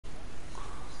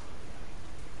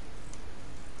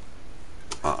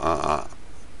Uh, uh,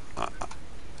 uh, uh,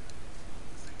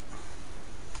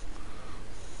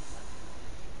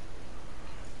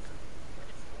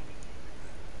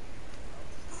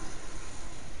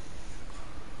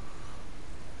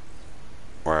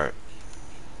 right.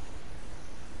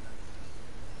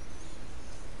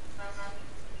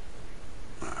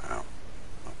 Uh,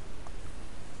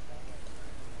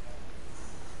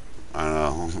 I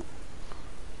know.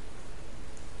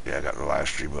 Yeah, I got the live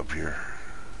stream up here.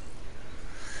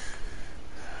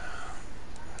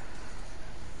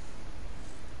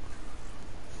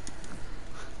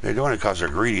 They're doing it because they're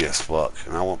greedy as fuck,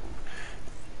 and I won't.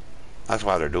 That's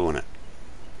why they're doing it.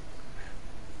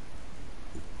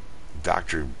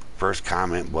 Doctor, first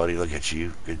comment, buddy. Look at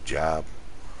you. Good job.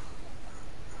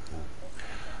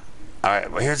 All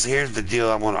right, well, here's the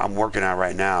deal. I'm working on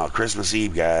right now. Christmas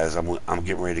Eve, guys. I'm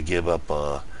getting ready to give up.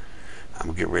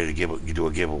 I'm getting ready to do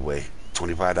a giveaway.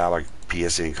 $25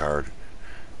 PSN card,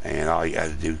 and all you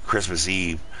have to do Christmas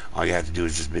Eve. All you have to do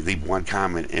is just leave one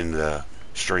comment in the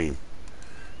stream.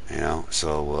 You know,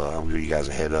 so I'm giving you guys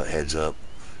a heads up.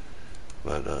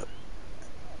 But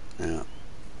you know,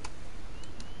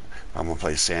 I'm gonna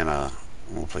play Santa.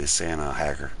 I'm gonna play Santa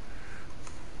hacker.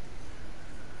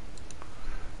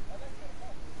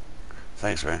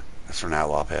 Thanks, man. That's from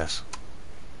Outlaw Pass.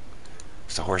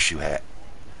 It's a horseshoe hat.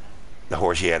 The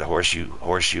horse, yeah, the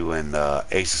horseshoe, and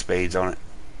ace of spades on it.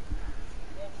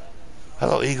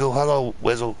 Hello, Eagle. Hello,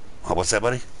 Wizzle. Oh, what's that,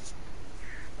 buddy?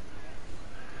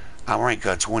 I'm rank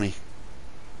 20.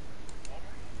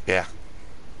 Yeah.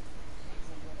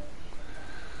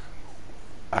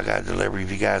 I got a delivery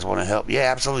if you guys want to help.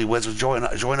 Yeah, absolutely, Wizzle.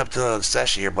 Join up to the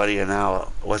session here, buddy. And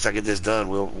now, once I get this done,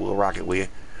 we'll rock it with you.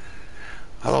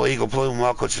 Hello, Eagle Plume.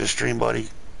 Welcome to the stream, buddy.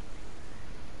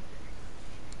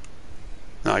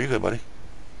 No, you're good, buddy.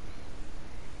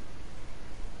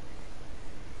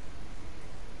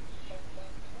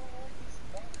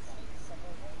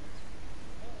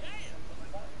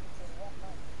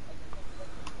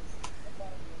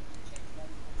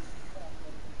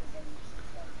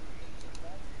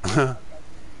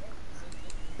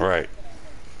 Right.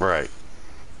 Right.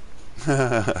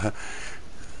 I'm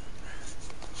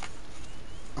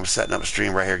setting up a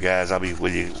stream right here, guys. I'll be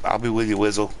with you. I'll be with you,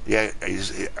 Wizzle. Yeah,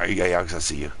 are you guys? I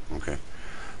see you. Okay.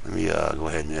 Let me go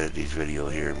ahead and edit these video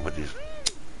here and put these.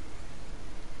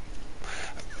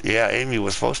 Yeah, Amy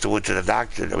was supposed to went to the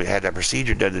doctor. We had that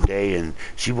procedure done today, and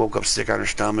she woke up sick on her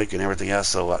stomach and everything else.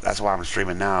 So that's why I'm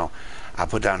streaming now. I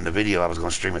put down in the video I was going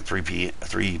to stream at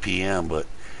 3 p.m. But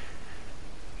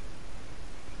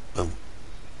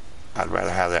I'd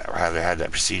rather have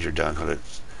that procedure done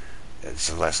because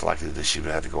it's less likely that she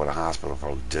would have to go to the hospital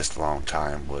for just a long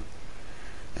time. But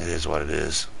it is what it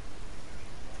is.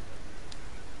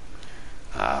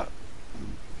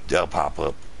 They'll pop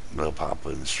up. They'll pop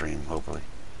up in the stream, hopefully.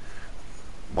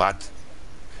 What?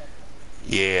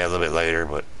 Yeah, a little bit later,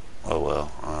 but oh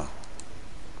well.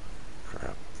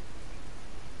 Crap.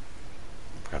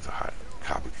 I forgot to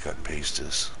copy, cut, and paste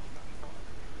this.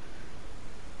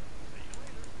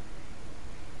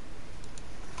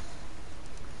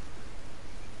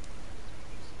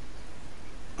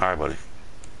 All right, buddy.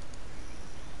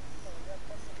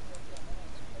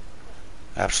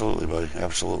 Absolutely, buddy.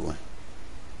 Absolutely.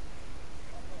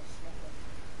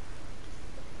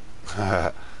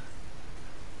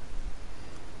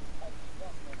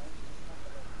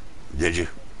 Did you?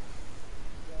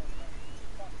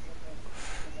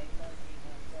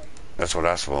 That's what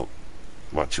I smoked.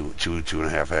 About two and a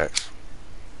half X.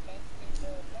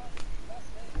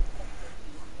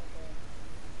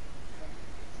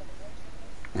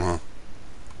 Uh-huh.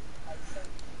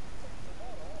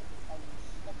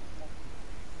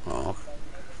 Oh.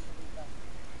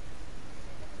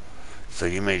 So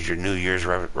you made your New Year's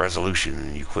resolution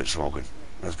and you quit smoking.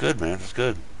 That's good, man. That's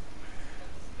good.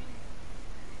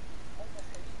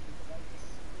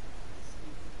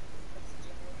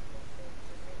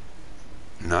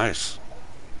 Nice.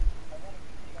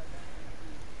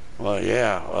 Well,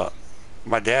 yeah.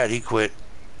 My dad, he quit.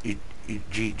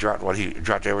 He dropped he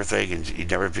dropped everything and he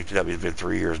never picked it up. It's been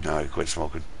 3 years now. He quit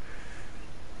smoking.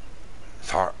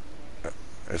 It's hard.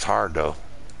 It's hard though.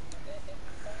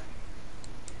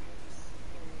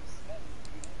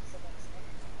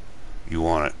 You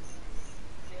want it.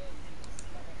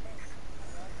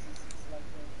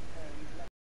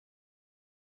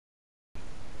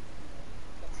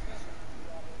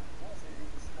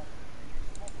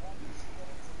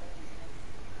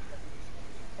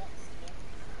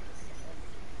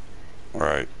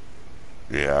 Right.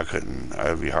 Yeah, I couldn't.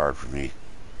 That'd be hard for me,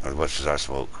 as much as I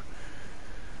smoke.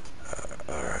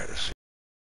 All right. Let's see.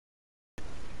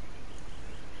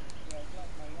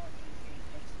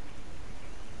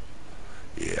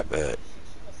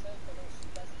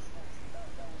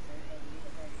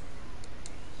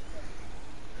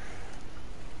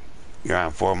 You're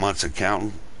on 4 months of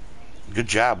counting. Good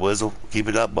job, Wizzle. Keep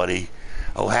it up, buddy.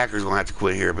 Oh, Hacker's gonna have to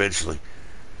quit here eventually.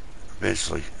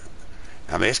 Eventually.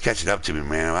 I mean, it's catching up to me,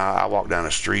 man. I walk down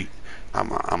the street.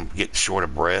 I'm getting short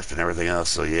of breath and everything else.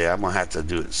 So yeah, I'm gonna have to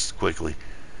do it quickly.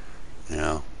 You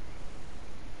know.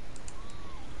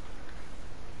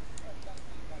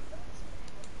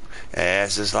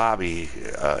 As this lobby,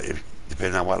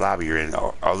 depending on what lobby you're in,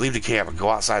 or leave the camp and go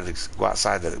outside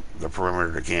the perimeter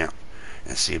of the camp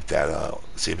and see if that'll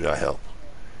help.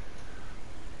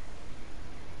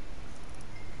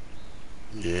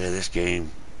 Yeah, this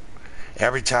game.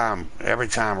 Every time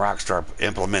Rockstar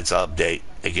implements an update,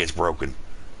 it gets broken.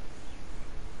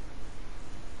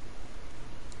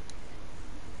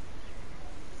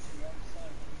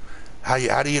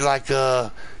 How do you like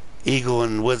Eagle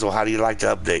and Wizzle? How do you like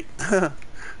the update?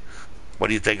 What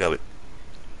do you think of it?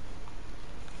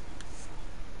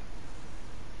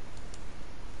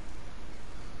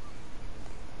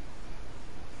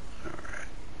 All right,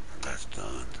 that's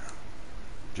done.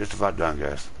 Just about done,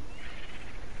 guys.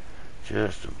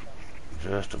 Just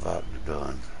just about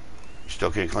done. You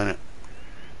still can't clean it?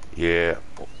 Yeah.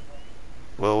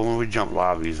 Well, when we jump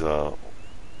lobbies, yeah,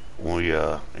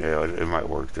 it might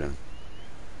work then.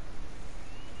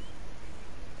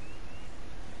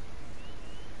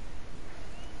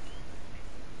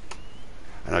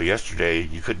 I know yesterday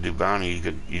you couldn't do bounty. You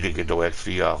didn't get no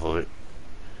XP off of it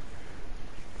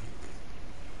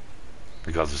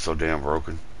because it's so damn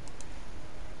broken.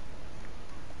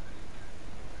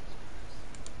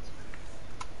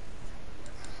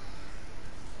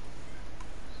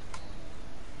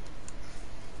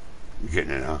 You're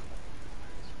getting it, huh?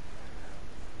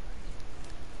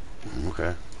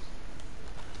 Okay.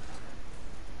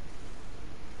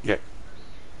 Yeah.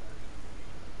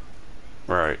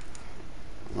 Right.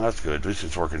 Well, that's good. At least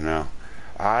it's working now.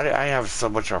 I have so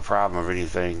much of a problem of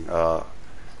anything. Was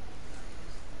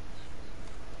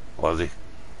he?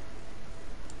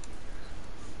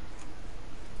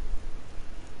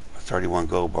 31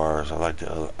 gold bars. I like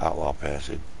the outlaw pass.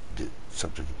 It did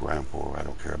something to grind for. I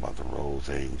don't care about the roll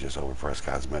thing. Just overpriced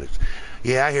cosmetics.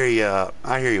 Yeah, I hear you.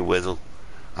 I hear you, Wizzle,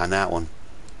 on that one.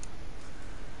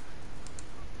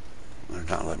 They're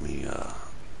not letting me.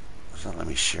 It's not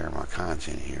letting me share my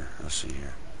content here. Let's see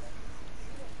here.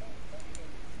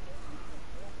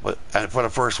 But and for the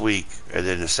first week, and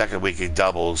then the second week it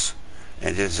doubles,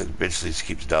 and then eventually it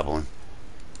keeps doubling.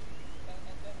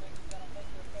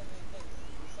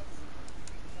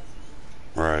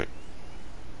 Right.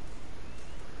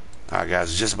 All right, guys,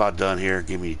 it's just about done here.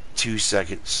 Give me 2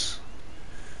 seconds.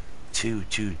 2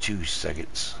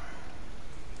 seconds.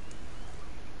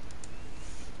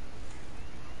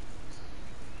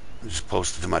 I just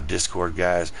posted to my Discord,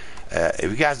 guys.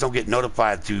 If you guys don't get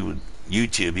notified through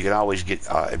YouTube, you can always get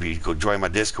if you go join my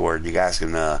Discord. You guys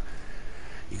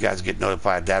get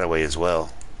notified that way as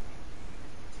well.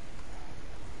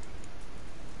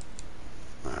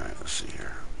 All right, let's see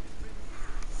here.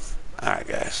 All right,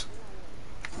 guys,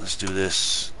 let's do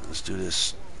this. Let's do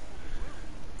this.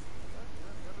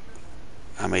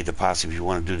 I made the posse if you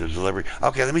want to do the delivery.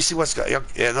 Okay, let me see what's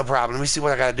yeah, no problem. Let me see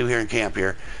what I got to do here in camp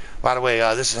here. By the way,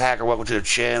 this is Hacker. Welcome to the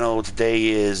channel. Today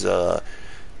is what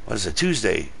is it?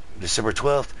 Tuesday, December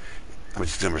 12th. I mean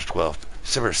December 12th,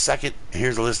 December 2nd.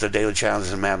 Here's a list of daily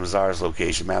challenges in Madame Nazar's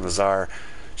location. Madame Nazar,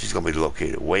 she's gonna be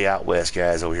located way out west,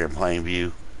 guys, over here in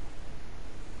Plainview.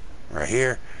 Right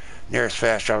here. Nearest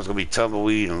fast travel is gonna be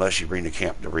Tumbleweed unless you bring the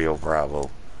camp to Rio Bravo.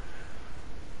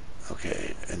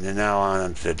 Okay, and then now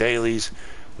on to the dailies.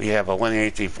 We have a 1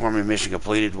 Anthony Foreman mission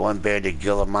completed, 1 Banded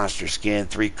Gila Monster skin,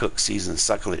 3 cooked seasoned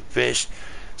succulent fish,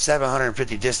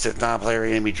 750 distant non-player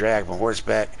enemy drag from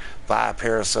horseback, 5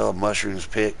 Parasol Mushrooms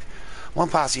picked, 1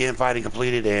 Posse Infighting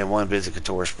completed, and 1 visit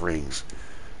Cotorra Springs.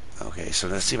 Okay, so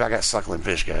let's see if I got succulent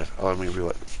fish, guys. Oh, let me read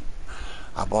what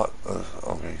I bought.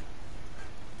 Okay.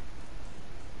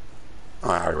 Oh,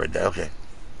 I already read that. Okay.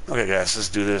 Okay, guys, let's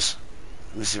do this.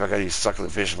 Let me see if I got any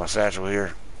succulent fish in my satchel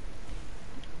here.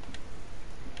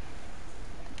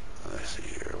 Let's see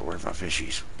here. Where's my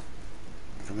fishies?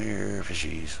 Come here,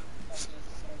 fishies.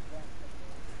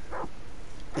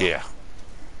 Yeah.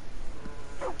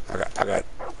 I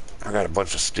got a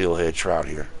bunch of steelhead trout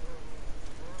here.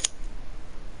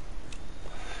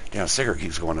 Damn, cigarette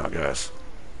keeps going out, guys.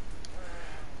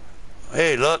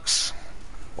 Hey, Lux.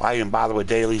 Why even bother with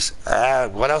dailies?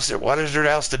 What else? What is there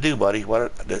else to do, buddy?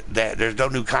 There's no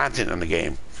new content in the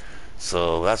game,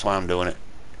 so that's why I'm doing it.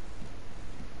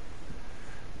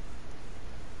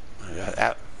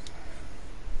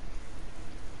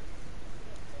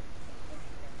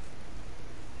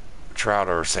 Trout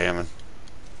or salmon?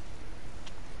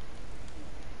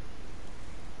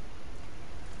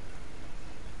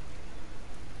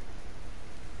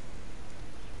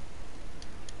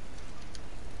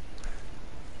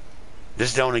 this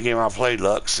is the only game I played,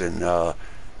 Lux, and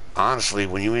honestly,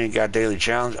 when you ain't got daily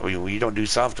challenge, I mean, when you don't do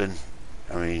something,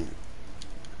 I mean,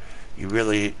 you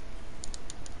really,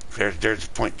 there's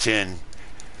point 10,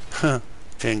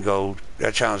 10 gold.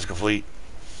 That challenge is complete.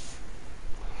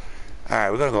 All right,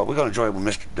 we're gonna join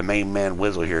with the main man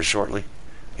Wizzle here shortly.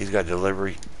 He's got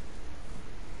delivery.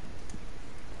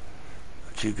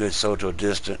 2 good Soto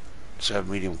distant, 7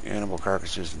 medium animal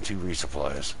carcasses, and 2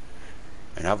 resupplies.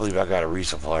 And I believe I got a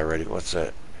resupply ready. What's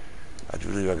that? I do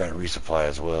believe I got a resupply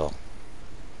as well.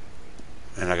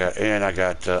 And I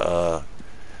got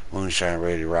moonshine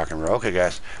ready to rock and roll. Okay,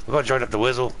 guys, we're gonna join up the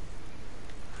Wizzle.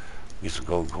 Get some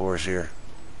golden cores here.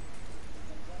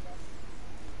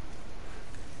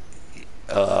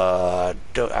 I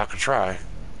could try.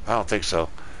 I don't think so.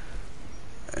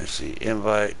 Let's see.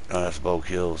 Invite. Oh, that's bow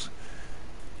kills.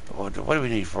 What do we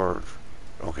need for?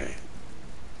 Okay.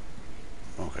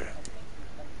 Okay.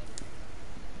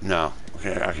 No.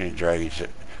 Okay, I can't drag each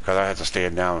because I have to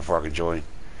stand down before I can join.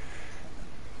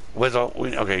 Wizzle.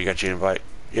 Okay, you got your invite.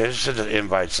 Yeah, this is the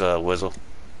invites, Wizzle.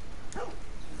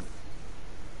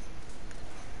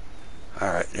 All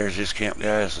right, there's his camp,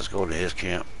 guys. Let's go to his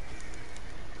camp.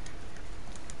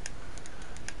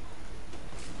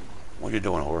 What are you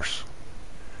doing, horse?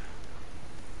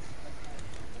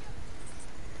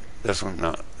 This one,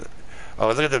 no. Oh,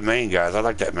 look at the main, guys. I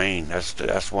like that main.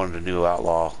 That's one of the new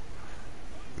outlaw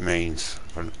mains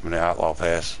from the outlaw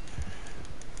pass.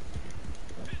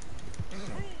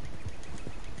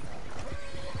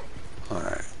 All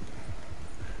right.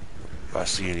 If I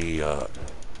see any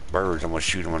birds, I'm gonna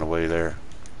shoot them on the way there.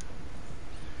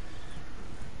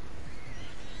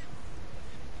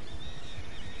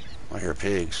 I hear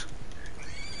pigs.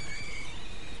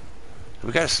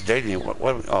 We got sedating.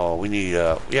 What? Oh, we need.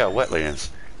 Yeah, wetlands.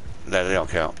 That they don't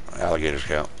count. Alligators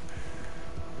count.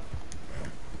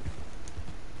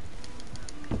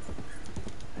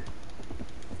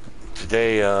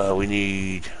 Today we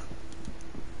need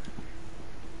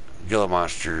Gila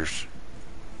Monsters.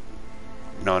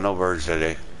 No birds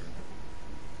today.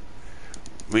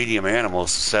 Medium animals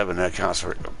 7. That counts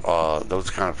for. Those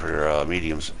count for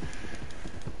mediums.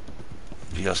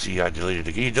 DLC, I deleted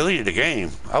the game. You deleted the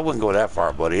game. I wouldn't go that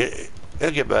far, buddy.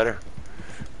 It'll get better.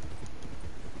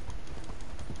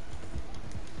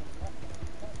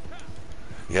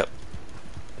 Yep.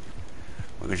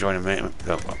 We can join the main.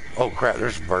 Oh crap!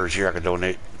 There's birds here I could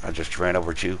donate. I just ran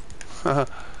over to.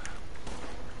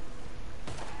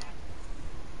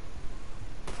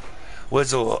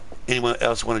 Wizzle, anyone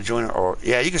else want to join? Or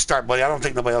yeah, you can start, buddy. I don't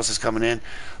think nobody else is coming in.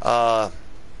 Do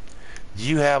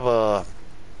you have a?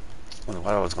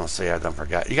 What I was going to say, I done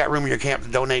forgot. You got room in your camp to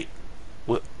donate,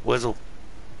 Wizzle?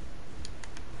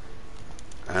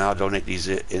 And I'll donate these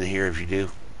in here if you do.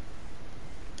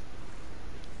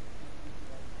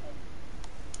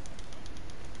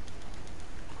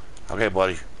 Okay,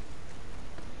 buddy.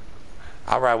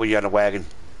 I'll ride with you on the wagon.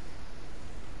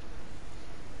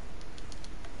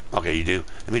 Okay, you do.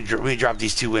 Let me drop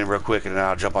these 2 in real quick, and then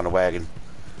I'll jump on the wagon.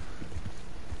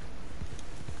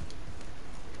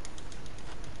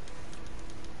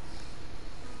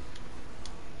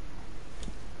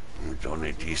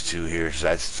 Donate these 2 here, so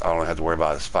that's all I don't have to worry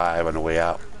about. Is 5 on the way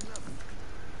out.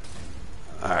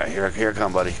 All right, here I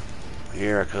come, buddy.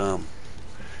 Here I come.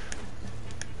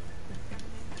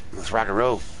 Let's rock and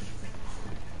roll.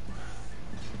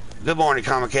 Good morning,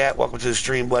 Comic Cat. Welcome to the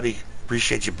stream, buddy.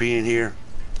 Appreciate you being here.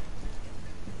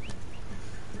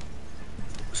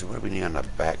 So what do we need on the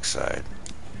back side?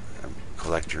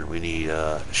 Collector. We need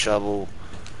a shovel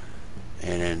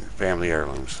and then family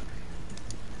heirlooms.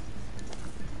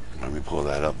 Let me pull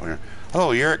that up here.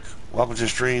 Hello, Eric. Welcome to the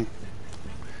stream.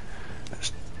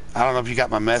 I don't know if you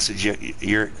got my message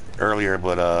yet, earlier,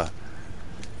 but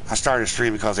I started a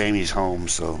stream because Amy's home,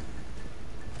 so.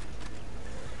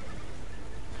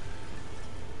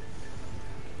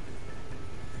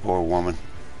 Poor woman.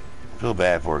 I feel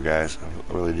bad for her, guys.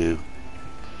 I really do.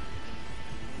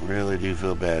 Really do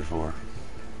feel bad for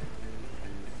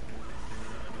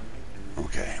her.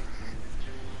 Okay.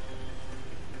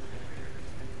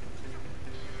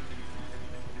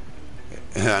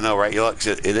 I know, right?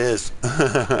 It is.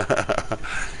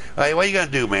 Hey, what are you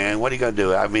gonna do, man? What are you gonna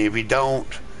do? I mean, if you don't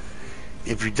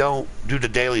do the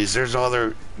dailies, there's no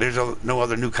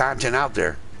other new content out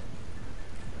there.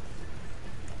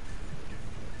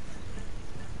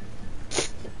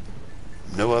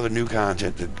 No other new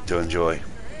content to enjoy.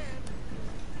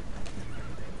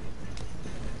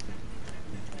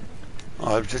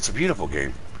 Oh, it's a beautiful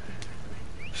game.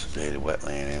 Sedated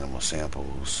wetland animal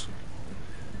samples.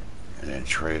 And then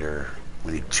trader.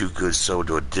 We need 2 good sold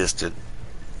to a distant.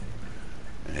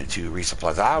 And then 2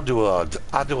 resupplies. I'll do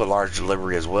a large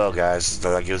delivery as well, guys.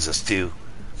 So that gives us 2.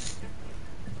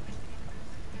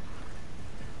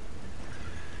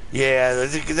 Yeah,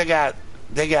 they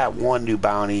got 1 new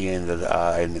bounty and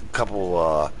a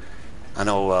couple. I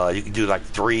know you can do like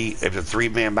 3 if it's a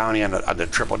 3-man bounty on the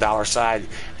triple dollar side,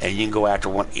 and you can go after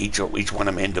each one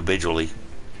of them individually.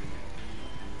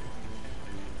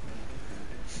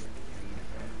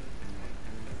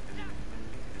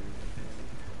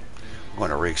 I'm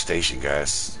going to rig station,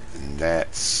 guys, and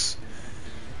that's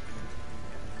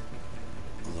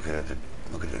look at the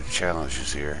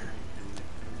challenges here.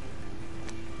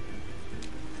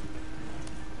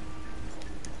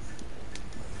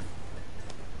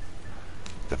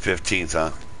 The 15th,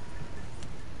 huh?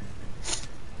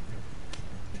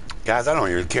 Guys, I don't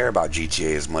even care about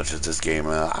GTA as much as this game.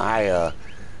 I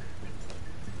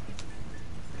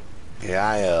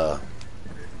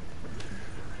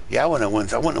wouldn't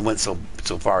have went so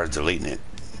far as deleting it.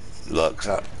 Look,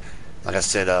 like I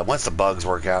said, once the bugs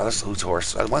work out,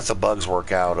 once the bugs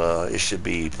work out, it should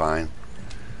be fine.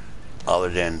 Other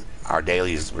than our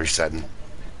dailies resetting,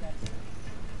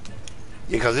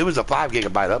 because it was a 5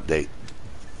 gigabyte update.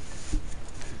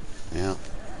 Yeah.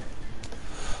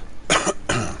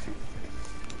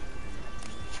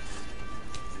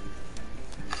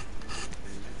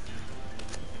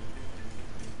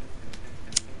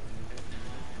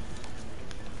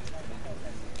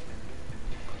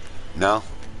 No.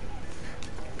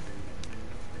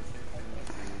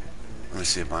 Let me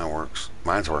see if mine works.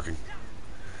 Mine's working.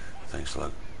 Thanks,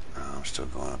 look. I'm still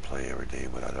going to play every day,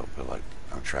 but I don't feel like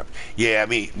I'm trapped. Yeah, I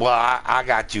mean, well, I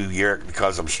got you, Yerrick,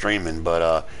 because I'm streaming,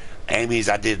 but Amy's,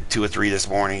 I did 2 or 3 this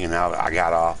morning, and now I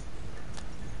got off.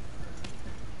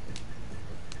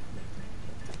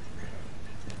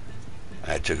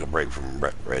 I took a break from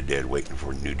Red Dead waiting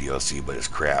for new DLC, but it's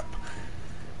crap.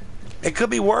 It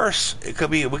could be worse. It could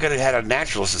be, we could have had a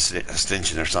natural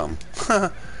extension or something.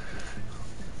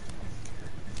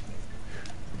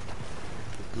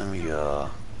 Let me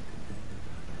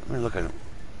look at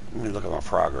my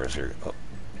progress here. Oh,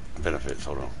 benefits,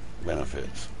 hold on.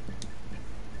 Benefits.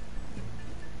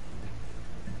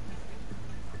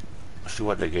 Let's see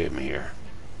what they gave me here.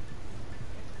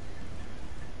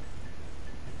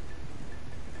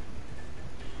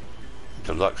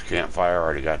 Deluxe campfire,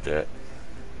 already got that.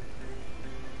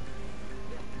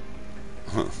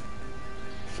 So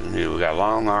we got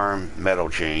long arm metal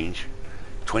change,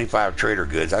 25 trader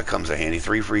goods. That comes in handy.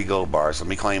 3 free gold bars. Let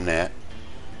me claim that.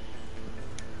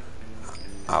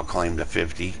 I'll claim the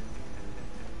 50.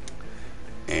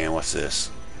 And what's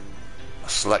this?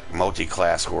 Select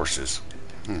multi-class horses.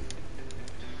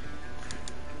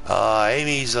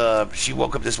 Amy's she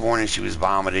woke up this morning. She was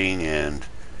vomiting and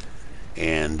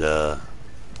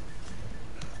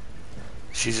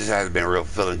she just hasn't been real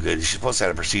feeling good. She's supposed to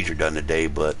have a procedure done today,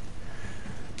 but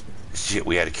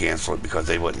we had to cancel it because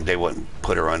they wouldn't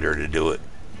put her under to do it.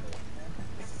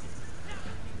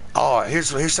 Oh, here's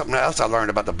something else I learned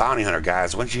about the bounty hunter,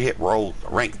 guys. Once you hit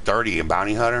rank 30 in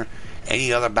bounty hunter,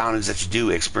 any other bounties that you do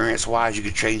experience wise, you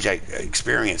can change that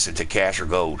experience into cash or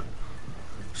gold.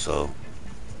 So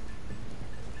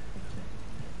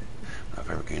I've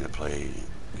ever gained to play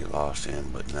get lost in,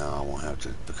 but now I won't have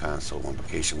the console on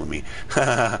vacation with me.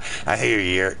 I hear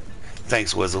you, Eric.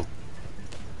 Thanks, Wizzle.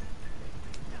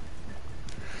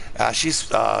 She's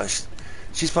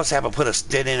supposed to put a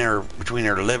stent in her between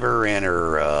her liver and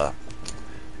her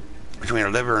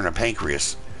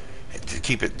pancreas to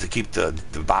keep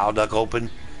the bile duct open,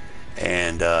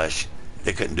 and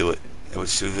they couldn't do it. They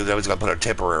was going to put a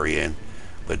temporary in,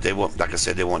 but they won't. Like I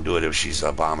said, they won't do it if she's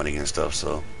vomiting and stuff.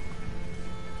 So.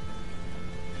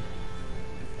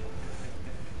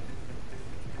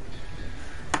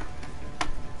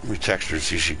 Let me text her and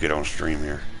see if she can get on stream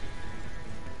here.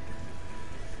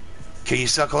 Can you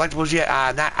sell collectibles yet?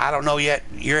 I don't know yet,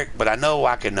 Eric, but I know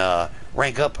I can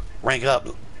rank up. Let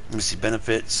me see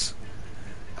benefits.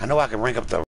 I know I can rank up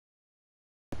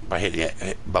by hitting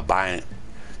it, by buying it.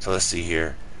 So let's see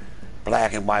here.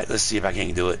 Black and white. Let's see if I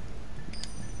can do it.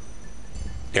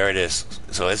 There it is.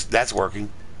 So that's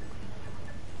working.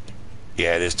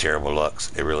 Yeah, it is terrible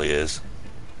Lux. It really is.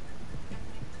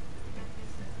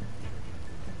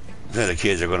 The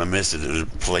kids are going to miss it. The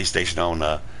PlayStation on,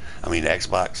 the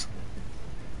Xbox.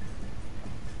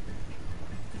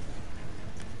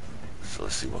 So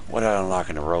let's see what did I unlock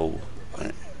in the roll.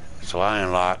 So I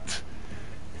unlocked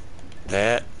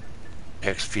that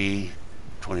XP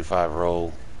 25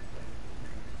 roll.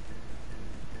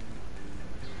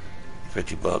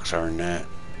 $50 earned that.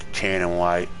 Tan and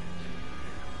white.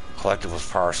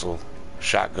 Collectibles parcel.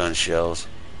 Shotgun shells.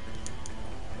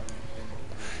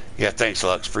 Yeah, thanks,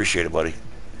 Lux. Appreciate it, buddy.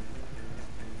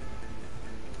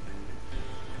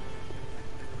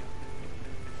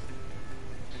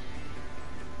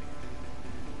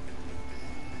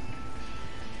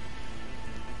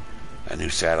 That new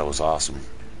saddle was awesome.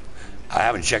 I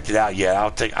haven't checked it out yet.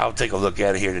 I'll take a look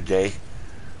at it here today.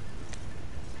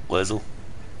 Wizzle.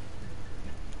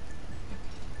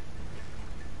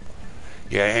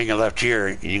 Yeah, hang a left here,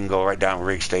 and you can go right down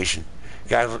rig station.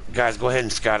 Guys, go ahead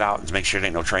and scout out and make sure there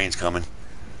ain't no trains coming.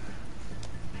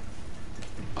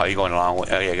 Oh, you're going a long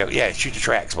way. Oh, yeah, shoot the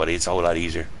tracks, buddy. It's a whole lot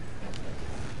easier.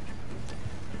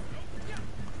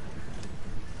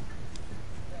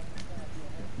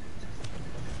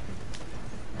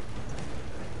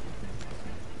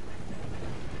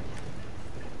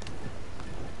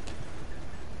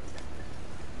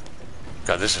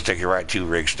 God, this will take you right to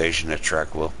rig station. That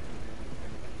track will.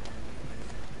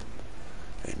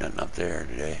 Ain't nothing up there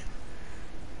today.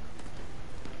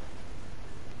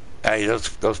 Hey,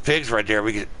 those pigs right there.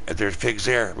 If there's pigs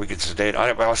there, we can stay.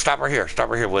 I'll stop right here. Stop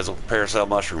right here, Wizzle. Parasol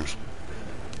Mushrooms.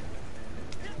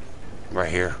 Right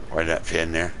here, right in that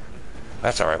pin there.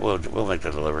 That's all right. We'll make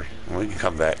the delivery. And we can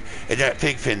come back. And that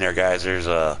pig pin there, guys. There's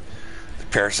the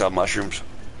Parasol Mushrooms.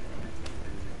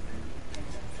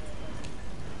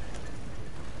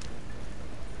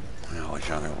 When I was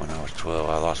younger, when I was 12,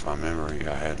 I lost my memory.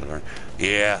 I had to learn.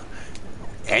 Yeah,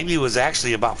 Amy was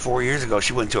actually about 4 years ago.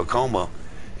 She went into a coma.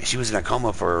 She was in a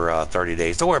coma for 30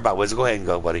 days. Don't worry about Wiz. Go ahead and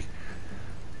go, buddy.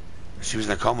 She was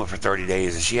in a coma for 30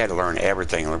 days, and she had to learn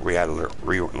everything. We had to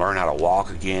learn how to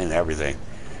walk again, everything.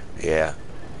 Yeah.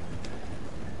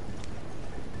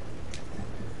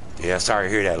 Yeah, sorry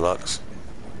to hear that, Lux.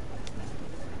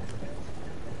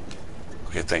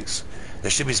 Okay, thanks. There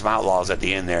should be some outlaws at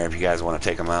the end there if you guys want to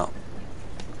take them out.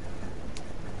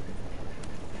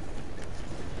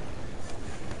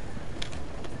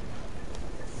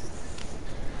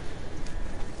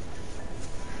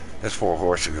 This 4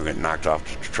 horse are going to get knocked off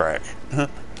the track.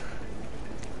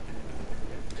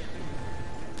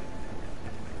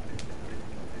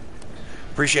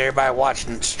 Appreciate everybody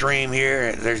watching the stream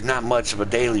here. There's not much of a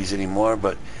dailies anymore,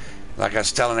 but like I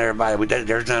was telling everybody,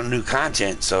 there's no new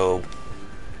content, so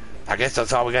I guess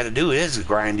that's all we got to do is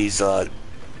grind these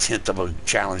 10th of a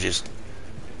challenges.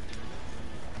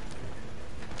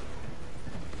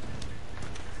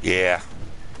 Yeah.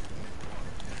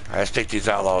 All right, let's take these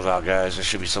outlaws out, guys. There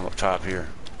should be some up top here.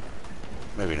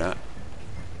 Maybe not.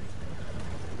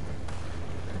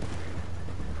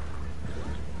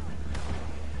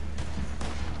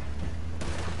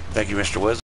 Thank you, Mr.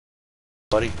 Wiz,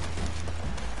 buddy.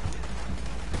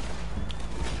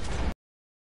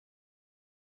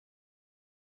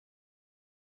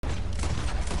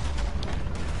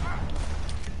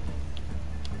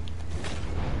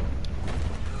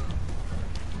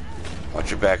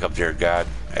 Watch your back up there, God.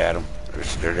 Adam.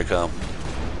 There they come.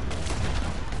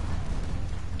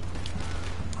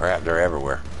 Crap, they're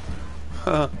everywhere.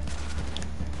 Huh.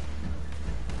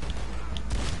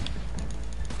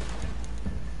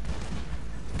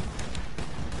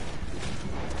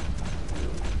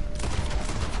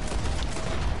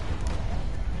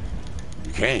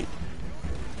 You can't.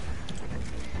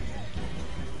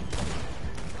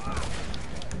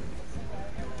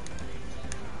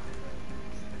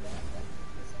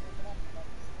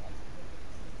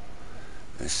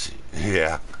 Let's see.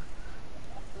 Yeah.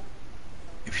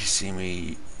 If you see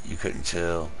me, you couldn't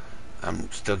tell.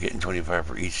 I'm still getting 25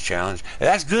 for each challenge.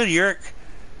 That's good, Yurik.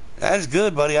 That's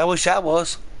good, buddy. I wish I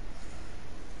was.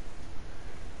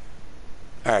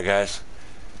 Alright, guys.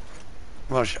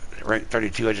 I'm rank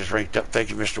 32. I just ranked up.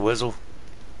 Thank you, Mr. Wizzle.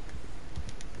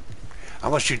 I'm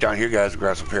going to shoot down here, guys, and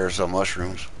grab some Parasol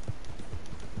Mushrooms.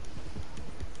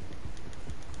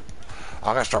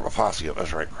 I got to start my posse up.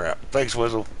 That's right, crap. Thanks,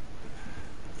 Wizzle.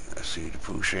 Let's see, the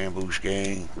Poosh Ambush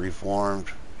Gang, reformed.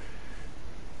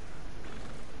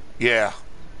 Yeah.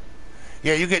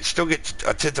 Yeah, you still get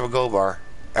a 10th of a gold bar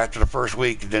after the first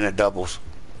week, and then it doubles.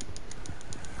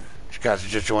 You guys can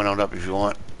just join on up if you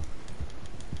want.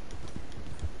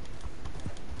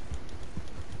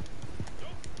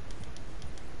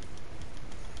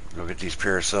 Go get these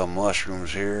Parasol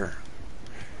Mushrooms here.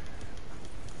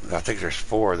 I think there's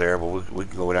 4 there, but we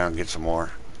can go down and get some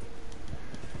more.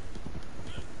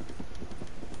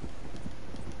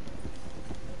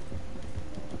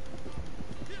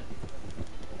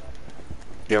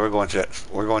 Yeah, we're going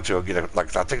to get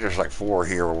I think there's like 4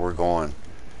 here where we're going.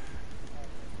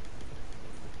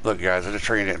 Look, guys, the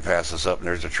train didn't pass us up, and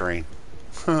there's a train.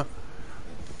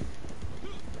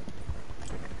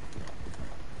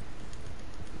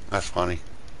 That's funny.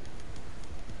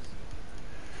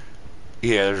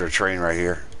 Yeah, there's a train right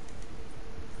here.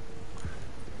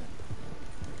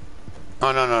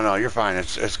 Oh no no no, you're fine.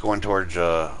 It's going towards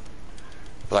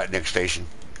Black Nick Station.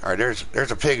 All right,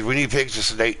 there's a pig. We need pigs to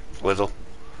sedate Wizzle.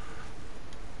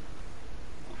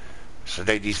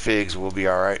 Sedate these pigs. We'll be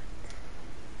all right.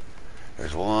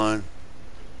 There's one,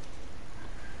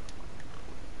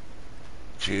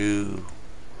 two.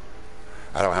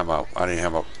 I didn't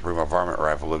have bring my varmint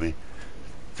rifle with me.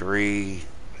 3,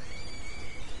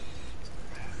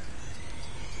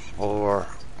 4.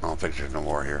 I don't think there's no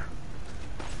more here.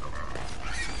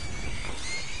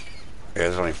 Yeah,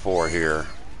 there's only 4 here.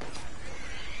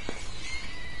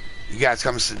 You guys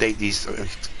come sedate these.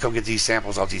 Come get these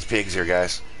samples off these pigs here,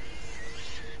 guys.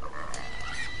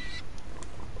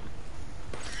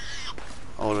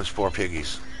 Oh, there's 4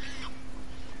 piggies.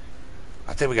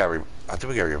 I think we got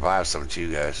to revive some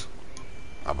too, guys.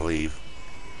 I believe.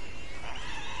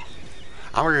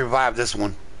 I'm gonna revive this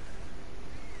one.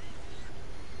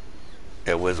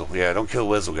 Yeah, Wizzle. Yeah, don't kill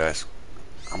Wizzle, guys.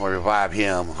 I'm gonna revive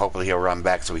him. Hopefully he'll run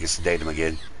back so we can sedate him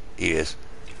again. He is.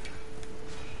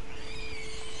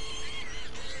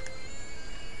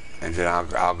 And then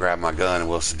I'll grab my gun and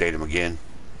we'll sedate him again.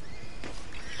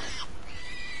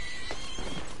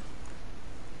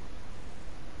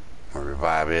 I'll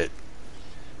revive it.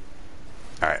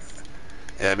 All right.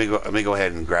 Yeah, let me go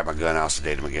ahead and grab my gun. I'll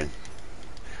sedate him again.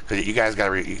 Cause you guys got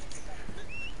to. You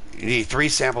need 3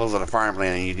 samples of the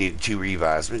farmland and you need 2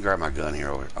 revives. Let me grab my gun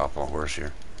here off my horse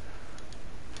here.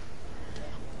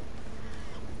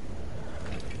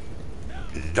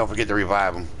 Don't forget to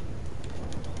revive them.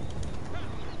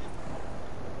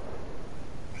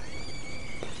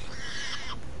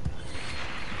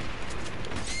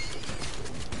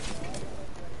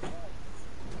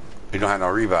 You don't have no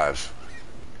revives.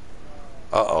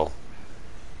 Uh-oh.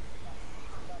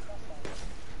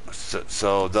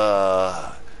 So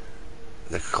the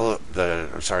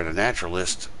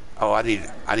naturalist. Oh, I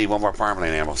need one more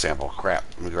farmland animal sample. Crap.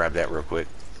 Let me grab that real quick.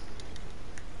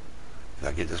 Did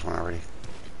I get this one already?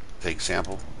 Take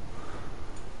sample.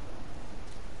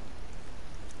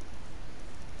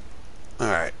 All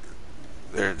right.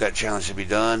 There, that challenge should be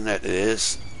done. That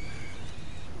is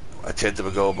a 1/10 of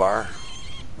a gold bar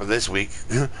for this week.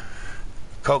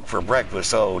 Coke for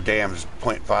breakfast. Oh, damn, it's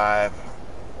 0.5.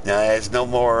 Now, there's no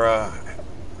more,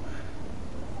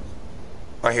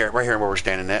 right here where we're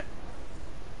standing at.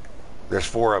 There's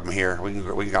 4 of them here. We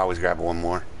can always grab one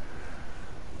more.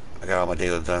 I got all my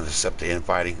daily done except the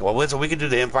infighting. Well, Winston, we can do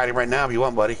the infighting right now if you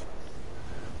want, buddy.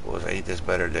 Well, ain't this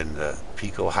better than the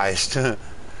Pico heist? All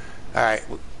right.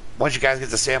 Once you guys get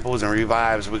the samples and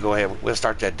revives, we go ahead. We'll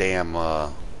start that damn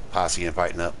Posse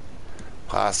Infighting up.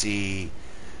 Posse.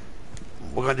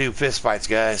 We're gonna do fist fights,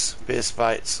 guys. Fist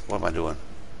fights. What am I doing?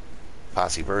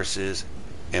 Posse versus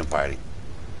Infighting.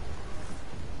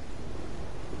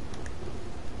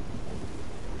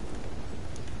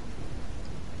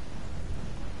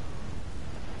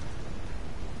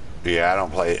 Yeah, I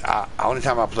don't play. Only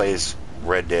time I play is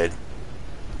Red Dead.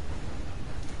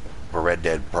 For Red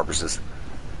Dead purposes.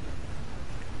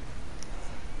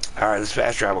 Alright, let's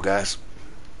fast travel, guys.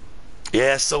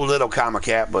 Yeah, it's so little, comma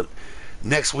cap, but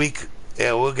next week,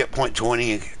 yeah, we'll get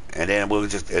 0.20, and then it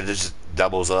just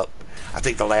doubles up. I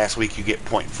think the last week you get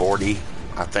 0.40,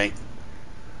 I think.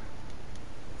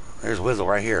 There's Wizzle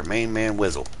right here, main man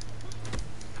Wizzle.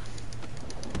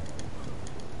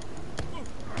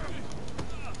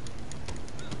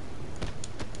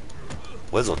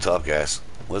 Wizzle tough, guys.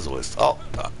 Wizzle is. Oh,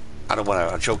 I don't want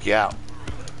to choke you out.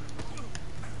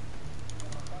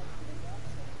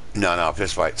 No,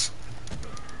 fist fights.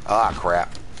 Ah,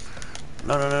 crap.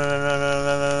 No.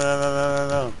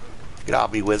 Get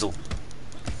off me, Wizzle.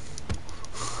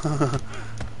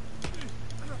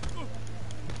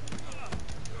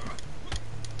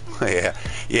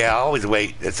 Yeah, I always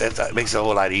wait. It makes it a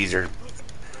whole lot easier.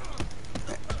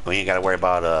 We ain't got to worry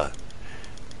about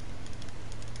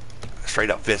straight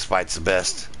up fist fights the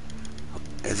best.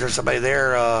 Is there somebody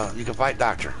there you can fight,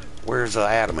 Doctor? Where's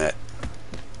Adam at?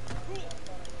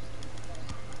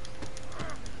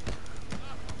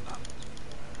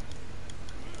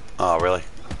 Oh, really?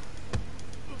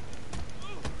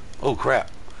 Oh, crap.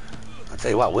 I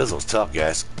tell you what, Wizzle's tough,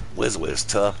 guys. Wizzle is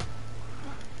tough.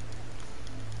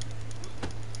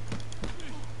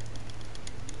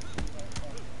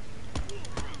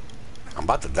 I'm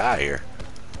about to die here.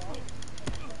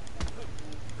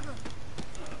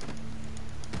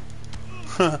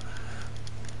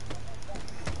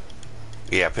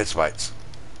 Yeah, fist fights.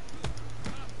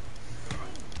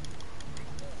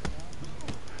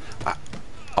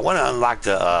 I want to unlock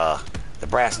the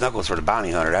brass knuckles for the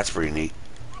bounty hunter. That's pretty neat.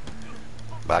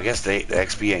 But I guess the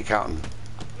XP ain't counting.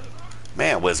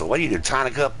 Man, Wizzle, what do you do?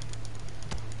 Tonic up?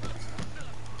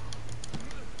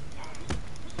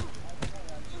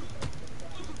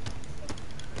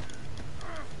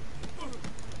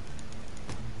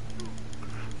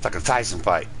 It's like a Tyson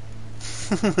fight.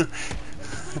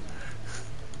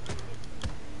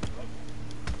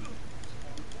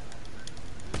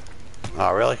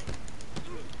 Oh, really?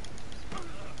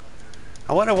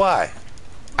 I wonder why.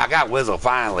 I got Wizzle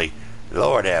finally.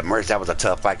 Lord have mercy, that was a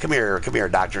tough fight. Come here,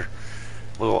 doctor.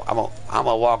 I'm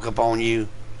gonna walk up on you.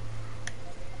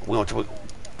 Oh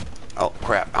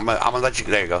crap! I'm gonna let you.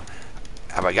 There you go.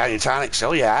 Have I got any tonics?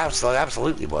 Oh yeah,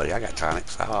 absolutely, buddy. I got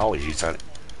tonics. I always use tonic.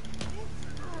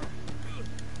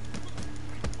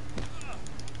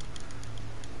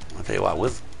 I'll tell you what,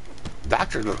 with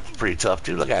doctor looks pretty tough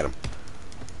too. Look at him.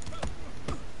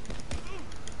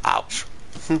 Ouch.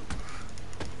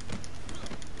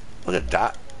 Look at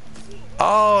that.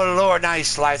 Oh Lord, now he's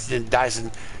slicing and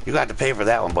dicing. You got to pay for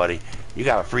that one, buddy. You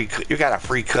got a free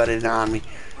cut in on me.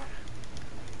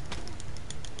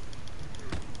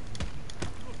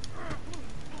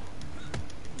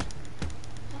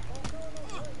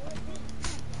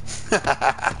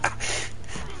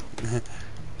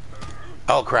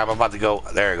 Oh crap, I'm about to go.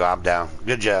 There you go, I'm down.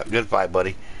 Good job. Good fight,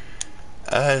 buddy.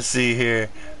 Let's see here.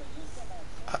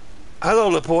 Hello,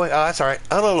 Lapoy. Oh, that's alright.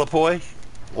 Hello, Lapoy.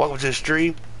 Welcome to the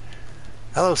stream.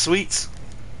 Hello, sweets.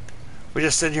 We're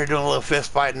just sitting here doing a little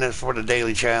fist fighting for the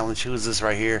daily challenge. Who's this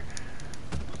right here?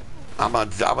 I'm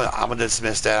gonna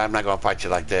dismiss that. I'm not gonna fight you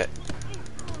like that.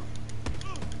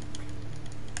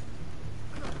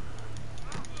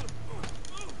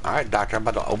 Alright, doctor, I'm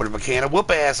about to open up a can of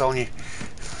whoop ass on you.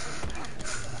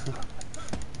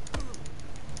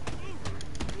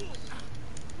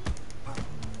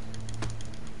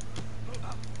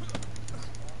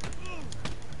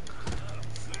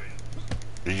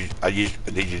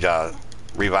 Did you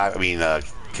revive? I mean,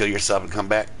 kill yourself and come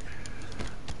back?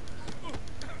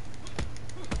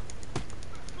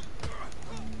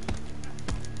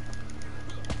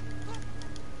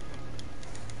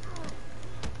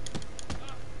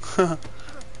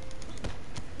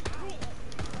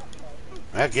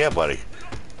 Heck yeah, buddy!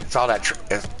 It's all that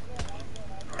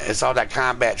it's all that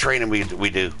combat training we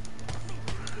do.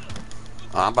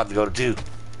 Oh, I'm about to go to 2.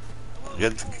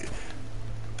 Good.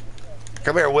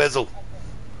 Come here, Wizzle.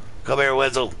 Come here,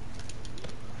 Wizzle.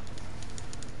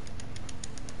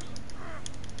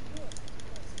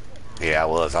 Yeah, I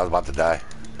was about to die.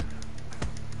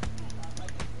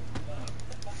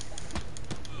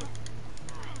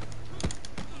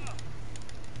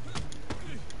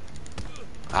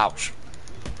 Ouch.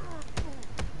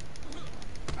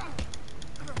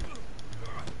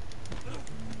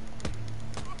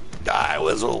 Die,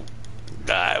 Wizzle.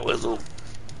 Die, Wizzle.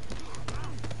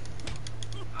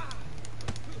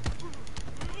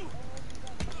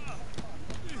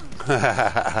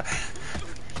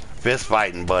 Fist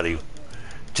fighting, buddy.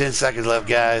 10 seconds left,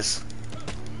 guys.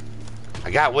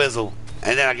 I got Wizzle,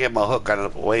 and then I get my hook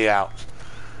on the way out.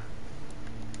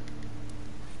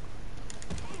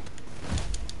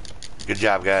 Good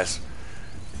job, guys.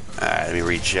 Alright, let me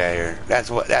reach here.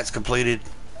 That's completed.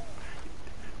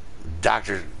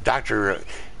 Doctor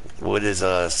with his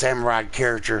samurai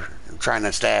character trying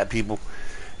to stab people.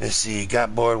 Let's see,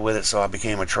 got bored with it, so I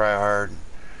became a tryhard.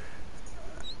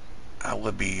 I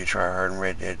would be a tryhard and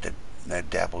red that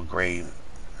dapple gray,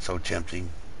 so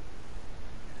tempting.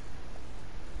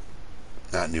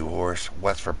 Not new horse.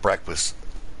 What's for breakfast?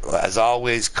 As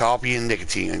always, coffee and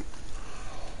nicotine.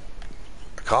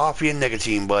 Coffee and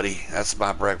nicotine, buddy. That's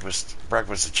my breakfast.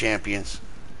 Breakfast of champions.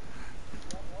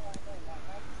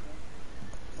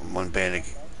 One bandit.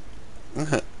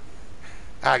 Alright,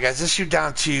 guys. Let's shoot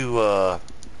down to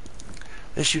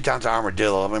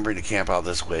Armadillo. I'm gonna bring the camp out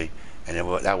this way, and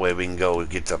then that way we can go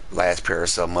get the last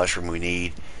Parasol mushroom we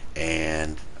need.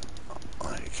 And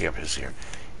camp is here.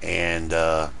 And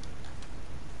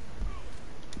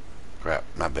crap,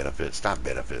 not benefits. Not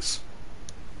benefits.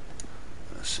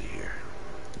 Let's see here.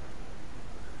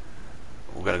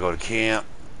 We're gonna go to camp,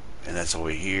 and that's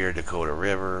over here, Dakota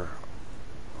River.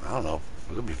 I don't know.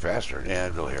 It could be faster. Yeah,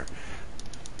 I'll go here.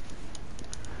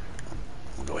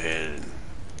 We'll go ahead and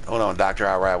hold on, Doctor.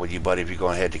 I'll ride with you, buddy, if you're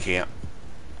going ahead to camp.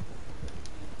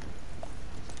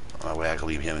 That way I can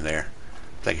leave him in there.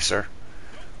 Thank you, sir.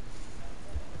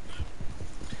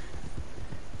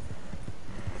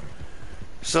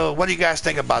 So, what do you guys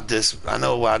think about this? I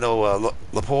know,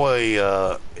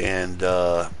 Lapoy and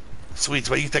Sweets.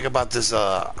 What do you think about this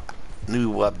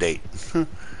new update?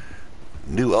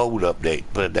 New old update.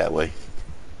 Put it that way.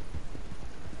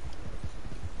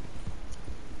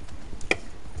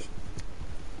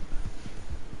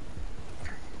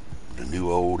 The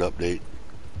new old update.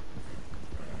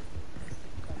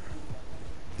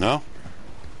 No?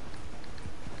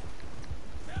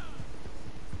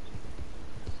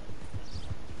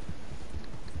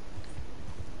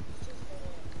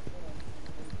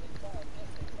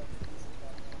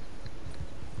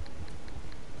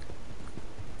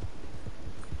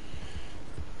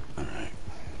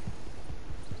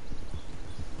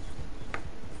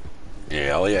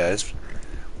 Oh yeah,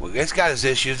 it's got its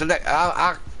issues, and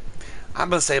I'm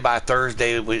gonna say by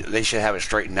Thursday they should have it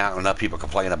straightened out, and enough people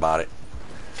complain about it.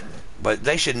 But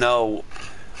they should know.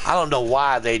 I don't know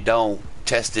why they don't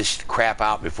test this crap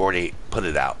out before they put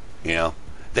it out. You know,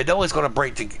 they know it's gonna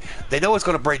break the. They know it's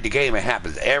gonna break the game. It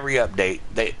happens every update.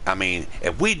 I mean,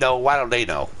 if we know, why don't they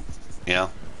know? You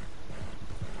know.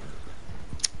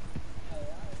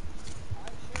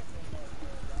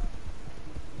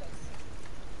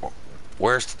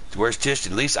 Where's Tish?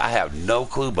 At least I have no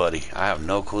clue, buddy. I have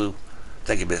no clue.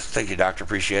 Thank you, Doctor.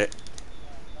 Appreciate it.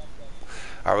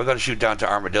 All right, we're gonna shoot down to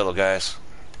Armadillo, guys.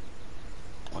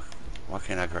 Why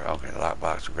can't I grab? Okay,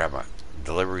 lockbox. We'll grab my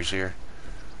deliveries here.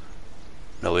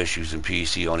 No issues in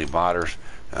PC, only modders.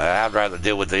 I'd rather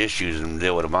deal with the issues than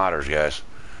deal with the modders, guys.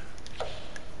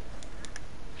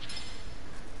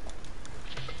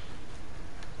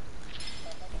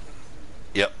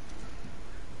 Yep.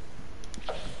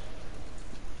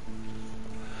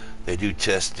 They do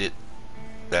test it.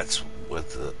 That's what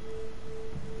the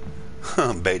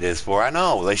beta is for. I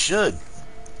know, they should.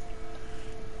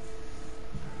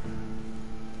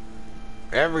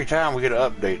 Every time we get an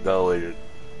update, though,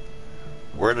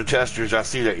 we're the testers. I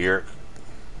see that, Eric.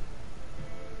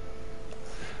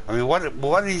 I mean,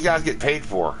 what do you guys get paid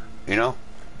for? You know?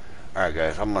 Alright,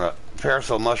 guys, I'm gonna...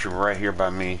 Parasol Mushroom right here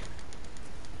by me.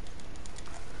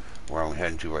 Where I'm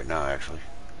heading to right now, actually.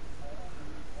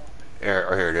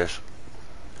 Here it is.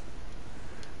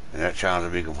 And that challenge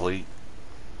will be complete.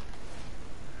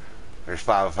 There's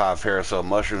 5 of 5 Parasol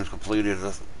Mushrooms completed.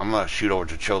 I'm going to shoot over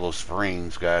to Cholo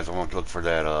Springs, guys. I want to look for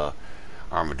that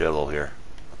armadillo here.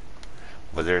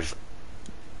 But there's...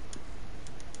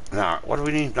 No, what do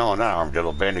we need? No, not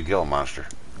armadillo. Banded Gila Monster.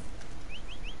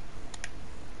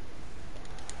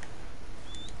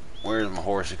 Where's my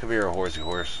horsey? Come here, horsey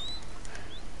horse.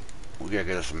 We got to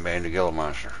get us some Banded Gila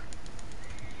Monster.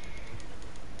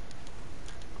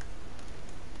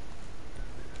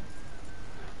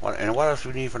 What else do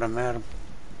we need for them, madam?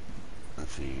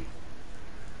 Let's see.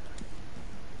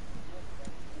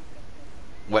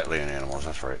 Wetland animals,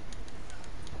 that's right.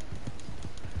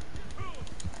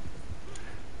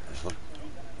 Let's look.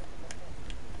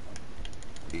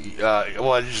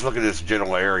 Well, just look at this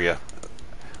general area.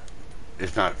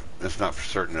 It's not for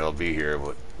certain it'll be here,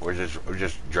 but we're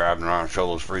just driving around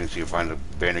Cholo Springs and see if we find a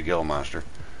Banded Gila Monster.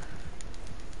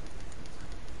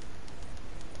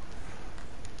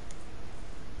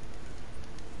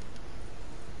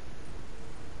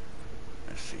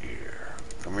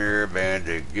 Come here,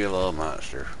 Banded Gila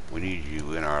Monster. We need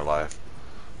you in our life.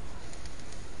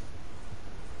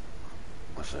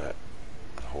 What's that?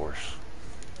 A horse.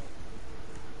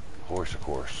 Horse, of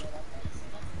course.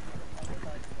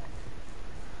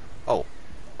 Oh,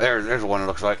 there's one. It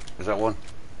looks like. Is that one?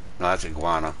 No, that's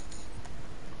iguana.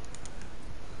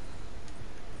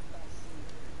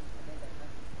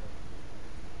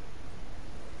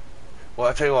 Well,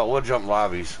 I tell you what, we'll jump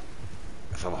lobbies.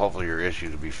 So hopefully your issue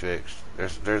will be fixed.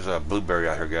 There's a blueberry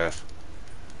out here, guys.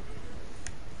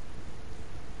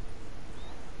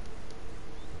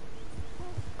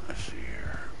 Let's see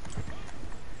here.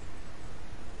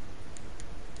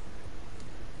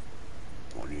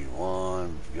 We need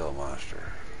one Gila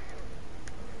Monster.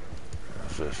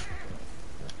 What's this?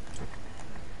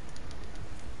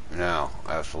 Now,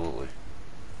 absolutely.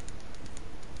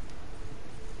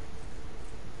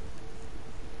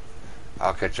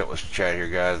 I'll catch up with chat here,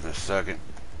 guys, in a second.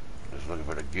 Just looking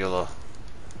for the Gila.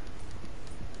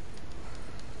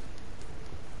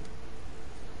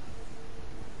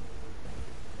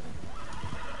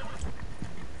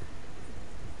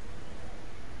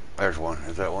 There's one.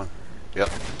 Is that one? Yep.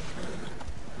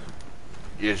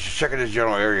 Yeah, just checking this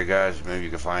general area, guys. Maybe you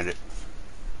can find it.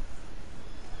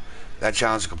 That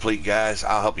challenge is complete, guys.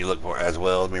 I'll help you look for it as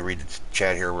well. Let me read the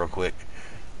chat here real quick.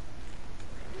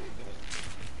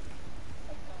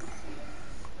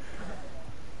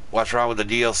 What's wrong with the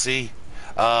DLC?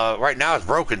 Right now it's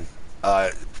broken.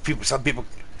 Some people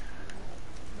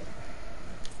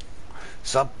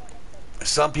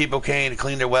can't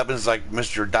clean their weapons, like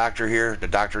Mr. Doctor here, the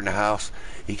doctor in the house.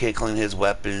 He can't clean his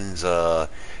weapons.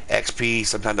 XP,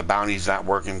 sometimes the bounty's not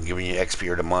working, giving you XP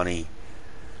or the money.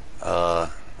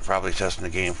 Probably testing the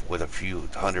game with a few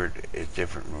hundred. It's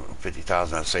different,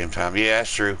 50,000 at the same time. Yeah,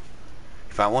 that's true. You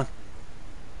found one?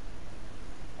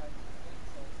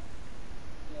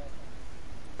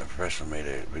 The professional made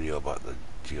a video about the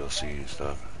DLC and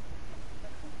stuff.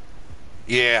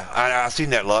 Yeah, I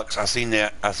seen that, Lux. I seen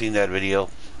that video.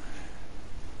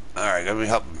 All right, let me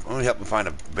help me find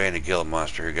a Banded Gila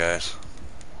Monster here, guys.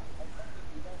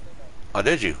 Oh,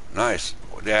 did you? Nice.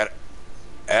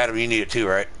 Adam, you need it too,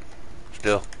 right?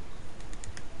 Still.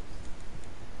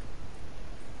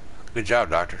 Good job,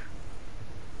 Doctor.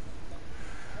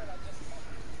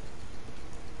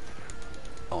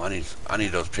 Oh, I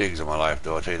need those pigs in my life,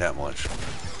 though. I'll tell you that much.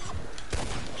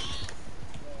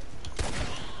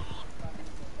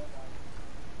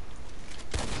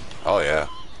 Oh yeah.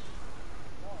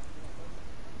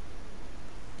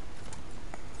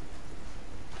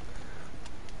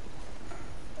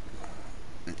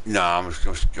 No, I'm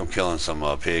killing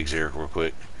some pigs here real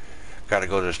quick. Got to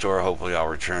go to the store. Hopefully, I'll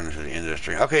return to the end of the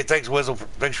stream. Okay, thanks, Wizzle.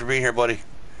 Thanks for being here, buddy.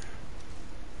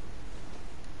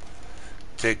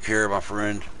 Take care, my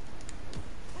friend.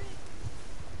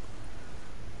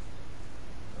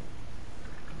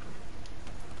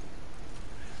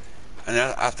 And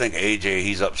I think AJ,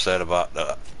 he's upset about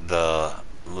the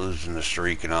losing the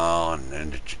streak and all,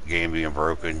 and the game being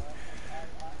broken.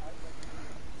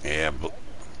 Yeah,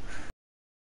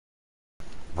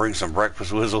 bring some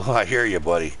breakfast, Wizzle. I hear you,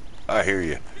 buddy. I hear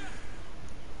you.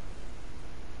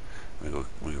 We go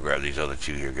grab these other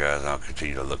two here, guys. I'll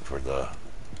continue to look for the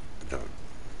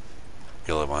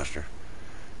Gila monster.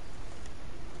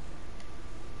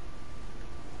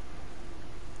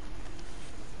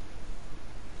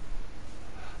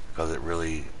 Because it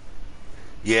really...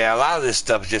 Yeah, a lot of this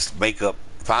stuff is just makeup.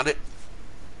 Found it?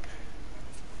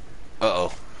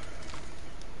 Uh-oh.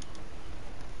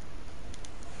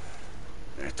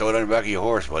 Throw it on the back of your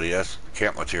horse, buddy. That's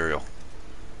camp material.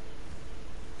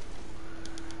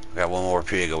 Got one more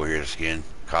pig over here to skin.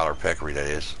 Collar peccary, that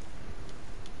is.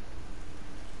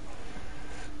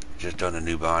 Just done a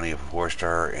new bounty of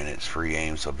 4-star, and it's free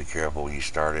aim, so be careful when you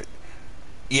start it.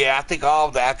 Yeah, I think all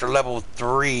of the after level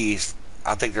 3s,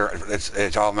 I think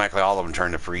it's automatically all of them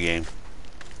turn to free aim.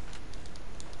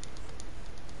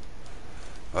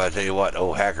 But I tell you what,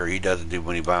 old hacker, he doesn't do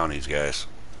many bounties, guys.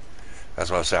 That's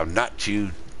why I say I'm not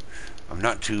too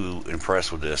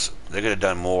impressed with this. They could have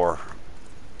done more,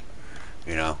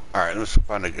 you know. All right, let's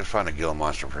find a Gila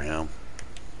monster for him.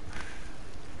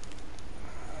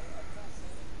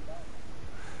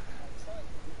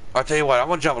 I'll tell you what, I'm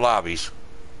gonna jump lobbies,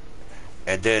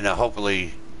 and then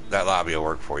hopefully that lobby will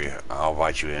work for you. I'll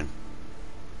invite you in.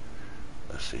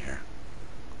 Let's see here.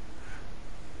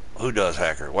 Who does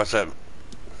hacker? What's that?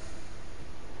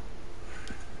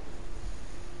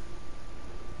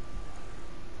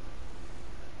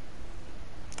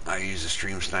 I use a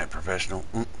stream snipe professional.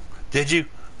 Did you?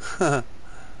 Who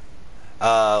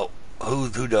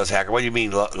does hacker? What do you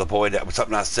mean, LaPoy? That was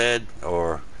something I said,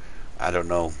 or I don't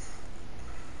know.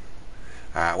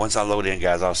 All right, once I load in,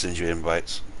 guys, I'll send you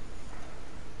invites.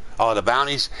 Oh, the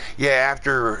bounties? Yeah,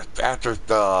 after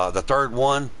the third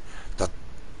one,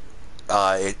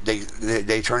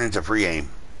 they turn into free aim.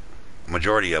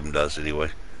 Majority of them does anyway.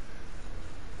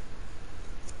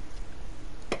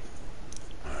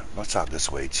 Let's out this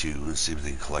way too. Let's see if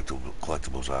there's any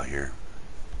collectibles out here.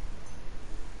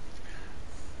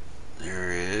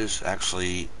 There is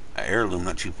actually an heirloom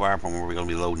not too far from where we're going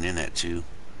to be loading in at too.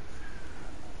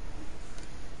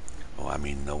 Well, I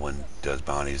mean, no one does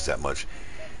bounties that much.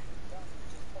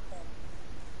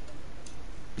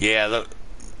 Yeah,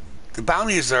 the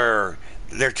bounties they're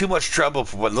too much trouble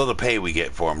for what little pay we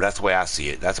get for them. That's the way I see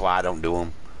it. That's why I don't do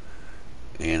them.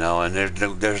 You know, and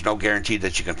there's no guarantee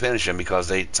that you can finish them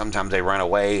because sometimes they run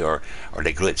away or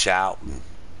they glitch out. And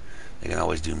they can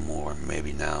always do more.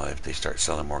 Maybe now if they start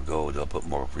selling more gold, they'll put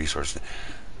more resources.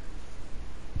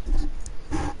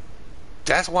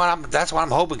 That's what I'm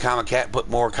hoping Comic Cat put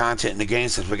more content in the game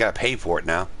since we got to pay for it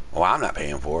now. Well, I'm not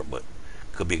paying for it, but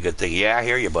could be a good thing. Yeah, I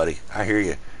hear you, buddy. I hear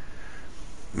you.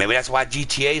 Maybe that's why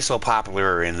GTA is so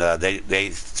popular, and they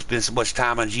spend so much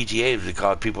time on GTA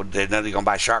because people they're not gonna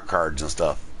buy shark cards and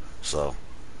stuff. So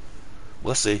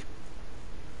we'll see.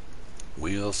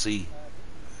 We'll see.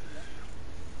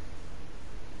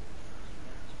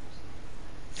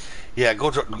 Yeah,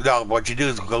 no, what you do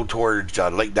is go towards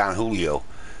Lake Don Julio.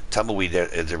 Tumbleweed there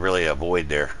is really a void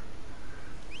there. All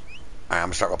right, I'm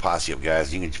gonna start with Posse up,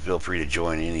 guys. You can feel free to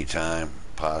join anytime.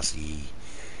 Posse.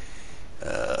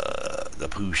 The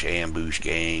Poosh Ambush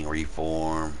Gang,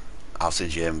 Reform. I'll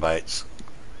send you invites.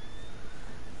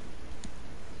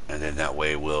 And then that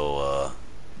way we'll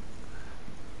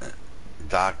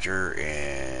Doctor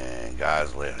and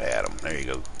guys let Adam. There you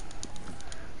go.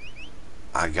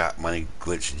 I got money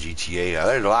glitch in GTA.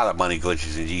 There's a lot of money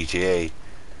glitches in GTA.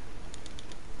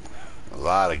 A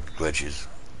lot of glitches.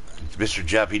 Mr.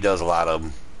 Jeff, he does a lot of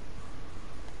them.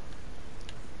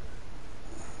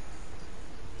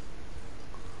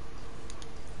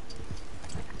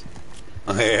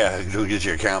 Yeah, go get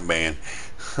your account banned.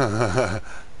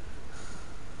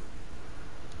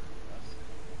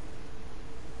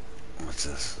 What's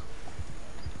this?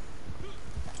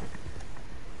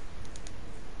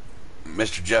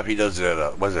 Mr. Jeff, he does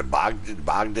it. Was it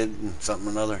Bogdan something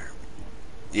or another?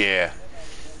 Yeah.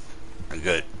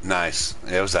 Good. Nice.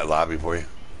 Yeah, it was that lobby for you.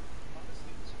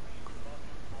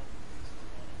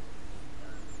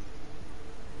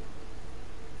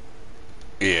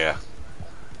 Yeah.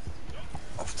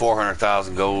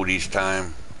 400,000 gold each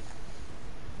time.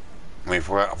 I mean,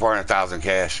 400,000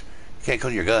 cash. You can't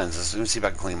clean your guns. Let me see if I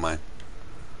can clean mine.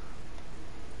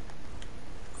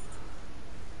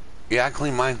 Yeah, I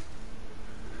clean mine.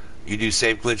 You do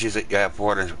save glitches. Yeah,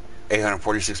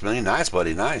 846 million. Nice,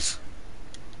 buddy. Nice.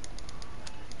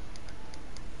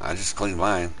 I just cleaned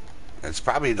mine. It's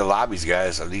probably the lobbies,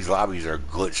 guys. These lobbies are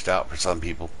glitched out for some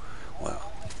people.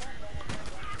 Well,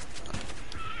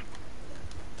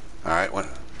 all right. What?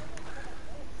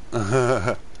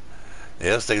 Yeah,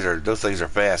 those things are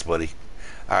fast, buddy.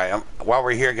 All right. While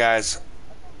we're here, guys.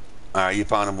 All right, you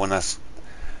found them when us.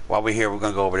 While we're here, we're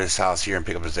gonna go over to this house here and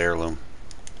pick up this heirloom.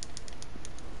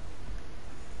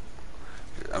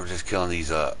 I'm just killing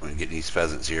these. I'm getting these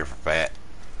pheasants here for fat.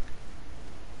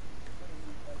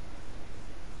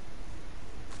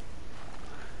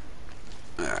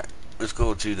 All right, let's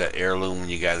go to that heirloom when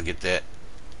you guys get that.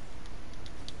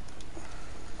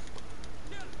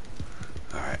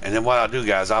 All right, and then what I'll do,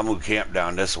 guys, I'll move camp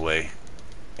down this way,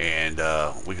 and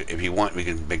if you want, we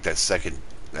can make that second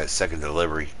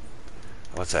delivery.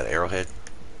 What's that? Arrowhead?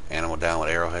 Animal down with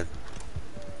arrowhead.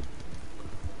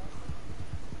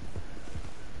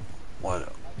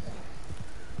 What?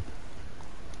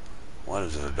 What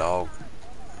is it? A dog?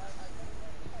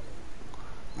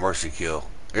 Mercy kill.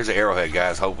 There's an arrowhead,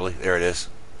 guys. Hopefully, there it is.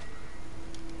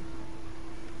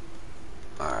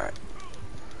 All right.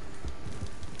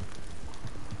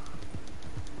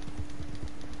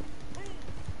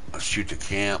 Let's shoot the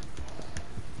camp.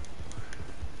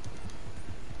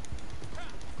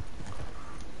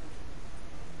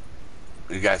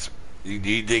 You guys, you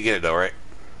did get it though, right?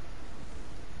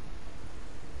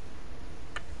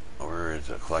 Where is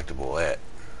the collectible at?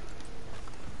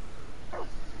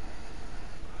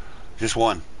 Just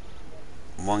one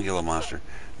Gila monster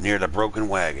near the broken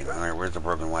wagon. All right, where's the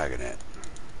broken wagon at?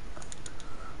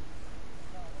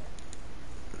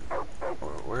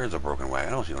 Where's the broken wagon?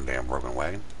 I don't see no damn broken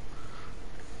wagon.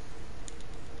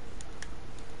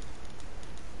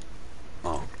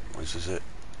 Oh, this is it.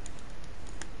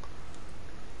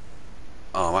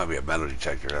 Oh, it might be a metal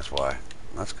detector. That's why.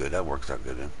 That's good. That works out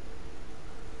good then.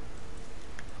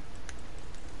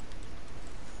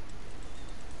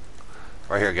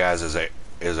 Right here, guys, is a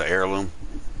heirloom,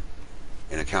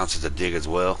 and it counts as a dig as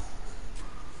well.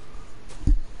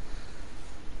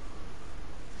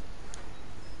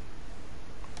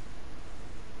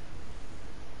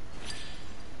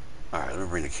 All right, let me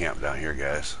bring the camp down here,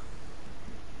 guys.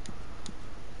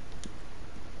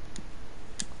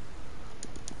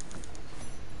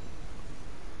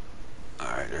 All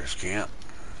right, there's camp.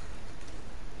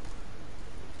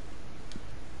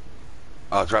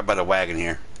 Oh, it's right by the wagon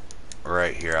here.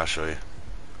 Right here, I'll show you.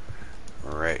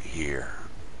 Right here.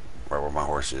 Right where my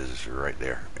horse is right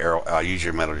there. I'll use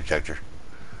your metal detector.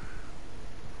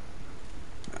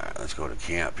 Alright, let's go to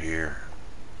camp here.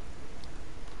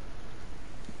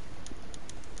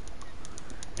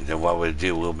 And then what we'll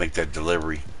do, we'll make that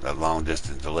delivery, that long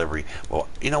distance delivery. Well,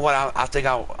 you know what? I think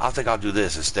I'll do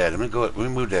this instead. Let me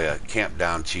move the camp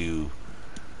down to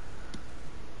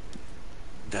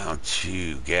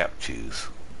Gap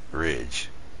Tooth Ridge.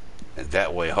 And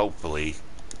that way, hopefully,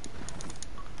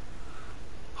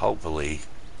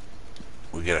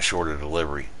 we get a shorter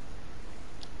delivery.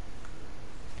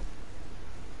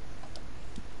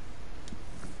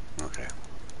 Okay.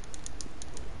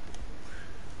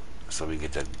 So we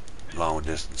get that long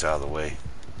distance out of the way.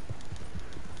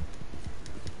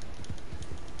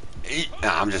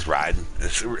 Nah, I'm just riding.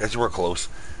 It's real close.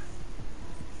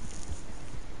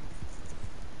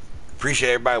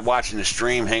 Appreciate everybody watching the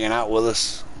stream, hanging out with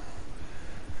us.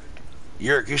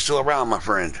 You're still around, my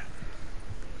friend.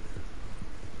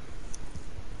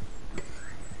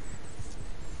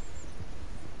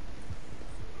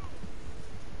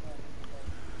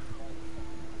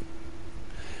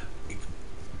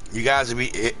 You guys,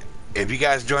 if you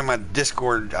guys join my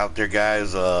Discord out there,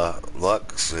 guys,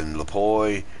 Lux and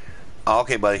Lapoy. Oh,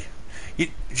 okay, buddy. You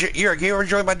ever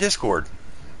join my Discord?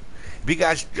 If you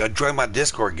guys join my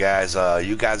Discord, guys,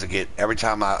 you guys will get, every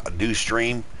time I do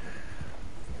stream,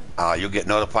 you'll get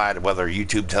notified whether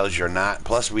YouTube tells you or not.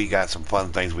 Plus, we got some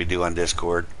fun things we do on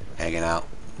Discord, hanging out.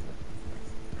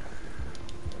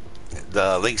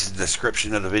 The link's in the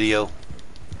description of the video.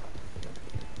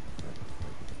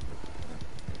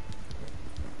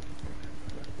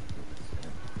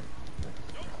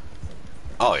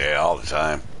 Oh yeah, all the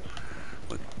time.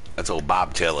 That's old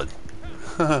Bob telling.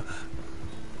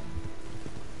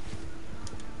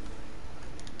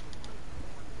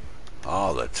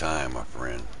 All the time, my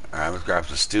friend. Alright, let's grab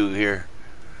some stew here.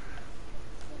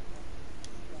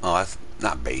 Oh, that's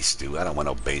not base stew. I don't want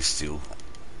no base stew.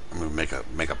 I'm gonna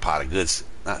make a pot of goods.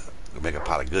 Not gonna make a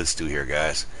pot of good stew here,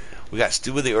 guys. We got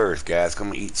stew of the earth, guys.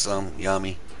 Come eat some.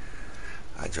 Yummy.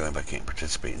 I joined, but I can't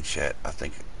participate in chat. I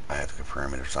think I have to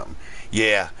confirm it or something.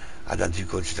 Yeah, I done 2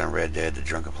 glitches on Red Dead, the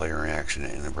drunken player reaction,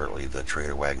 and inadvertently the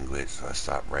trader wagon glitch. So I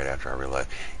stopped right after I realized.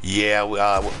 Yeah,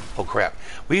 oh crap.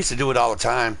 We used to do it all the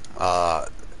time.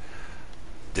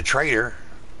 The trader,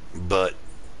 but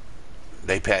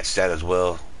they patched that as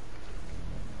well.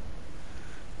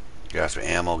 Got some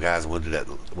ammo, guys. We'll do that.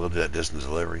 We'll do that distance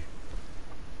delivery.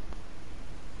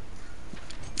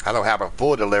 I don't have a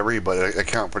full delivery, but I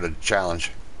account for the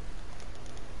challenge.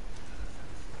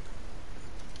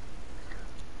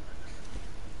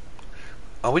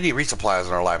 Oh, we need resupplies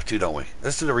in our life too, don't we?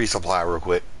 Let's do the resupply real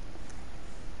quick.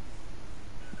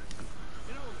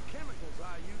 You know, the chemicals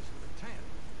I use for the tent,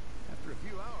 after a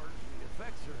few hours, the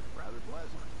effects are rather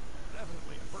pleasant.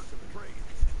 Definitely a perk of the trade.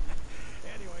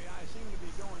 Anyway, I seem to be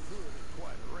going through it at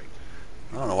quite a rate.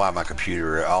 I don't know why my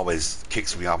computer always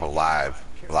kicks me off of live.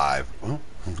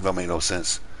 Don't make no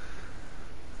sense.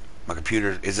 My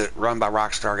computer, is it run by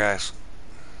Rockstar, guys?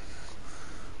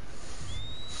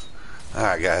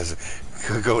 Alright, guys.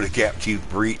 Go to GapTube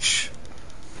Breach.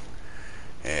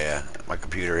 Yeah, my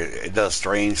computer, it does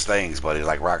strange things, buddy,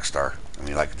 like Rockstar. I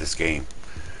mean, like this game.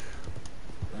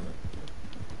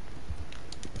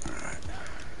 Alright.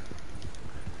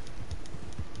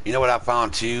 You know what I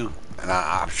found too? And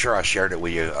I'm sure I shared it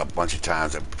with you a bunch of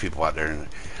times, that people out there.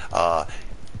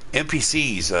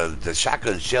 NPCs, the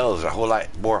shotgun shells are a whole lot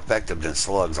more effective than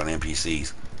slugs on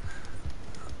NPCs.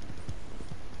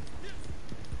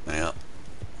 Yeah.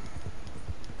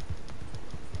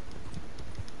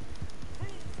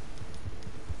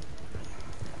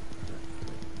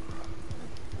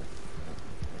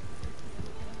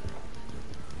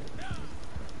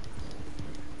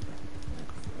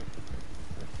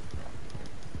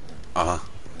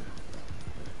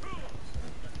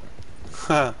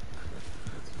 Huh.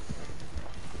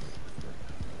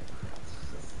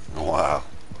 Wow.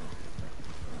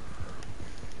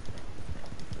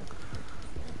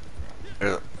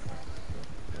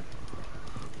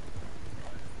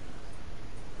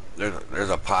 There's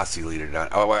a posse leader down.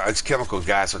 Oh, well, it's chemicals,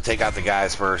 guys. So take out the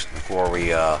guys first before we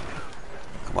come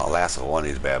on, lasso one of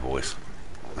these bad boys.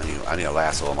 I need a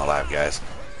lasso in my life, guys.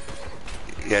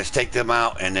 Yeah, just take them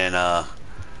out, and then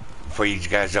before you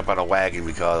guys jump on a wagon,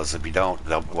 because if you don't,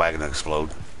 the wagon will explode.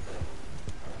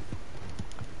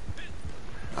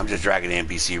 I'm just dragging the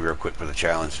NPC real quick for the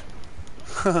challenge.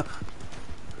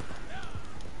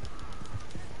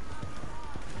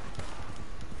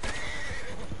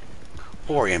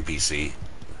 Poor NPC.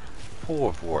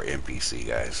 Poor NPC,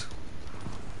 guys.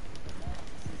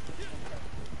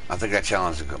 I think that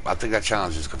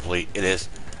challenge is complete. It is.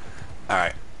 All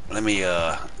right. Let me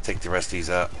take the rest of these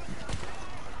out.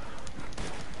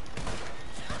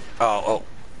 Oh,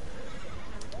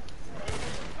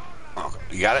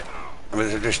 you got it? I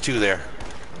mean, there's 2 there.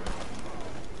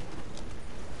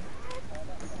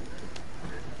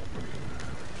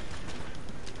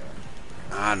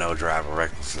 I know, driving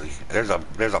recklessly. There's a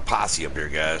posse up here,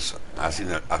 guys. I've seen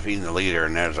the leader,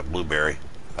 and there's a blueberry,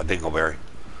 a dingleberry.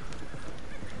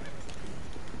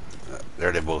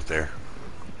 There they both there.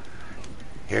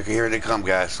 Here they come,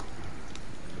 guys.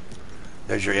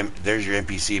 There's your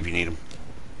NPC if you need them.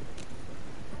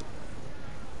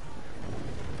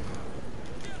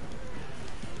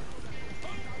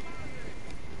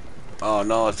 Oh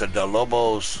no, it's the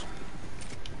Lobos.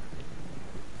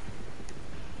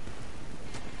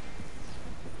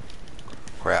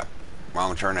 Crap.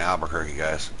 Wrong turn to Albuquerque,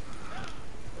 guys.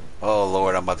 Oh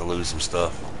Lord, I'm about to lose some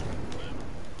stuff.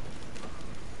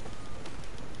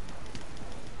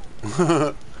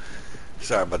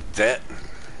 Sorry about that.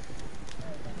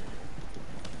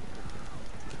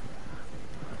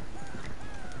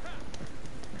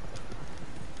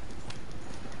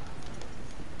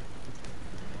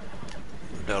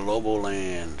 The Lobo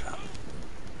Land.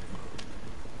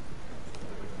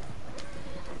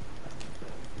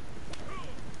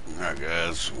 Alright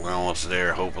guys, we're almost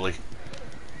there, hopefully.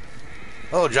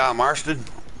 Hello John Marston.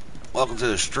 Welcome to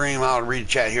the stream. I'll read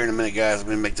chat here in a minute, guys. I'm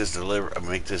gonna make this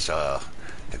the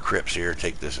crypts here.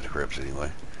 Take this to the crypts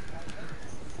anyway.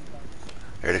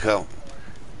 Here they come.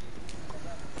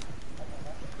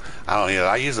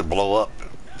 I usually blow up.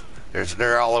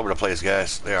 They're all over the place,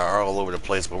 guys. They are all over the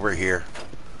place, but we're here.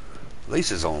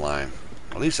 Lisa's online.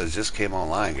 Lisa just came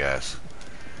online, guys.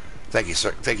 Thank you,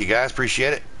 sir. Thank you, guys.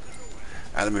 Appreciate it.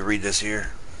 All right, let me read this here.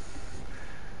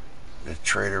 The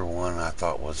trader one I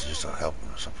thought was just to help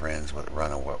some friends with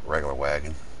run a regular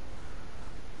wagon.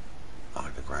 I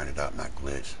like to grind it up, not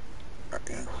glitch.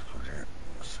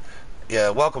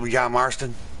 Yeah, welcome, John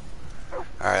Marston. All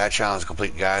right, that challenge is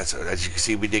complete, guys. As you can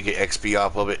see, we did get XP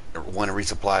off of it. One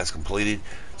resupply is completed.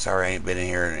 Sorry, I ain't been in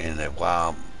here in a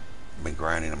while. I've been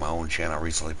grinding on my own channel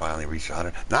recently. Finally reached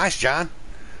 100. Nice, John.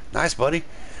 Nice, buddy.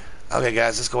 Okay,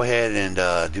 guys, let's go ahead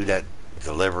and do that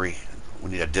delivery.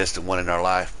 We need a distant one in our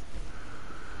life.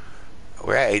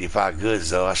 We're at 85 goods,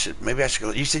 though. Maybe I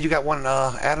should. You said you got one,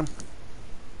 Adam?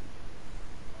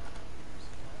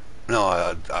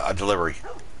 No, a delivery.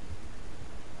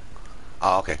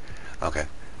 Oh, okay. Okay.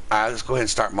 All right, let's go ahead and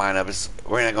start mine up.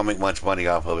 We're not going to make much money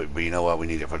off of it, but you know what? We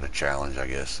need it for the challenge, I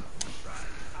guess.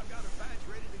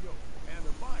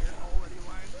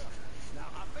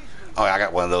 Oh, I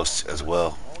got one of those as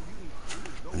well.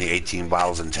 And the 18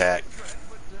 bottles intact.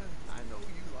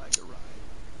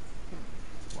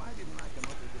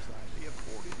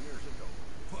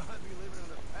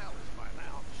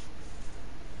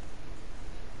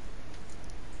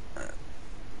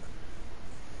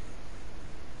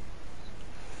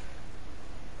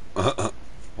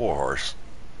 Poor horse.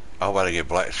 How about I get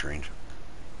black screened?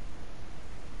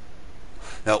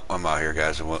 Nope, I'm out here,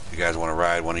 guys. You guys want to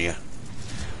ride, one of you?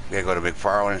 We gotta go to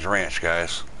McFarlane's Ranch,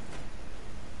 guys.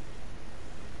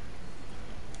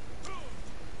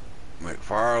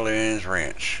 McFarlane's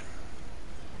Ranch.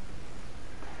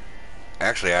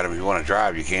 Actually, Adam, if you want to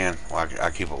drive, you can. Well,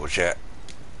 I keep up with chat.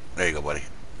 There you go, buddy.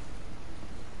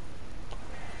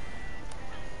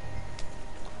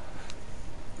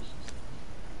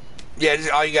 Yeah,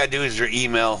 all you gotta do is your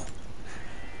email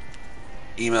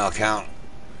account.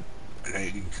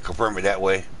 You can confirm it that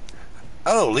way.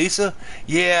 Oh, Lisa.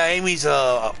 Yeah, Amy's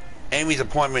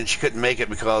appointment, she couldn't make it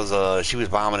because she was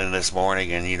vomiting this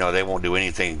morning, and you know they won't do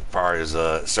anything as far as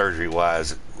surgery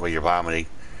wise when you're vomiting.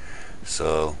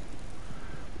 So,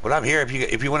 but I'm here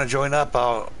if you want to join up.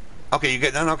 Okay, you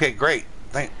get done. Okay, great.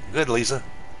 Good, Lisa.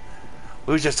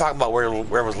 We was just talking about where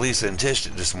was Lisa and Tish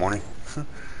this morning.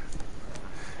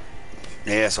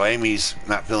 Yeah, so Amy's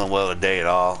not feeling well today at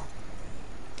all.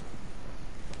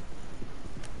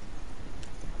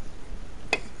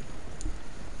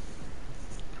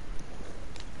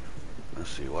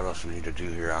 Let's see what else we need to do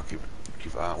here. I'll keep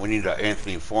we need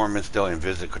Anthony Foreman still and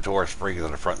visit Cotorra Springs on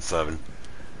the front 7.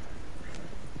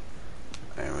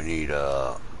 And we need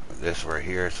this right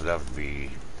here, so that would be,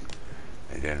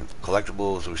 and then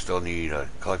collectibles. We still need a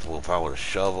collectible file with a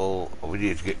shovel. We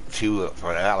need to get 2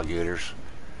 for the alligators.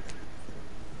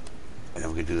 And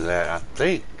then we can do that, I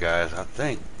think, guys. I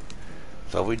think.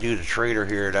 So if we do the trader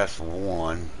here, that's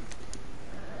 1.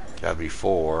 That'd be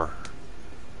 4,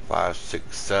 5,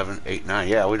 6, 7, 8, 9.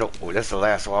 Yeah, we don't. That's the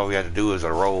last. All we had to do is the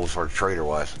rolls for the trader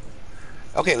was.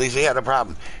 Okay, Lisa. Yeah, no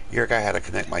problem. Eric, I had to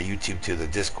connect my YouTube to the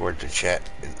Discord to chat.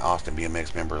 And Austin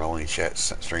BMX member only chat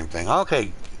stream thing.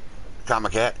 Okay,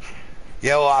 Comic Cat.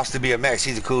 Yeah, well, Austin BMX.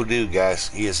 He's a cool dude, guys.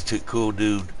 He is a cool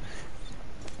dude.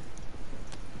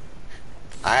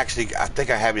 I think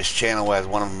I have his channel as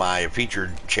one of my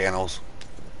featured channels.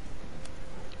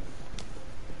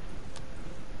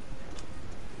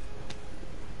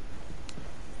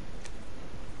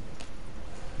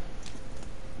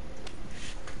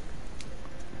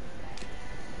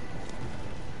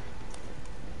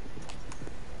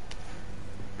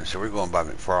 So we're going by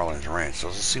McFarlane's Ranch. So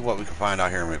let's see what we can find out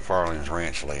here in McFarlane's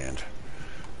Ranch land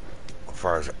as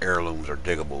far as heirlooms or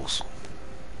diggables.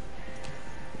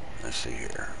 Let's see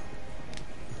here.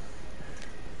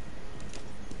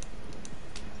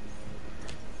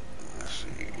 Let's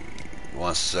see.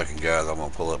 1 second, guys. I'm going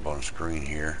to pull up on the screen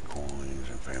here. Coins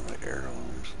and family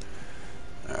heirlooms.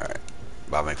 Alright.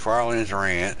 By McFarlane's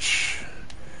Ranch.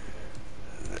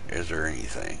 Is there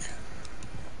anything?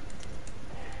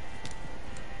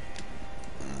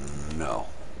 No.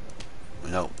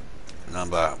 Nope. None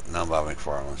by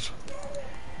McFarlane's.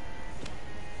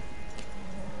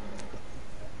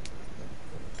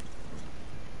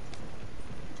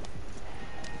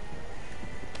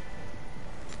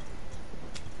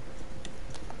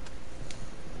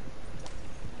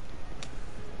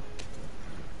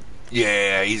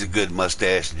 Yeah, he's a good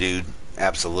mustache dude.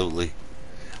 Absolutely.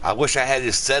 I wish I had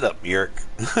his setup, Yerk.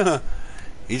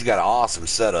 He's got an awesome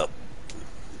setup.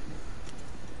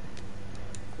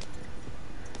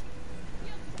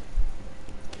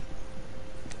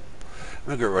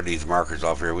 Let me get rid of these markers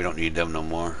off here. We don't need them no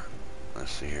more.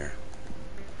 Let's see here.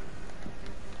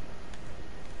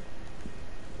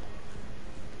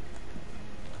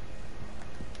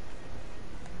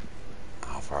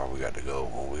 far we got to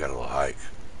go? Oh, we got a little hike.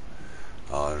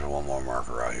 Oh, there's one more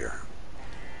marker out here.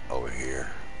 Over here.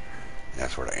 And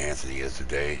that's where the Anthony is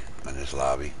today in this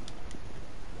lobby,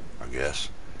 I guess.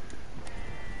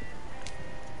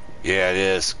 Yeah, it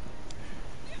is.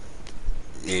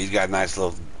 Yeah, he's got a nice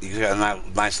little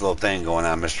thing going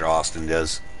on, Mr. Austin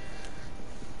does.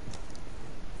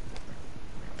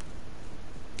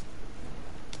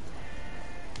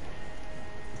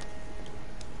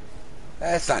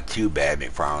 That's not too bad,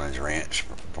 McFarland's Ranch,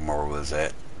 from where we was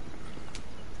at.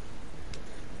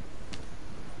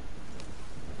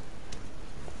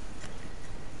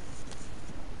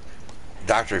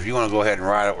 Doctor, if you want to go ahead and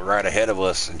ride ahead of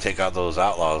us and take out those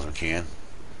outlaws, we can.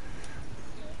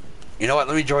 You know what?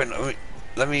 Let me join. I'm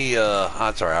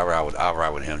sorry. I'll ride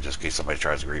with him just in case somebody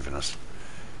tries griefing us.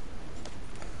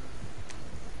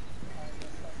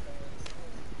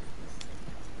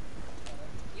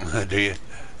 Do you?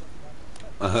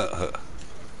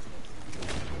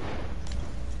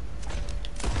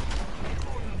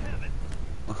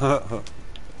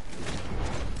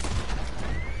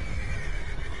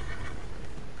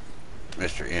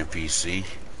 Mr. NPC.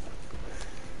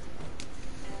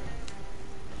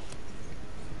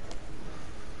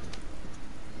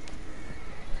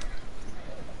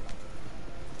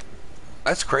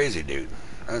 That's crazy, dude.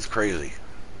 That's crazy.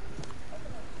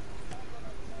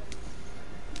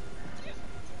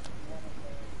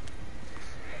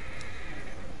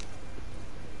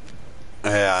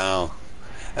 Yeah, I know.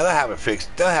 And they'll have it fixed.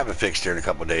 They'll have it fixed here in a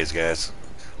couple of days, guys.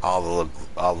 All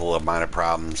the little minor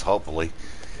problems, hopefully.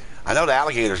 I know the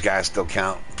alligators guys still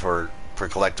count for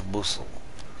collectibles.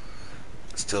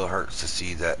 It still hurts to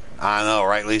see that. I know,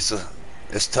 right, Lisa?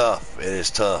 It's tough. It is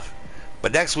tough.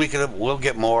 But next week we'll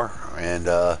get more, and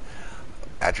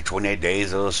after 28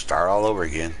 days, it'll start all over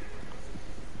again.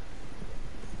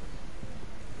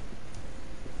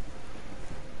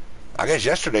 I guess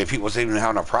yesterday people wasn't even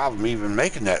having a problem even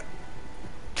making that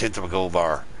tenth of a gold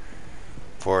bar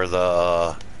for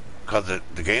the because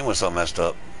the game was so messed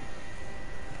up.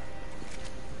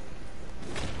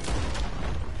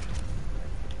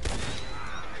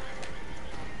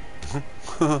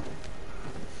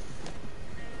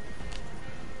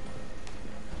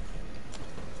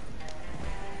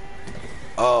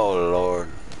 Oh Lord.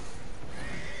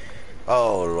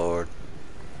 Oh Lord.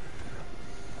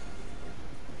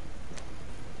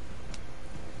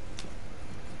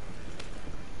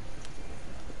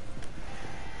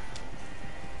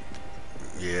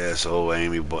 Yeah, so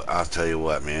Amy, but I'll tell you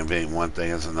what, man, if it ain't one thing,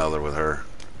 it's another with her.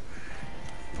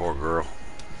 Poor girl.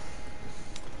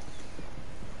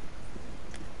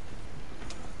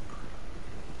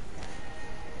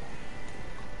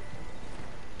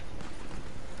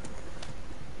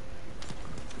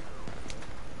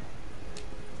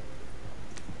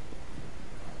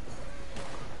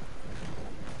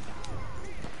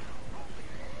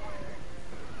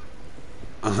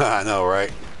 I know,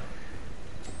 right?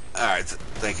 Alright,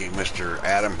 thank you, Mr.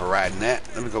 Adam, for riding that.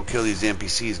 Let me go kill these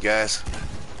NPCs, guys.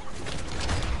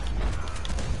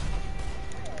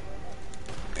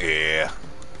 Yeah.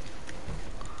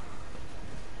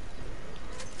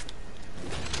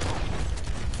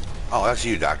 Oh, that's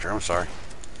you, Doctor. I'm sorry.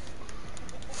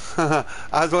 I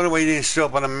was wondering why you didn't show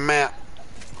up on the map.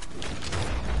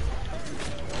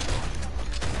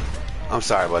 I'm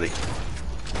sorry, buddy.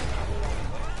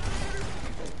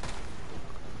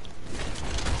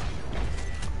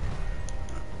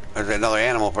 There's another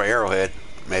animal for Arrowhead,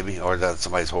 maybe, or is that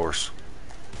somebody's horse?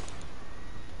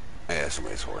 Yeah,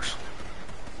 somebody's horse.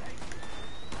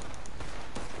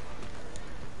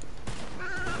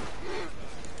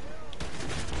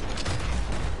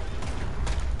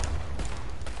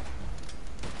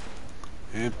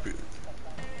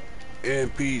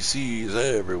 NPCs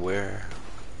everywhere.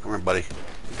 Come here, buddy.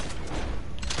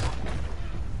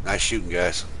 Nice shooting,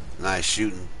 guys. Nice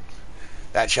shooting.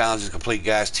 That challenge is complete,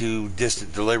 guys. 2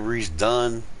 distant deliveries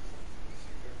done.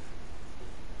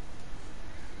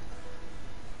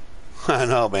 I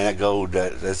know, man. That gold,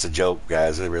 that's a joke,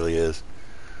 guys. It really is.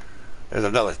 There's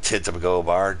another tenth of a gold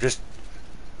bar.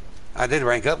 I did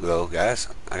rank up though, guys.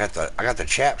 I got the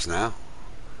chaps now.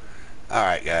 All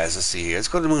right, guys. Let's see here. Let's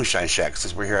go to the Moonshine Shack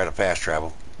since we're here at a fast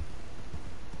travel.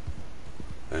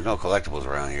 There's no collectibles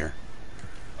around here.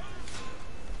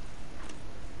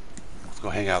 Let's go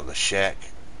hang out in the shack.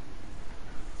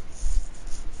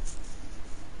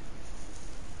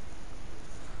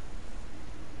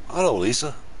 Hello,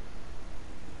 Lisa.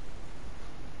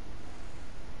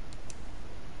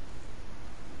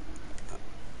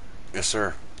 Yes,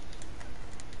 sir.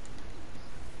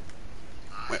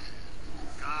 Wait.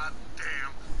 Goddamn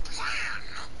plan.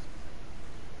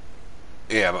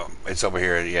 Yeah, but it's over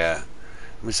here. Yeah.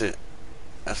 Let me send.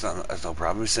 That's no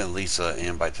problem. Let me send Lisa an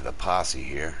invite to the posse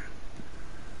here.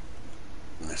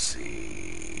 Let's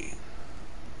see.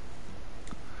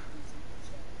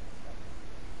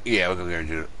 Yeah, we're gonna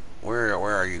do it. Where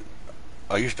are you?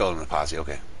 Oh, you're still in the posse.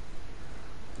 Okay.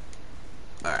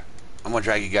 All right. I'm gonna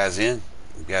drag you guys in.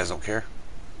 You guys don't care.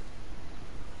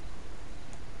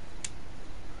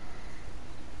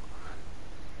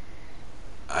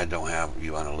 I don't have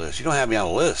you on a list. You don't have me on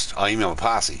a list. Oh, you mean a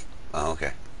posse? Oh,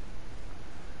 okay.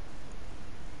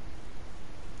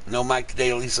 No mic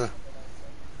today, Lisa?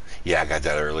 Yeah, I got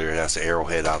that earlier. That's the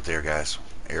arrowhead out there, guys.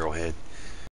 Arrowhead.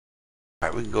 All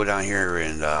right, we can go down here,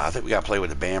 and I think we got to play with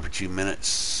the band for 2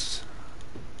 minutes.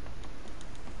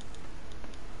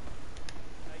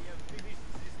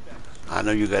 I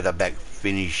know you got that back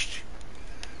finished.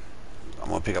 I'm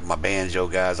going to pick up my banjo,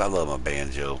 guys. I love my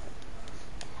banjo.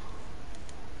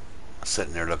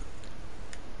 Sitting there, look.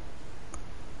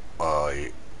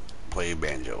 Play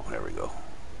banjo. There we go.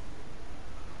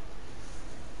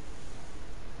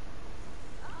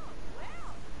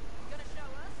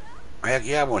 Heck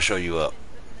yeah, I'm gonna show you up.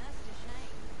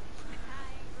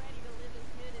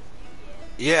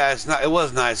 Yeah, it's not. It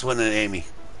was nice, wasn't it, Amy?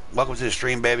 Welcome to the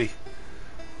stream, baby.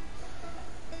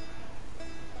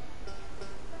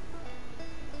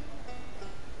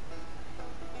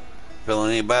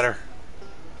 Feeling any better?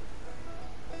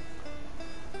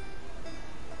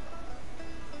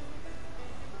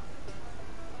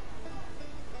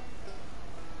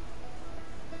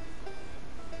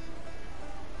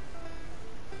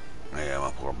 Yeah,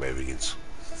 my poor babygins.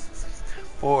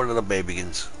 Poor little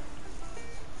babygins.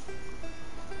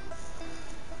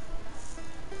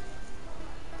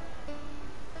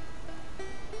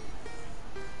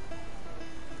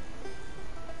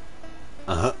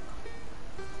 Uh-huh.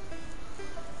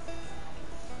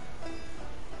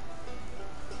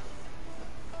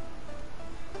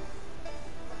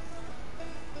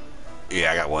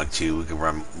 Yeah, I got one too. We can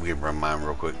run mine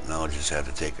real quick. No, just have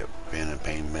to take a pen and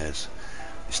pain meds.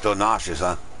 You're still nauseous,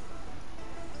 huh?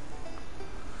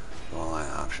 Line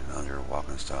option under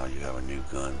walking style. You have a new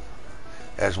gun.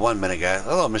 That's 1 minute, guys.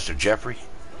 Hello, Mr. Jeffrey.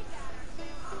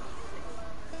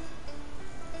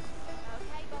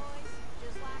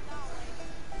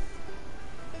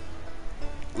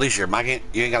 Lisa, your mic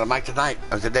you ain't got a mic tonight?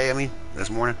 Today, I mean, this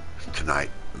morning? Tonight.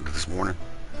 This morning.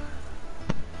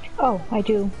 Oh, I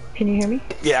do. Can you hear me?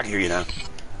 Yeah, I can hear you now.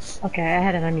 Okay, I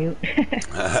had it on mute.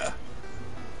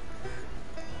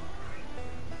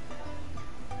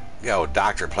 Yo,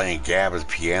 Doctor playing Gavin's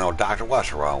piano. Doctor,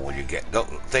 what's wrong when you get... Don't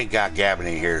thank God Gavin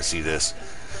ain't here to see this.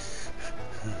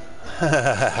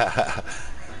 I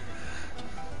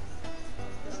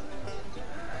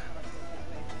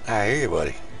hear you,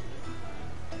 buddy.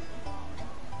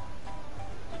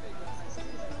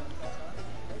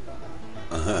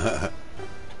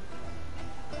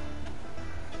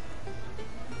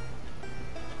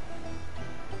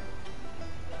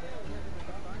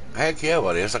 Heck yeah,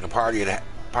 buddy. It's like a party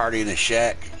in the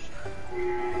shack.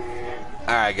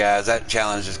 Alright, guys. That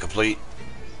challenge is complete.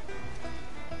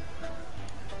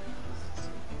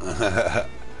 I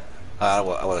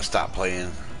want to stop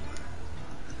playing.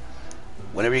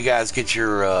 Whenever you guys get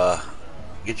your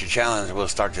challenge, we'll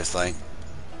start this thing.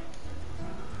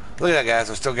 Look at that, guys.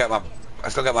 I still got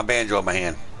my banjo in my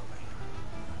hand.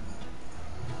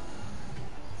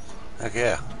 Heck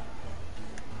yeah.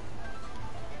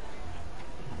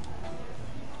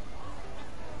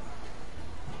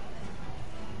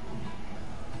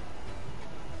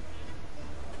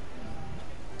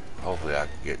 Hopefully I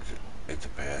can get it to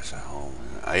pass at home.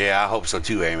 Yeah, I hope so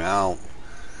too, Amy. That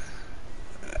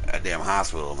damn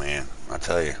hospital, man. I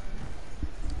tell you.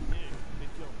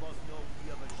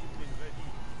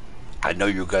 I know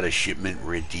you got a shipment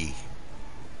ready.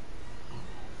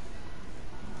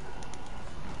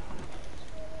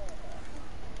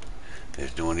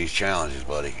 Just doing these challenges,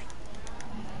 buddy.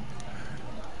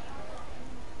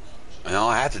 No,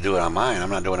 I have to do it on mine. I'm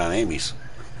not doing it on Amy's.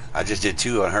 I just did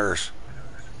 2 on hers.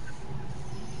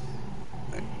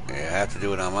 Yeah, I have to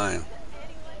do it on mine.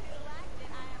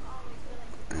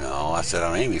 No, I said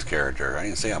on Amy's character. I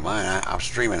didn't say on mine. I'm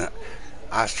streaming.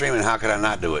 I'm streaming. How could I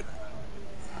not do it?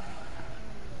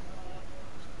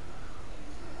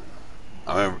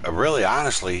 I mean, really,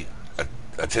 honestly,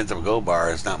 a tenth of a gold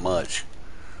bar is not much.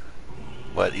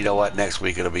 But you know what? Next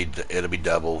week it'll be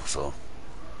double. So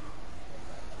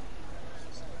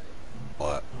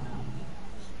what?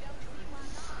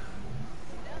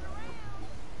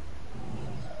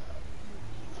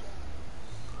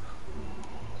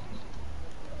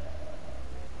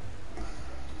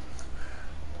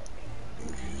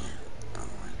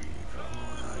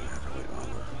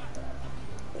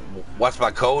 What's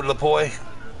my code, Lapoy?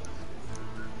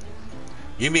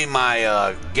 You mean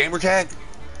my gamer tag?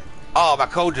 Oh, my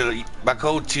code to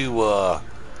hold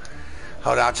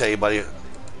on, I'll tell you, buddy.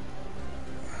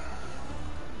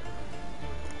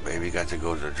 Baby got to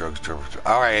go to the drugstore.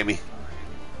 All right, Amy.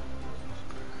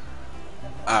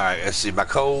 All right, let's see. My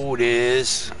code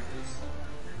is.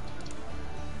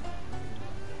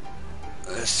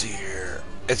 Let's see here.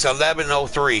 It's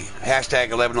 1103. Hashtag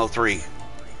 1103.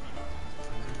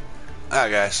 All right,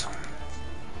 guys.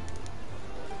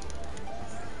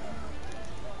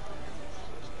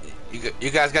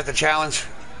 You guys got the challenge?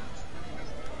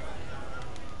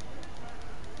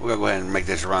 We're gonna go ahead and make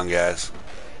this run, guys.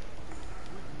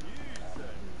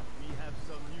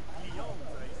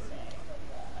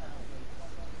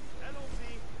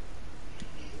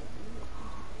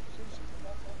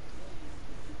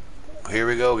 Here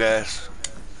we go, guys.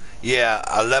 Yeah,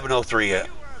 1103.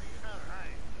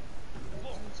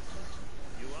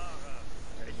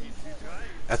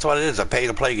 That's what it is, a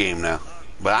pay-to-play game now.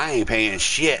 But I ain't paying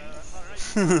shit.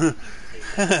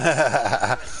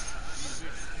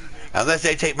 Unless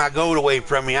they take my gold away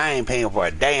from me, I ain't paying for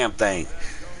a damn thing.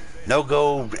 No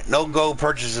gold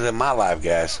purchases in my life,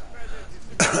 guys.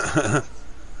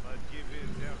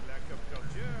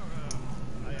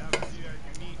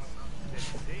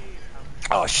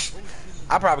 Oh,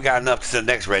 I probably got enough to the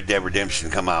next Red Dead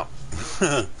Redemption come out.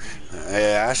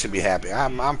 Yeah, I should be happy.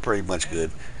 I'm pretty much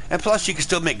good. And plus, you can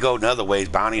still make gold in other ways.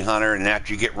 Bounty Hunter, and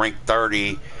after you get rank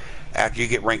 30,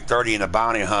 in a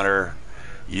Bounty Hunter,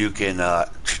 you can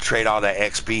trade all that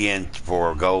XP in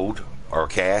for gold or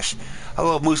cash.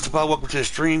 Hello, Mustafa. Welcome to the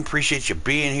stream. Appreciate you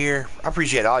being here. I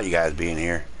appreciate all you guys being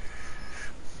here.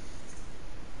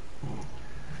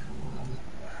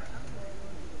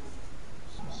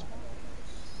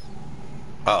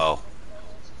 Uh-oh.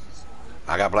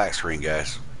 I got black screen,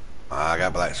 guys. I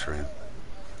got black screen.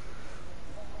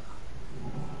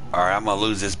 Alright, I'm going to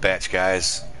lose this batch,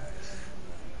 guys.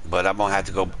 But I'm going to have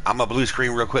to go. I'm going to blue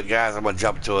screen real quick, guys. I'm going to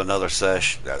jump to another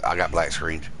sesh. I got black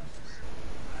screened.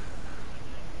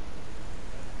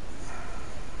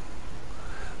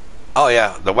 Oh,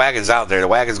 yeah. The wagon's out there. The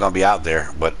wagon's going to be out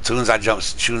there. But as soon as I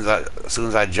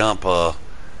jump,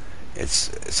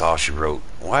 it's all she wrote.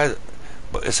 Why?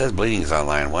 But it says bleeding is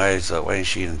online. Why is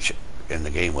she in the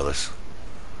game with us?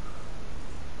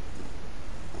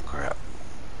 Crap.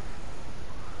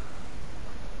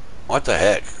 What the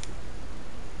heck?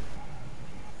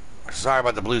 Sorry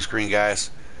about the blue screen,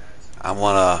 guys. I'm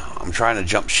trying to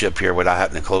jump ship here without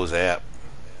having to close the app.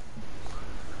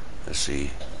 Let's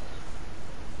see.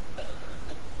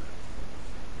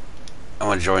 I'm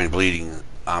gonna join bleeding.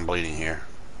 I'm bleeding here.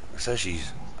 It says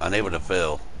she's unable to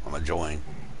fill. I'm gonna join.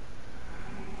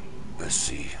 Let's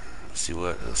see. Let's see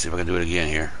if I can do it again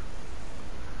here.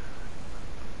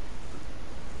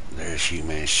 There's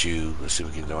She-Man Shoe. Let's see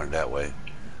if we can do it that way.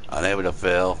 Unable to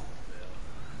fill.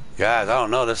 Guys, I don't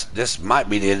know. This might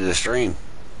be the end of the stream.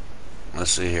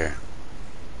 Let's see here.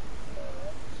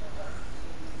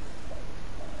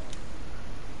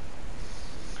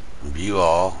 View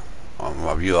all.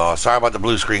 View all. Sorry about the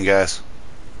blue screen, guys.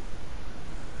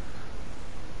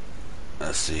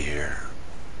 Let's see here.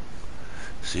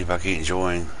 See if I can't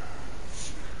join.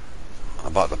 I'm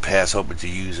about to pass, hoping to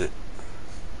use it.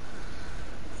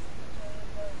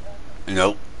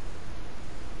 Nope.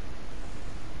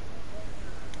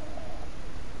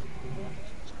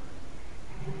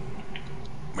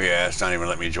 Yeah, it's not even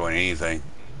letting me join anything.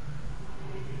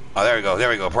 Oh, there we go. There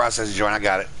we go. Process to join. I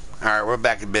got it. All right, we're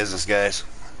back in business, guys.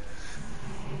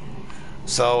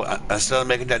 So instead of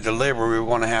making that delivery, we're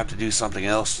going to have to do something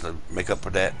else to make up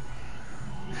for that.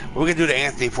 We're going to do the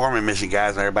Anthony Foreman mission,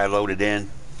 guys. Everybody loaded in.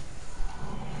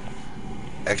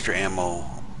 Extra ammo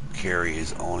carry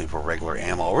is only for regular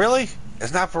ammo. Really?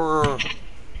 It's not for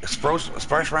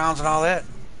express rounds and all that?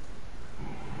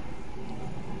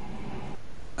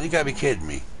 You gotta be kidding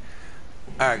me.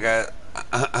 Alright, guys.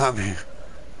 I'm here.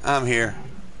 I'm here.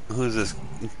 Who's this?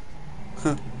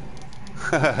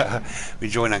 We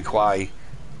joined on Kwai.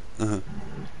 Alright,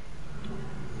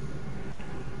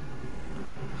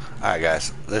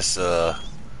 guys. Let's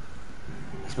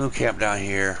move camp down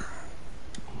here.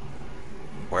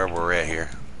 Wherever we're at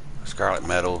here. Scarlet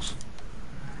Meadows.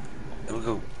 And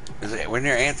we'll go. We're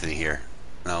near Anthony here.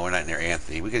 No, we're not near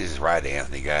Anthony. We could just ride to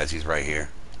Anthony, guys. He's right here.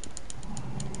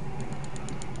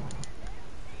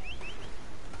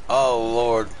 Oh,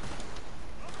 Lord.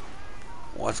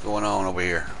 What's going on over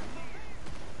here?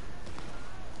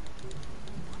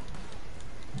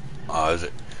 Oh, is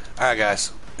it? Alright,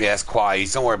 guys. Yeah, it's quiet.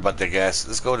 Don't worry about that, guys.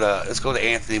 Let's go to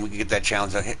Anthony. We can get that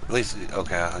challenge. At least,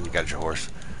 okay, you got your horse.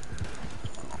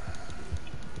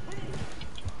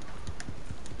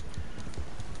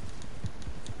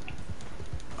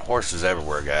 Horses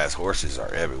everywhere, guys. Horses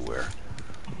are everywhere.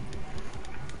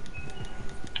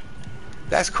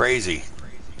 That's crazy.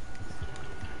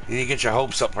 You need to get your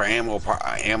hopes up for ammo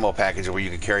package where you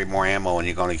can carry more ammo and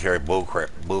you're going to carry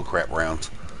bullcrap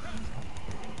rounds.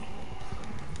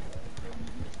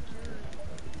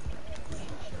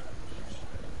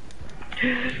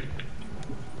 I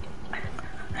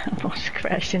almost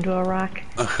crashed into a rock.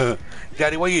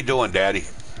 Daddy, what are you doing, Daddy?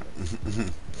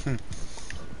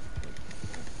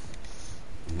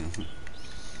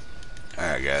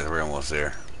 Alright, guys, we're almost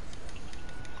there.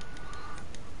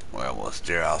 We're almost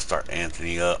there. I'll start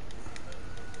Anthony up.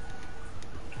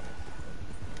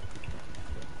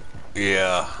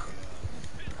 Yeah.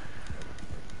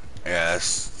 Yeah,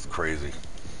 that's crazy.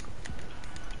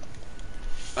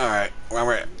 Alright, where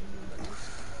we're at.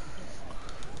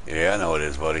 Yeah, I know it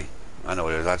is, buddy. I know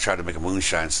it is. I tried to make a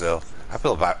moonshine sale. I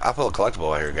feel a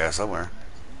collectible out here, guys, somewhere.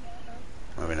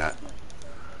 Maybe not.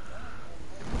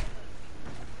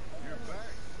 You're back.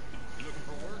 You looking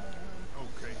for work?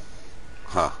 Okay.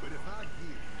 Huh. But if I give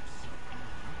you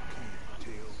something, you can't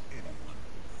tell anyone.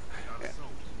 Not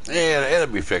so. Yeah,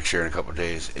 it'll be fixed here in a couple of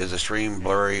days. Is the stream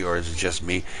blurry or is it just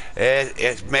me?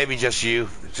 It's maybe just you.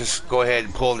 Just go ahead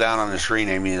and pull down on the screen,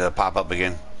 Amy, and it'll pop up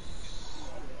again.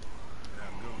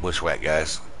 Bushwhack,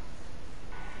 guys.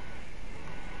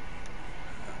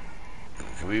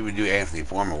 Can we even do Anthony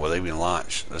Foreman? Will they even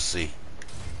launch? Let's see.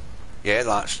 Yeah, it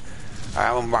launched.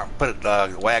 Alright, I'm going to put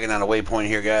the wagon on the waypoint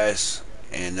here, guys.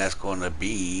 And that's going to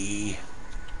be...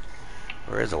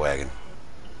 Where is the wagon?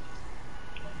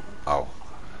 Oh.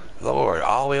 Lord,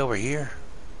 all the way over here?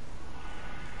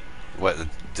 What,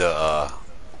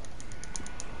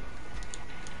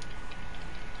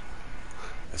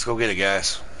 Let's go get it,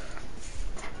 guys.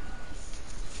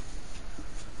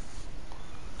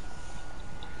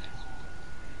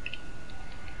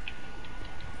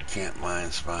 Can't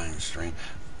mind spine string.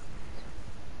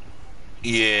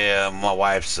 Yeah, my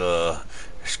wife's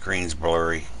screen's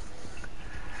blurry.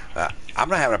 I'm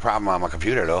not having a problem on my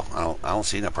computer though. I don't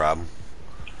see no problem.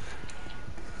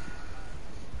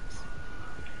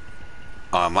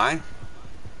 On mine?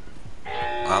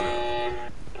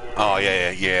 Oh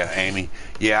yeah, Amy.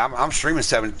 Yeah, I'm streaming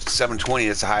 720.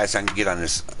 That's the highest I can get on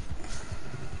this.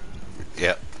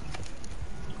 Yep.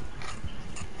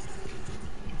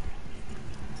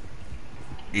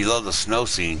 You love the snow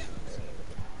scene.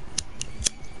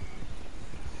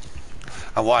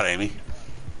 On what, Amy?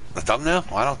 The thumbnail?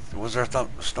 Well, I don't. Was there a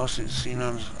snow scene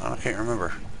on? I can't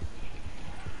remember.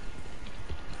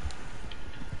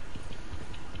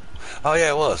 Oh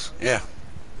yeah, it was. Yeah,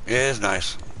 it is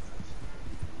nice.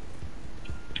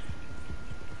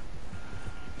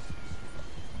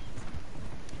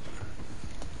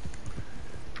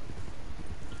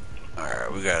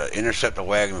 Alright, we gotta intercept the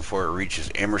wagon before it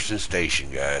reaches Emerson Station,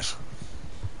 guys.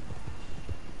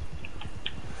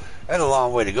 That's a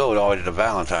long way to go all the way to the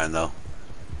Valentine, though.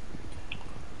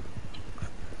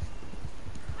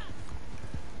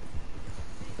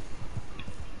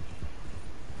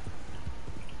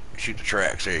 Shoot the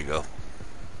tracks, there you go.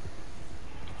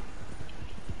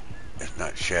 It's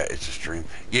not chat, it's a stream.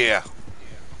 Yeah.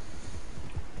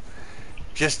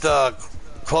 Just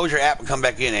close your app and come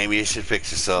back in, Amy. It should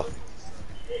fix itself.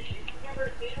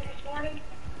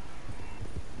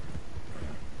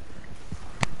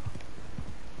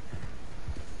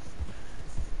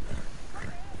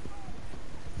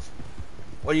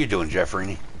 What are you doing,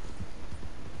 Jeffrey?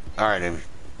 Alright, Amy.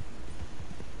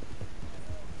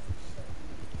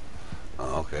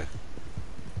 Oh, okay.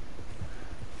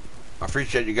 I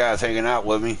appreciate you guys hanging out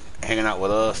with me, hanging out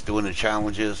with us, doing the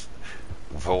challenges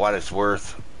for what it's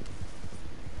worth.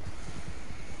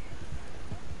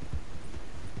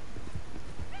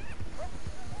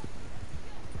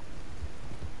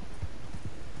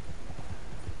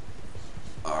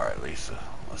 Alright, Lisa.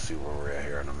 Let's see where we're at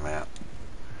here on the map.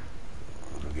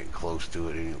 We're getting close to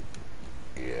it.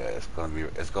 Yeah, it's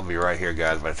gonna be right here,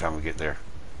 guys, by the time we get there.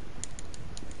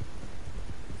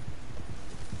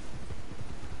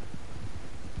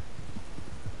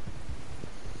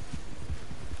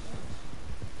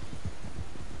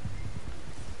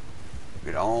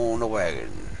 Get on the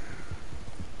wagon.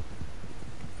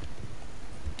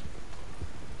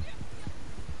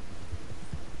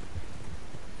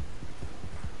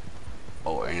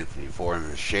 Oh, Anthony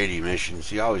Foreman, shady missions.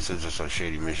 He always says it's on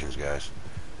shady missions, guys.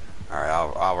 All right,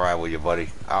 I'll ride with you, buddy.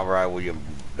 I'll ride with you,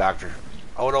 Doctor.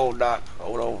 Hold on, Doc.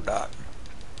 Hold on, Doc.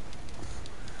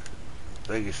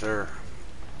 Thank you, sir.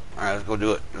 All right, let's go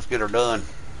do it. Let's get her done.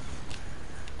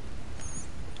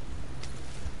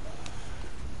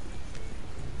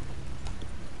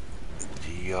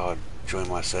 join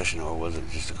my session, or was it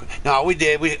just a quick... No, we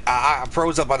did. I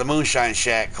froze up by the Moonshine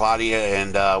Shack, Claudia,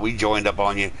 and we joined up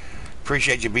on you.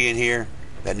 Appreciate you being here.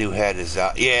 That new hat is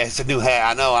yeah, it's a new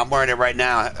hat. I know. I'm wearing it right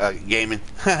now, gaming.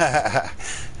 I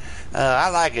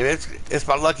like it. It's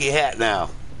my lucky hat now.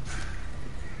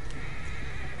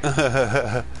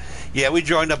 Yeah, we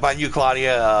joined up on you,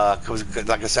 Claudia, because,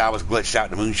 like I said, I was glitched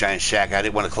out in the Moonshine Shack. I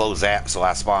didn't want to close that, so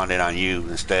I spawned in on you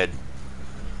instead.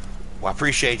 Well, I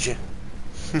appreciate you.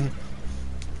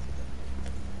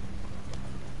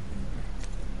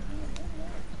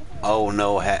 Oh,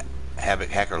 no, Havoc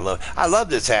Hacker Love. I love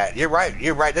this hat. You're right.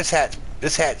 You're right. This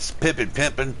hat's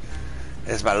pimping.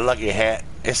 It's my lucky hat.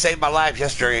 It saved my life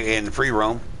yesterday in free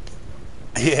roam.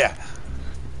 Yeah.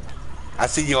 I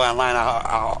seen you online.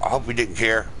 I hope we didn't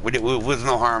care. We was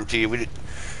no harm to you. We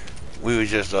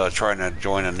was just trying to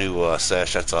join a new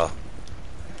sesh. That's all.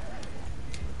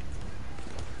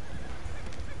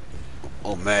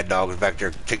 Oh, Mad Dog is back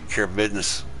there taking care of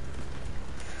business.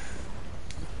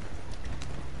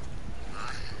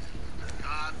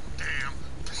 Goddamn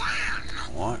plan.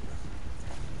 What?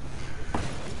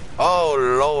 Oh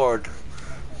Lord!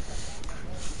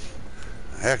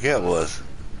 Heck yeah, it was.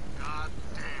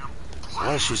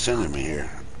 Why is she sending me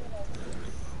here?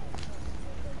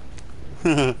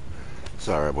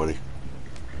 Sorry, buddy.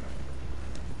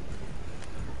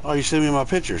 Oh, you sent me my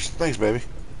pictures. Thanks, baby.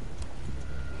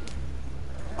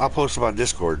 I'll post them on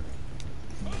Discord.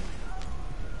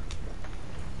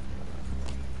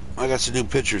 I got some new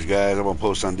pictures, guys. I'm gonna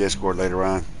post on Discord later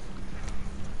on.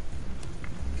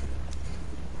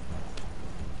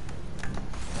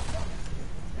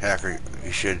 Hacker,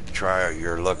 you should try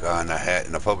your luck on the hat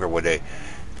and the poker one day.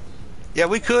 Yeah,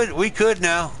 we could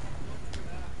now.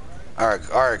 All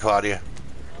right, Claudia.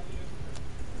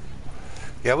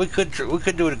 Yeah, we could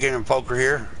do it again in poker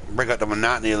here. Break up the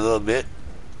monotony a little bit.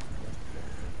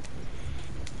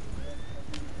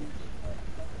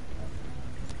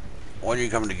 What are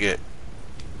you coming to get?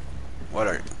 What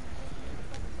are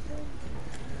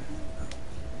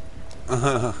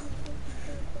you?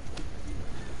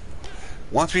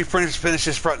 Once we finish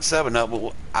this front seven up,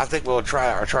 I think we'll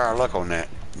try our luck on that.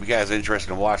 If you guys are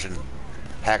interested in watching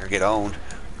Hacker get owned,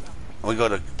 we go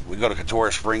to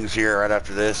Cotorra Springs here right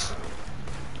after this.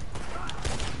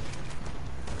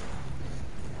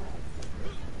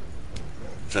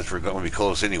 Since we're going to be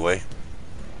close anyway.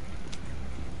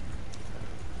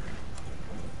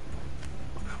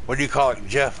 What do you call it,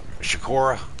 Jeff?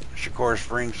 Cotorra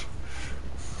Springs.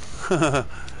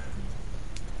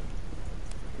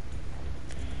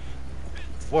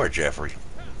 Poor Jeffrey.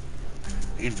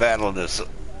 He's battling this.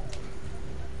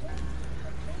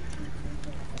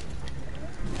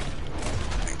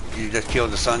 You just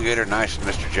killed the Sun Gator. Nice,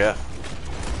 Mr. Jeff.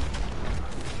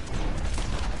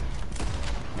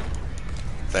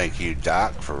 Thank you,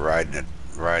 Doc, for riding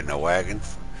a wagon.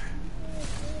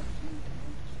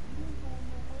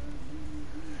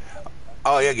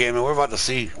 Oh yeah, gaming. We're about to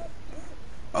see.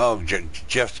 Oh,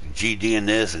 Jeff's GDing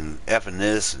this and Fing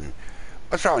this and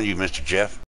what's wrong with you, Mr.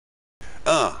 Jeff?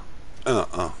 That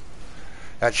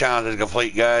challenge is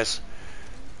complete, guys.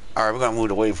 All right, we're gonna move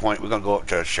the waypoint. We're gonna go up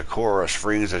to Cotorra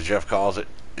Springs, as Jeff calls it,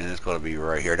 and it's gonna be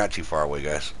right here. Not too far away,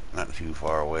 guys. Not too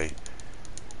far away.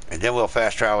 And then we'll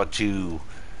fast travel to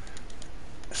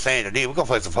San Antonio. We're gonna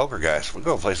play some poker, guys. We're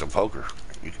gonna play some poker.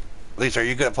 Lisa, are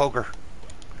you good at poker?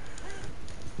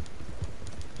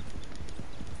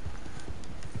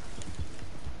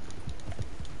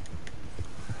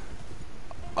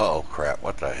 Oh crap,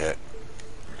 what the heck?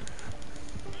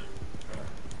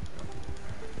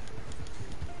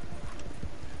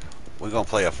 We're gonna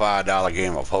play a $5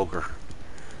 game of poker.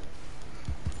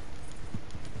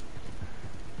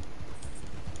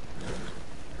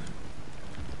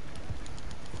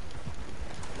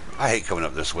 I hate coming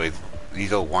up this way.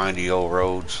 These old windy old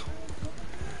roads.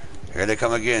 Here they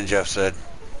come again, Jeff said.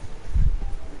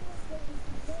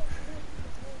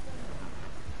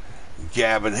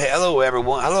 Gavin. Hey, hello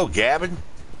everyone. Hello, Gavin.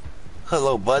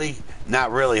 Hello, buddy.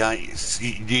 Not really, huh?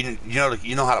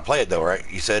 You know how to play it though, right?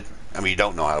 You said. I mean, you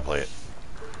don't know how to play it.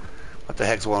 What the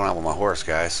heck's going on with my horse,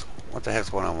 guys? What the heck's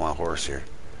going on with my horse here?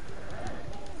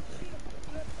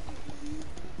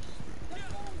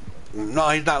 No,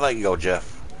 he's not letting go,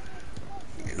 Jeff.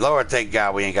 Lord, thank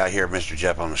God we ain't got here Mr.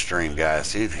 Jeff on the stream,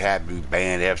 guys. He'd have me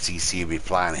banned. FCC would be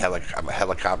flying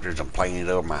helicopters and planes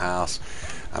over my house.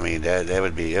 I mean, it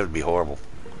would be horrible.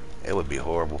 It would be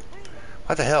horrible.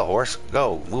 What the hell, horse?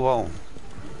 Go, move on.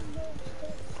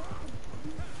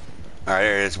 All right,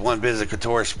 there it is. One visit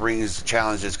Cotorra Springs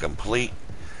challenge is complete.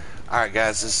 All right,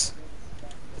 guys, this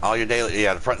all your daily.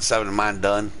 Yeah, the front seven of mine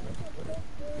done.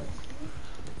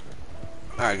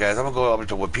 Alright guys, I'm gonna go over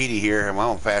to Wapiti here and I'm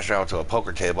gonna fast travel to a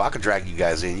poker table. I can drag you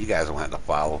guys in, you guys don't have to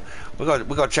follow. We're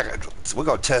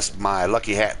gonna test my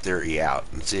lucky hat theory out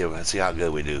and see how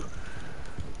good we do.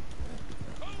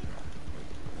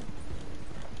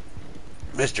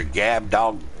 Mr. Gab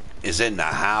Dog is in the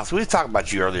house. We were talking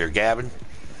about you earlier, Gavin.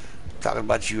 Talking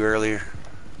about you earlier.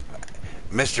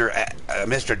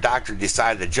 Mr. Doctor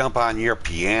decided to jump on your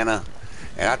piano,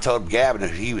 and I told Gavin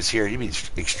if he was here, he'd be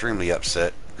extremely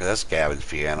upset because that's Gavin's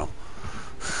piano.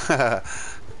 All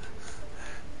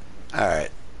right,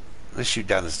 let's shoot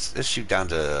down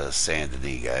to Saint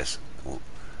Denis, guys.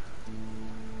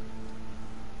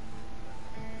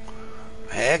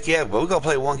 Heck yeah, but we're gonna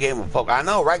play one game of poker. I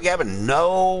know, right, Gavin?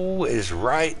 No is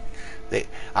right.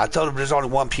 I told him there's only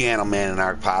one piano man in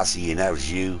our posse, and that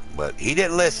was you. But he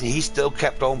didn't listen. He still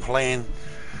kept on playing.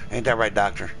 Ain't that right,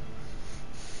 Doctor?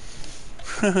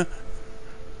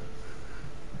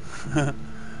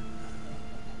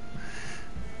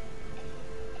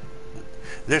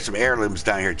 There's some heirlooms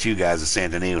down here too, guys, at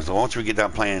San Denis. So once we get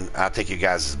done playing, I'll take you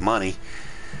guys' money.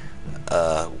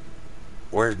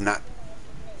 Where's not?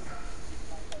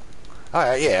 All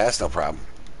right, yeah, that's no problem.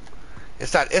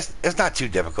 It's not too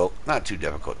difficult. Not too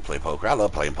difficult to play poker. I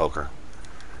love playing poker.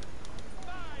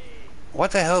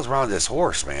 What the hell's wrong with this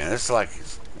horse, man? It's like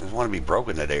it's want to be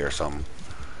broken today or something.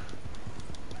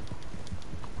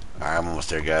 All right, I'm almost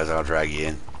there, guys. I'll drag you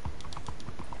in.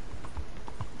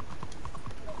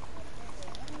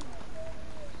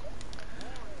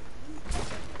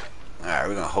 All right,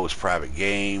 we're gonna host private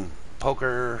game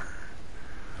poker.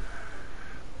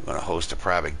 We're gonna host a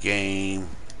private game.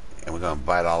 And we're going to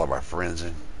invite all of our friends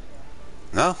in.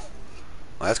 No?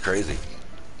 Well, that's crazy.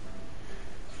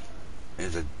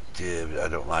 There's a div. I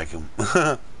don't like him.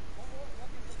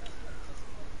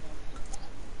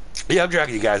 Yeah, I'm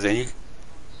dragging you guys in.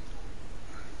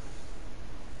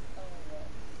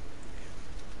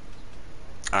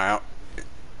 Alright.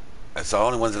 That's the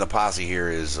only ones in the posse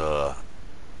here is, you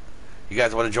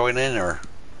guys want to join in, or?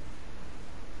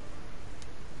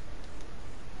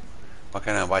 Why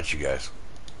can't I invite you guys?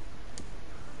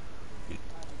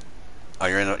 Oh,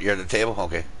 you're at the table?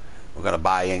 Okay. We're gonna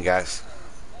buy in, guys.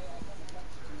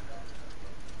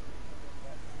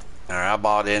 Alright, I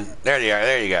bought in. There you are.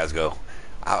 There you guys go.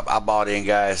 I bought in,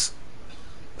 guys.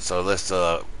 So let's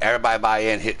everybody buy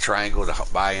in. Hit triangle to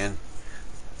buy in.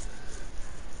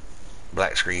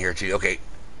 Black screen here too. Okay.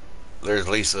 There's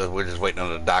Lisa. We're just waiting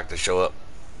on the doc to show up.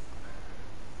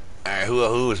 Alright,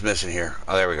 who is missing here?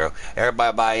 Oh, there we go.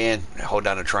 Everybody buy in. Hold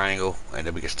down the triangle, and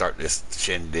then we can start this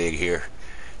shindig here.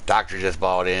 Doctor just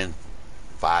bought in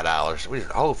 $5. We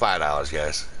hold $5,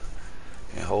 guys.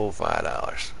 And hold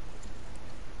 $5.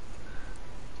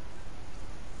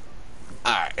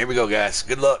 Alright, here we go, guys.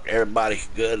 Good luck, everybody.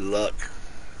 Good luck.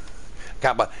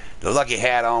 Got my the lucky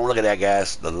hat on. Look at that,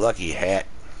 guys. The lucky hat.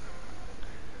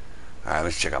 Alright,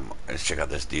 let's check out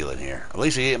this deal in here. At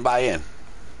least he didn't buy in.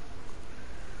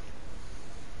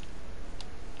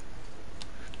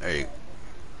 There you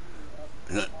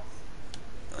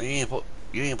go.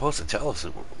 You ain't supposed to tell us.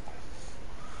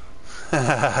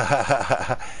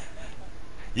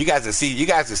 You guys can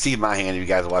see my hand if you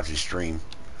guys watch the stream.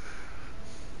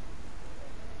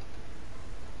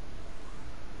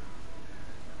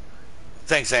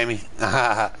 Thanks, Amy.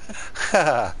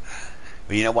 But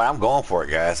you know what? I'm going for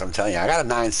it, guys. I'm telling you, I got a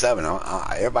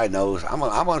 9-7. Everybody knows. I'm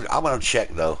gonna check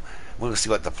though. We're gonna see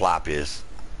what the flop is.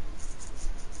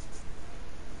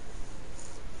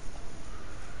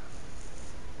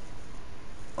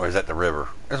 Or is that the river?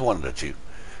 There's one of the two.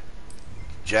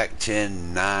 Jack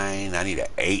 10, 9. I need an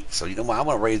 8. So you know what? I'm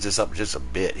gonna raise this up just a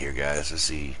bit here, guys. Let's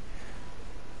see.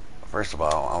 First of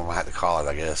all, I'm gonna have to call it,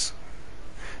 I guess.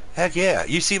 Heck yeah.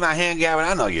 You see my hand, Gavin?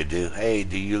 I know you do. Hey,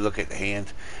 do you look at the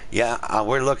hand? Yeah,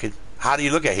 we're looking. How do you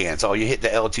look at hands? Oh, you hit the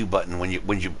L2 button when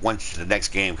you once the next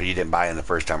game because you didn't buy in the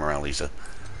first time around, Lisa.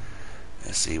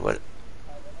 Let's see what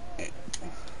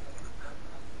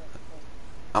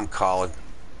I'm calling.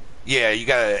 Yeah, you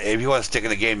gotta. If you want to stick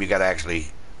in the game, you gotta actually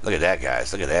look at that,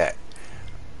 guys. Look at that.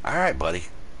 All right, buddy.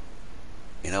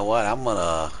 You know what? I'm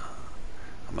gonna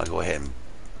go ahead and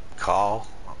call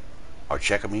or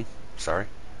check. I mean, sorry.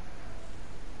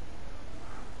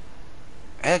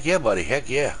 Heck yeah, buddy. Heck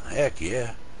yeah. Heck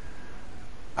yeah.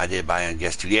 I did buy in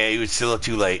guess 2. Yeah, you was still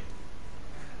too late.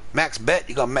 Max bet.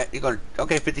 You're gonna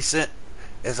okay, 50 cent.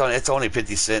 It's only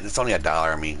 50 cent. It's only $1.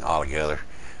 I mean, altogether.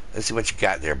 Let's see what you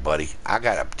got there, buddy. I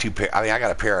got a I got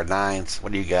a pair of 9s.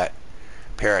 What do you got?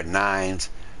 Pair of 9s.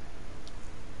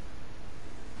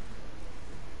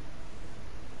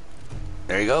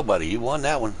 There you go, buddy. You won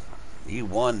that one. You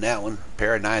won that one.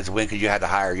 Pair of 9s win because you had to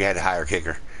hire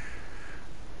kicker.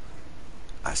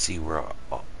 I see where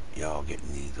y'all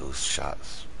getting those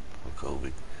shots for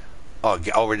COVID. Oh,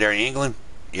 over there in England?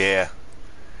 Yeah.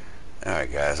 All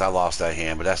right, guys. I lost that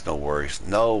hand, but that's no worries.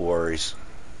 No worries.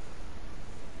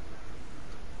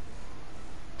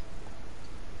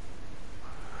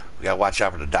 We gotta watch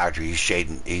out for the doctor. He's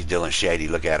shading. He's dealing shady.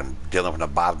 Look at him, dealing from the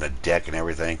bottom of the deck and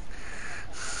everything.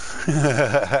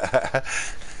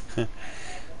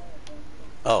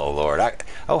 Oh Lord!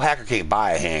 Hacker can't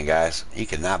buy a hand, guys. He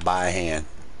cannot buy a hand.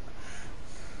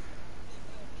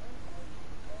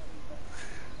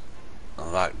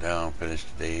 Lockdown finished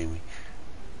today.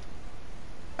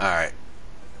 All right,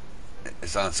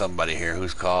 it's on somebody here.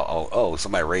 Who's called? Oh,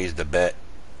 somebody raised the bet.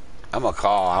 I'm gonna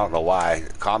call. I don't know why.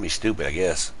 Call me stupid, I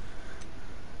guess.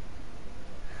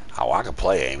 Oh, I can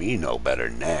play, Amy. You know better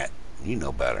than that. You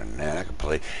know better than that. I can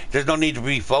play. There's no need to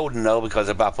be folding though, because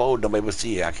if I fold, nobody will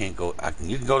see you. I can't go.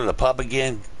 You can go to the pub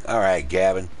again. All right,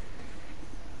 Gavin.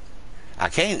 I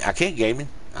can't, Gavin.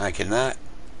 I cannot.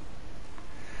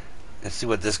 Let's see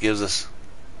what this gives us.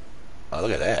 Oh,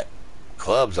 look at that.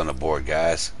 Clubs on the board,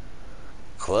 guys.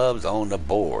 Clubs on the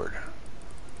board.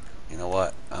 You know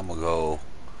what? I'm gonna go.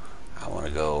 I want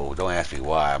to go. Don't ask me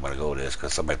why I'm gonna go this,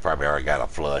 because somebody probably already got a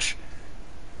flush.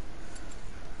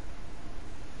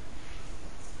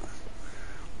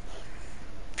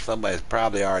 Somebody's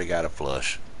probably already got a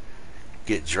flush.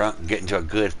 Get drunk, get into a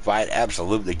good fight.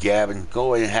 Absolutely, Gavin.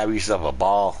 Go ahead and have yourself a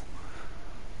ball.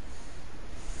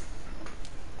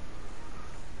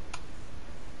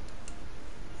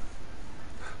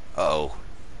 Uh-oh.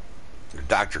 The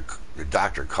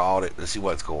doctor called it. Let's see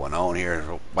what's going on here.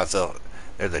 What's up?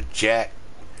 There's a Jack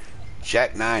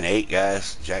 9-8,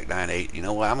 guys. Jack 9-8. You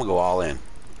know what? I'm gonna go all in.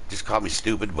 Just call me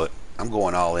stupid, but I'm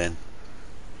going all in.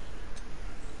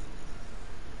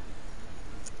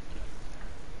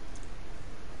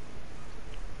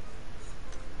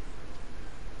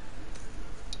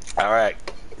 All right,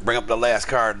 bring up the last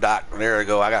card, Doc. There we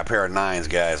go. I got a pair of nines,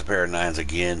 guys. A pair of nines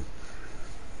again.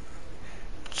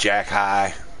 Jack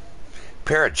high.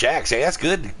 Pair of jacks. Hey, that's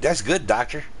good. That's good,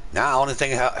 Doctor. Now, only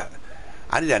thing,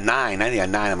 I need a 9. I need a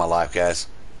 9 in my life, guys.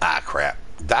 Ah, crap.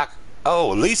 Doc. Oh,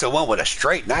 Lisa won with a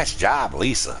straight. Nice job,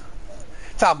 Lisa.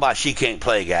 Talking about she can't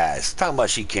play, guys. Talking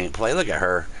about she can't play. Look at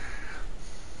her.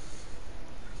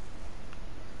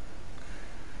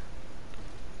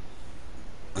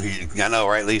 I know,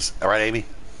 right, Lisa? All right, Amy?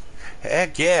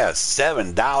 Heck yeah,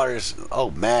 $7.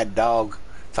 Oh, Mad Dog.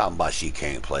 Talking about she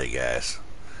can't play, guys.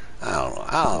 I don't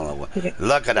know.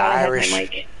 Look at the Irish.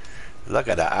 Look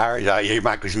at the Irish. Oh, your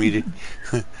mic was muted.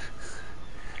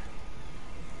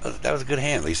 That was a good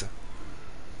hand, Lisa.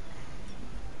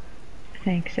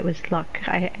 Thanks. It was luck.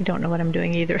 I don't know what I'm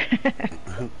doing either.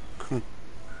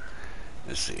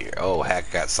 Let's see here. Oh,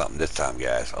 Hack got something this time,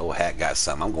 guys. Oh, Hack got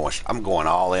something. I'm going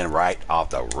all in right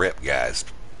off the rip, guys.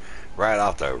 Right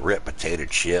off the rip, potato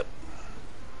chip.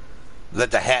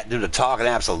 Let the hat do the talking.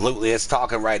 Absolutely, it's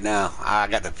talking right now. I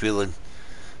got the feeling.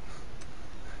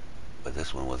 But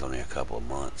this one was only a couple of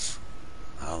months.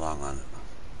 How long on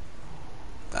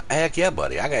it? Heck yeah,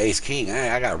 buddy. I got Ace King.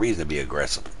 I got a reason to be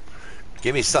aggressive.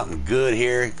 Give me something good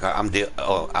here. I'm dealing.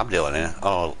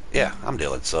 Oh yeah, I'm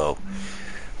dealing. So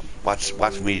watch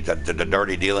me the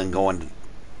dirty dealing going.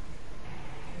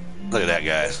 Look at that,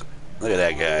 guys. Look at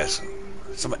that, guys.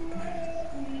 Somebody.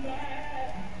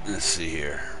 Let's see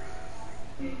here.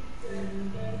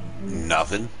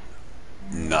 Nothing.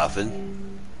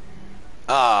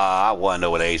 Ah, I want to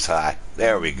know what ace high.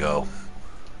 There we go.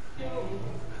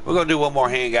 We're gonna do one more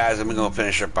hand, guys, and we're gonna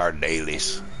finish up our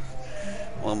dailies.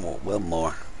 One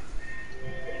more.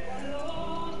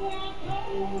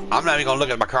 I'm not even gonna look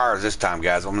at my cards this time,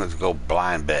 guys. I'm gonna go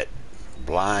blind bet.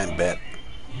 Blind bet.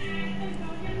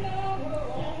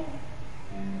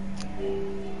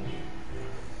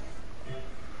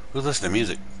 Who's listening to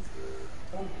music?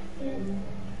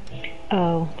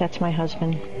 Oh, that's my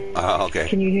husband. Oh, okay.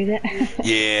 Can you hear that?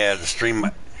 Yeah, the stream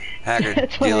hacker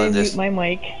That's when I mute my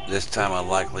mic. This time I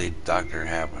likely Doctor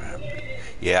have.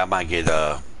 Yeah, I might get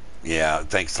yeah,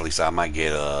 thanks Lisa. I might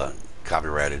get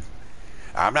copyrighted.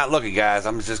 I'm not looking, guys.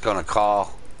 I'm just gonna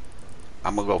call.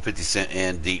 I'm gonna go 50 cent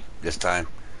in deep this time.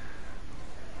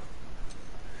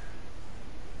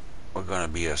 We're gonna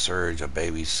be a surge of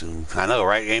babies soon. I know,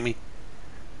 right, Amy?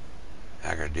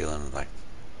 Hacker dealing like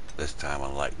this time,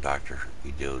 unlike Doctor.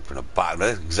 You do it from the bottom.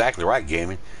 That's exactly right,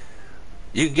 Gaming.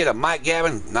 You can get a mic,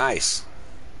 Gavin. Nice.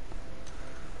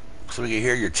 So we can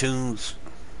hear your tunes.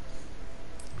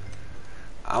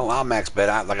 I'll max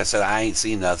bet. Like I said, I ain't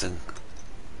seen nothing.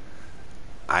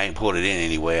 I ain't pulled it in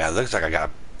anyway. It looks like I got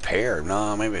a pair.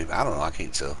 No, maybe. I don't know. I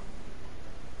can't tell.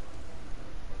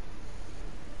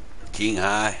 King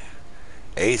high.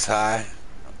 Ace high.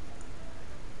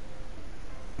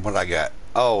 What I got?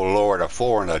 Oh Lord, a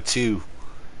 4 and a 2.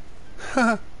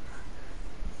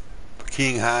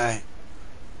 King high.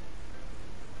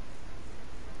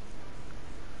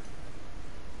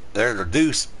 There's a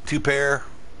deuce, 2 pair.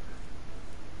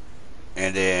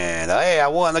 And then, hey, I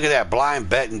won. Look at that blind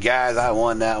betting, guys. I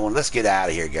won that one. Let's get out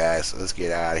of here, guys. Let's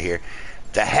get out of here.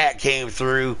 The hat came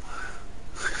through.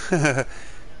 I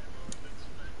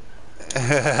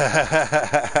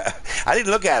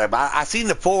didn't look at him. I seen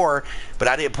the 4, but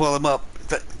I didn't pull him up.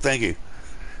 Thank you.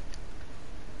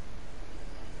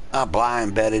 I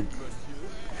blind betted.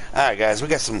 All right, guys, we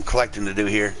got some collecting to do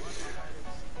here.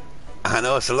 I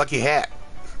know it's a lucky hat.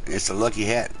 It's a lucky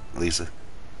hat, Lisa.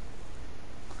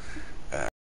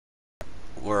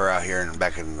 We're out here and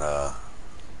back in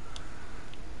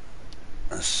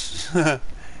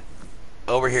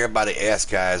over here by the S,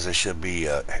 guys. There should be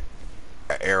an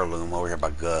heirloom over here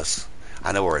by Gus.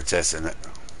 I know where it's at, isn't it?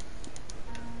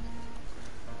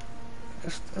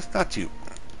 That's not too.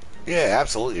 Yeah,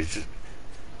 absolutely. It's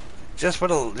just for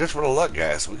the luck,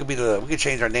 guys. We could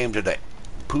change our name to the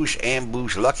Poosh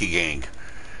Ambush Lucky Gang.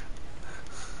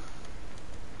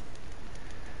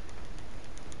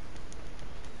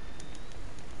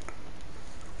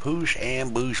 Poosh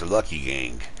Ambush Lucky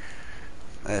Gang.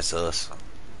 That's us.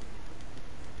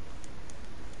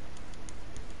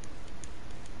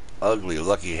 Ugly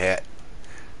lucky hat.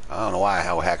 I don't know why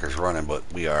how hackers running, but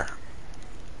we are.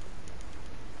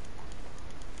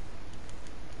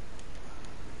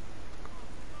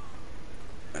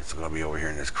 It's gonna be over here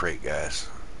in this crate, guys.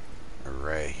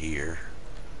 Right here.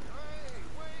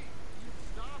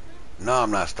 No, I'm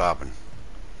not stopping.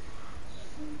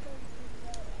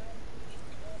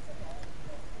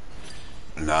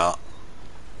 No.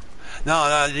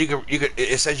 No, you could.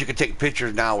 It says you can take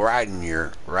pictures now riding on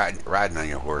your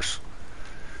horse.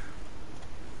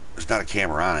 There's not a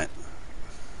camera on it,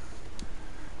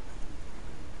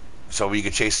 so you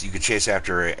could chase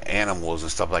after animals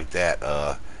and stuff like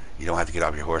that. You don't have to get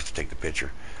off your horse to take the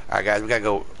picture. All right, guys, we gotta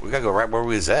go right where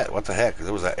we was at. What the heck?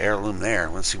 There was that heirloom there.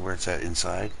 Let's see where it's at.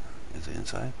 Inside. Is it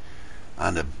inside?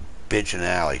 On the bench in the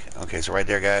alley. Okay, so right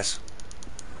there, guys.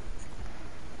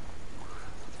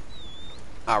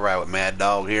 All right, with Mad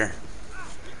Dog here.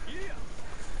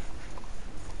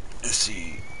 Let's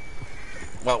see.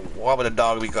 Well, what would the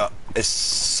dog be got? It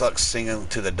sucks singing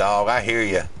to the dog. I hear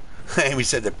you. Amy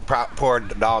said the poor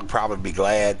dog probably be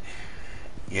glad.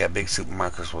 Yeah, big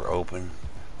supermarkets were open.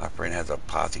 My friend has a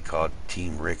posse called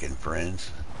Team Rick and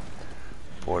Friends.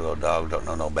 Poor little dog don't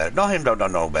know no better. No, him don't know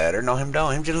no better. No, him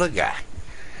don't. Him just a little guy.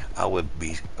 I would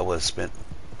have spent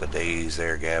the days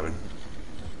there, Gavin.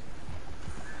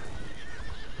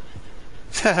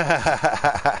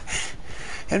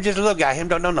 Him just a little guy. Him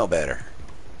don't know no better.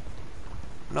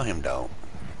 No, him don't.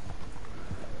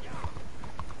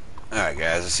 Alright,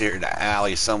 guys. It's here in the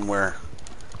alley somewhere.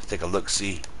 Let's take a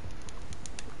look-see.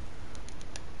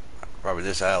 Probably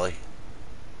this alley.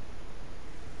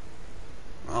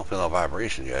 I don't feel no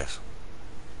vibration, guys.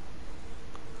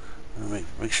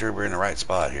 Make sure we're in the right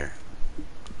spot here.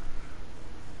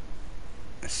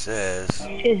 It says...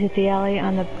 Is it the alley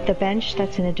on the bench?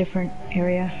 That's in a different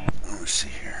area. Let me see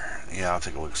here. Yeah, I'll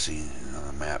take a look-see on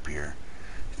the map here.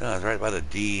 No, it's right by the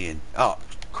D and... Oh,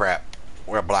 crap.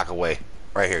 We're a block away.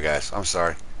 Right here, guys. I'm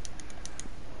sorry.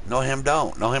 No, him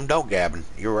don't. No, him don't, Gavin.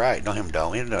 You're right. No, him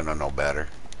don't. He don't know no better.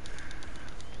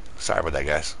 Sorry about that,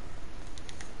 guys.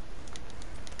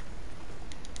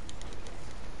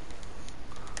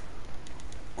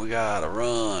 We gotta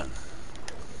run.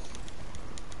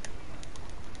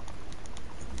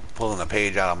 Pulling a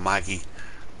page out of Mikey.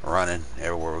 Running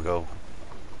everywhere we go.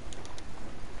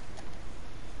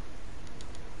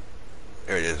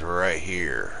 There it is, right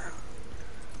here.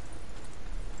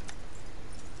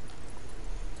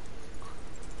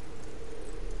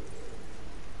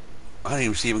 I didn't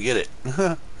even see him get it.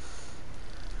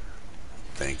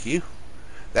 Thank you.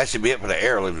 That should be it for the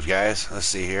heirlooms, guys. Let's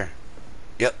see here.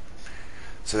 Yep.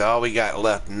 So all we got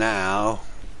left now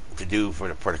to do for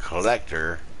the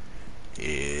collector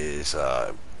is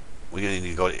we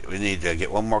need to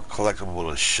get one more collectible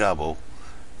with a shovel,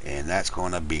 and that's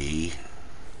going to be,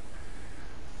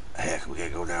 heck, we gotta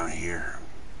go down here.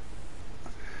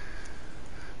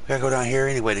 We gotta go down here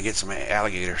anyway to get some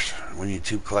alligators. We need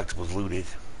 2 collectibles looted.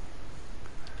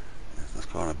 It's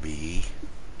going to be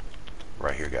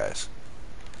right here, guys.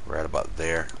 Right about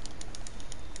there.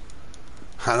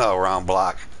 I know, round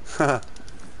block. Alright.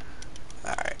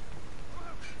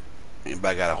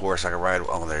 Anybody got a horse I can ride?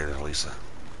 Oh, there's Lisa.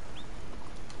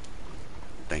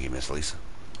 Thank you, Miss Lisa.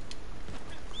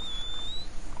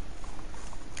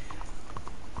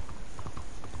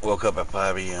 woke up at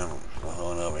 5 a.m.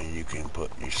 Hold up, and you can put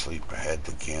your sleep. I had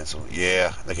to cancel.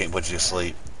 Yeah, they can't put you to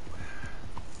sleep.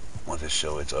 Want this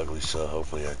show? It's ugly. So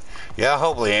hopefully, yeah,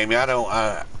 hopefully, Amy. I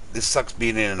don't. This sucks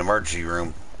being in an emergency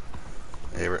room.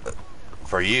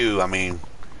 For you, I mean,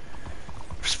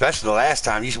 especially the last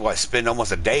time, you should spend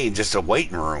almost a day in just a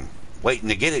waiting room, waiting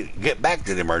to get back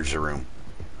to the emergency room.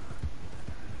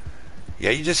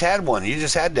 Yeah, you just had one. You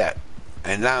just had that,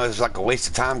 and now it's like a waste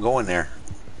of time going there.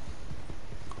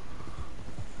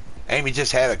 Amy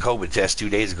just had a COVID test 2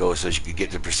 days ago so she could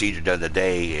get the procedure done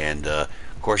today, and of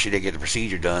course she didn't get the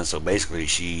procedure done, so basically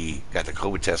she got the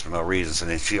COVID test for no reason, so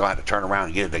then she'll have to turn around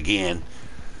and get it again.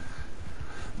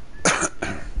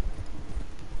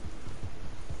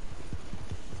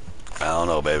 I don't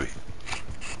know, baby.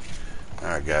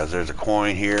 Alright, guys, there's a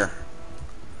coin here.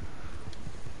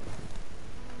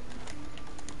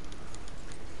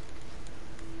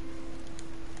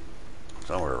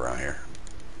 Somewhere around here.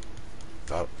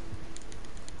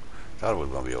 Thought it was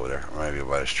going to be over there. Or maybe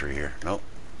by this tree here. Nope.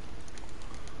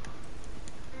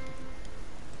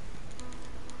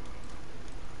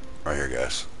 Right here,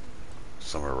 guys.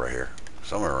 Somewhere right here.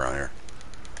 Somewhere around here.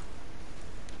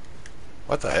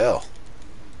 What the hell?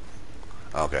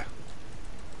 Okay.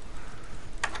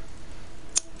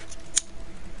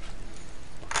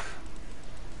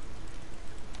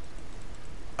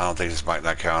 I don't think this might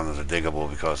not count as a diggable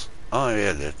because... Oh,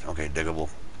 yeah, it did. Okay, diggable.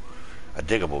 A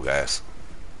diggable, guys.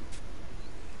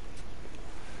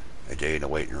 A day in the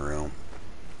waiting room.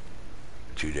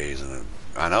 2 days in the...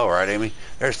 I know, right, Amy?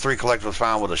 There's 3 collectibles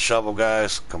found with a shovel,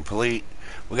 guys. Complete.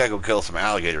 We gotta go kill some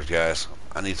alligators, guys.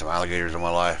 I need some alligators in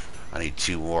my life. I need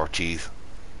 2 more teeth.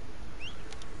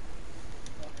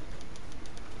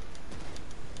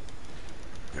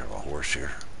 There's a horse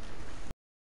here.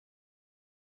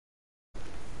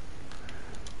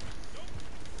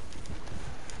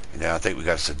 And now I think we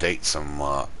got to sedate some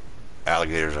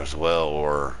alligators as well,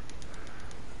 or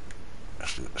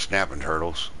snapping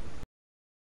turtles.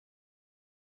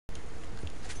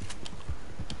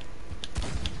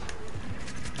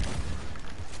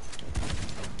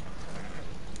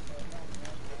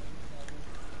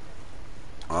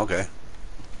 Okay.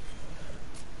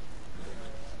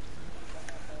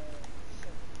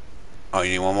 Oh,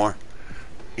 you need one more?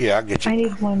 Yeah, I'll get you. I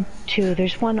need one too.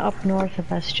 There's one up north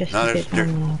of us just No, a bit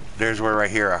more. there's one right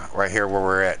here where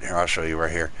we're at. Here, I'll show you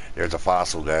right here. There's a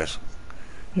fossil, guys.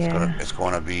 Yeah. It's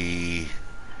gonna be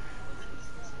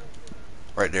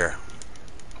right there.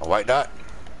 A white dot?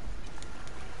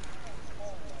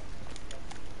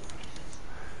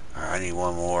 All right, I need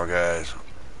one more, guys.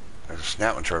 There's a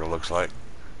snapping turtle, looks like.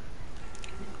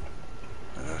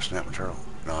 Is that a snapping turtle?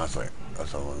 No,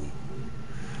 that's a one.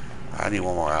 I need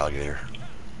one more alligator.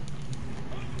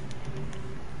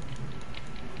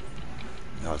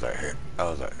 That was that hair. That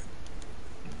was that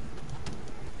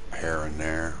hair in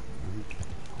there.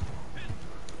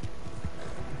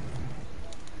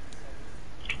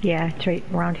 Yeah, it's right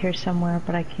around here somewhere,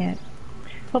 but I can't.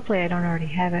 Hopefully I don't already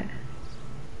have it.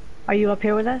 Are you up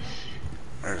here with us?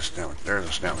 There's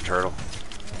a snapping turtle.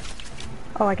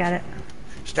 Oh, I got it.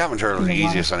 Snapping turtle is the In the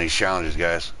water. easiest on these challenges,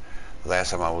 guys. Last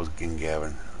time I was getting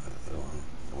Gavin.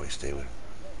 The way stay with.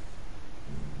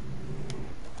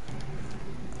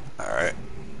 Alright.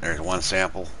 There's one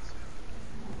sample.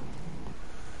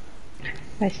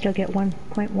 I still get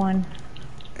 1.1.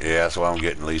 Yeah, that's what I'm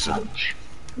getting, Lisa. Ouch.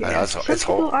 I know, Yeah. it's Some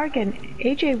people are getting.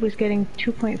 AJ was getting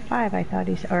 2.5. I thought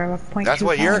he's or 0.25. That's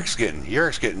what Yurik's getting.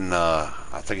 Yurik's getting.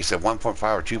 I think he said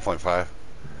 1.5 or 2.5.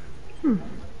 Hmm.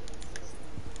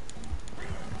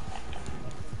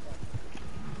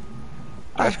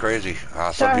 That's crazy.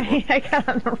 Some Sorry, people... I got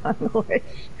on the wrong list.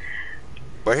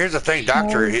 But here's the thing,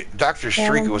 Doctor's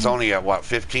streak was only at what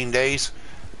 15 days,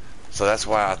 so that's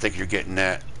why I think you're getting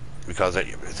that because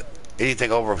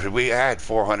anything over we had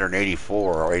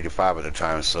 484 or 85 at the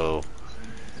time, so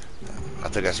I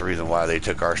think that's the reason why they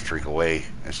took our streak away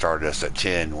and started us at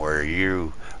 10, where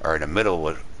you are in the middle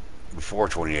with before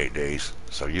 28 days,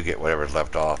 so you get whatever's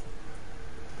left off.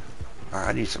 All right,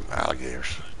 I need some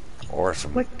alligators or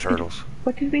some turtles.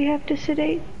 What did we have to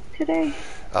sedate today?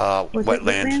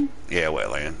 Wetland. Yeah,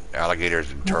 wetland.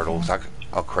 Alligators and turtles.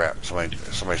 Oh crap!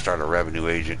 Somebody started a revenue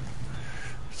agent.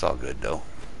 It's all good though.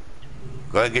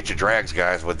 Go ahead and get your drags,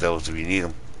 guys, with those if you need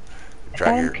them.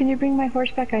 Adam, can you bring my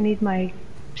horseback? I need my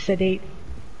sedate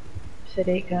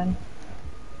gun.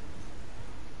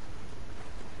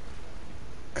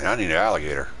 And I need an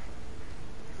alligator.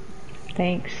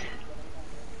 Thanks.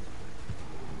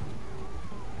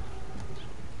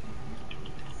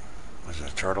 Is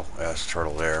that a turtle? Yeah, that's a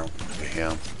turtle there. Get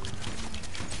him.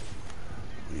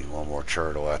 We need one more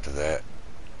turtle after that.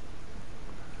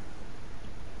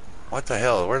 What the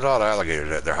hell? Where's all the alligators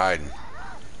at? They're hiding.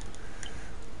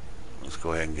 Let's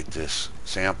go ahead and get this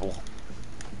sample.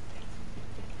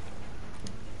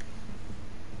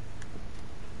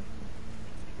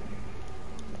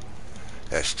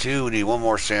 That's 2. We need 1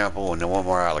 more sample and then 1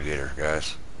 more alligator,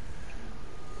 guys.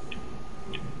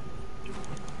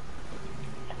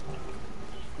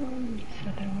 Where does the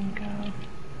other one go?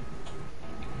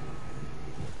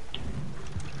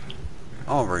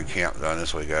 I'm gonna bring camp down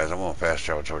this way, guys. I'm gonna fast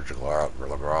travel towards the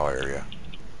Gral area.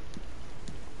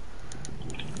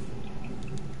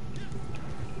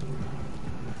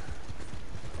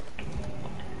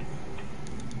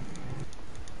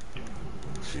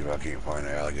 See if I can't find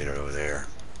an alligator over there.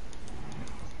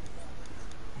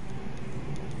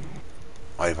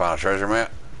 Oh, you found a treasure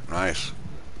map? Nice.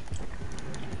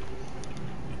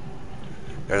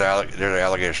 There's an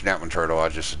alligator snapping turtle. I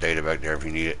just sedated back there if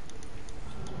you need it.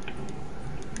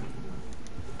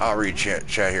 I'll read chat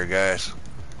here, guys.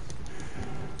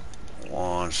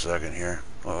 1 second here.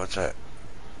 Oh, what's that?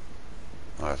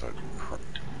 Oh, that's a...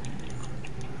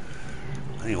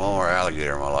 I need 1 more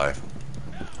alligator in my life.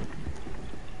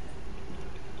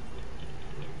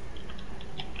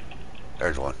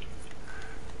 There's one.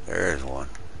 There's one.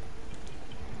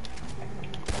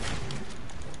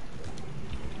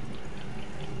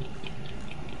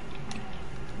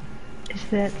 Is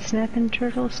that snapping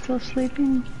turtle still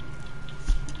sleeping?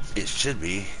 It should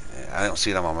be. I don't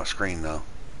see them on my screen though.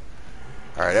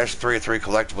 Alright, there's 3 of 3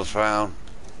 collectibles found.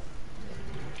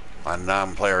 My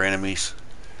non-player enemies.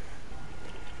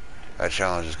 That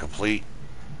challenge is complete.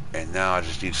 And now I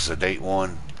just need to sedate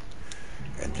one.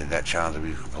 And then that challenge will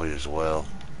be complete as well.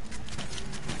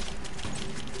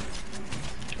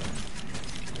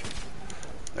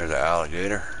 There's an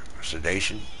alligator.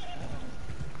 Sedation.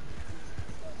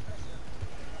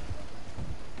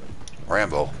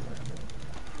 Rambo.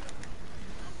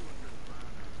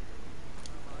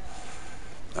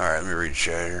 Alright, let me read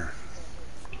chat here.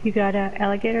 You got an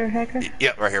alligator, Hacker?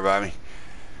 Yep, right here by me.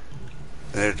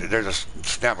 There's a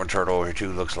snapping turtle over here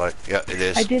too, looks like. Yep, it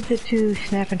is. I did the 2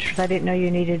 snapping turtles. I didn't know you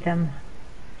needed them.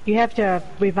 You have to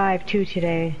revive 2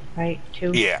 today, right?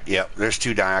 2? Yeah, yep. There's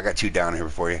 2 down. I got 2 down here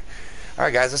for you.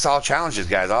 Alright guys, that's all challenges,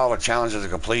 guys. All the challenges are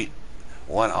complete.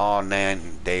 1 all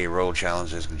 9-day road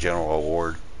challenges, general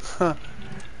award. Huh.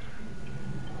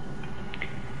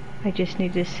 I just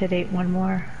need to sedate 1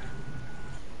 more.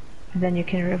 And then you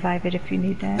can revive it if you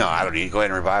need that. No, I don't need to. Go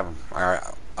ahead and revive them. Alright,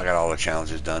 I got all the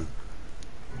challenges done.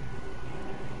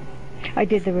 I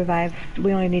did the revive.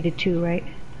 We only needed 2, right?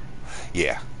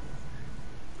 Yeah.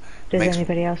 Does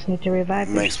anybody else need to revive?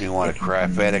 Makes me want to cry.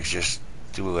 FedEx just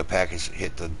threw a package,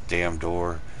 hit the damn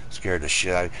door, scared the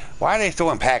shit out of me. Why are they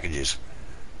throwing packages?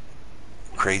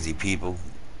 Crazy people.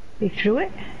 They threw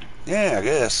it? Yeah, I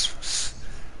guess.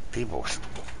 People.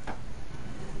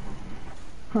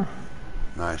 Huh.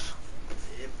 Nice.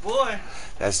 Yeah, boy.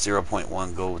 That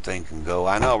 0.1 gold thing can go.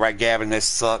 I know, right, Gavin? This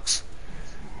sucks.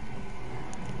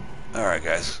 Alright,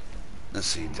 guys. Let's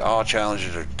see. All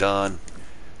challenges are done.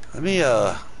 Let me,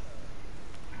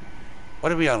 what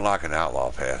did we unlock in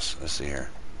Outlaw Pass? Let's see here.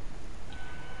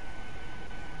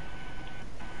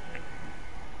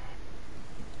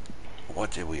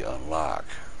 What did we unlock?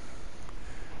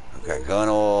 We've got gun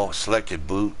oil, selected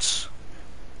boots,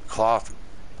 cloth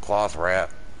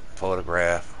wrap,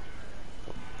 photograph.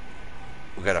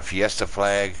 We got a Fiesta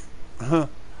flag,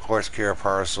 horse care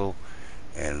parcel,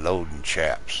 and loading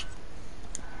chaps.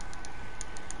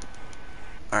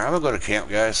 Alright, I'm gonna go to camp,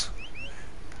 guys.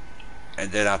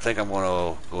 And then I think I'm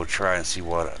gonna go try and see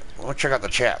what. I'm gonna check out the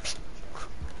chaps.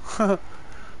 Crap,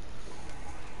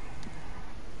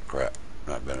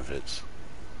 not benefits.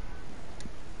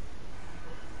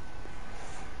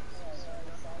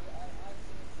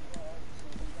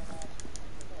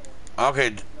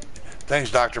 Okay,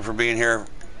 thanks, Doctor, for being here.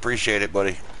 Appreciate it,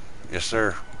 buddy. Yes,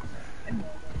 sir.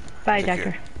 Bye, Take Doctor.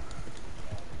 care.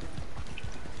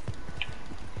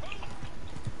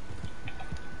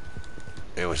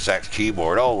 It was Zach's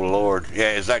keyboard. Oh, Lord.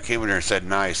 Yeah, Zach came in there and said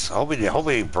nice. I hope it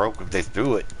ain't broke if they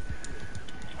threw it.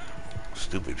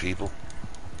 Stupid people.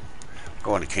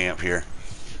 Going to camp here.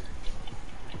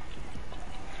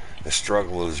 The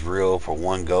struggle is real for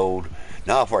 1 gold.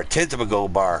 Now for a 1/10 of a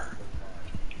gold bar.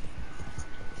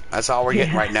 That's all we're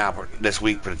getting right now for this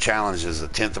week for the challenge is a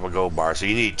 1/10 of a gold bar. So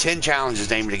you need 10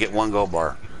 challenges aimed to get 1 gold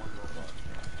bar.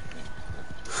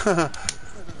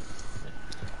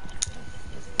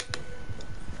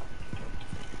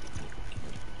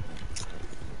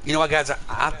 You know what, guys?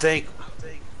 I think.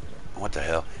 What the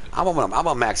hell? I'm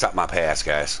gonna max out my pass,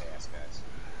 guys.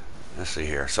 Let's see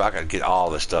here, so I can get all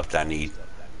the stuff that I need.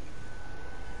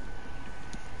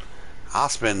 I'll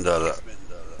spend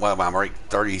well, I'm right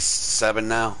 37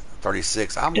 now,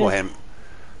 36. Does I'm gonna go ahead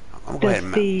does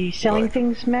and the go selling ahead.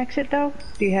 things max it though?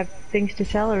 Do you have things to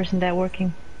sell, or isn't that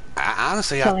working?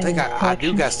 Honestly, I think Selling I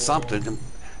do got collections. something.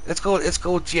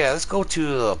 Yeah, let's go to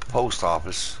the post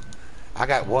office. I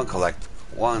got one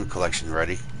collection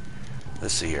ready.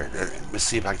 Let's see here. Let's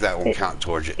see if that won't It count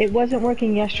towards it. it wasn't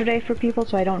working yesterday for people,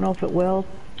 so I don't know if it will.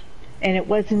 And it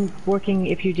wasn't working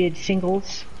if you did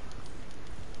singles,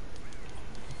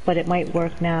 but it might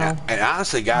work now. And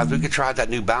honestly, guys, we could try that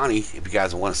new bounty if you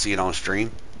guys want to see it on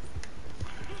stream.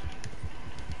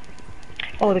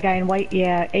 Oh, the guy in white,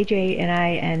 yeah. AJ and I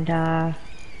and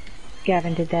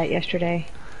Gavin did that yesterday.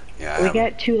 Yeah, I We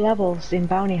haven't got 2 levels in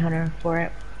Bounty Hunter for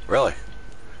it, really.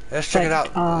 Let's check it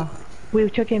out. but we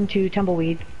took him to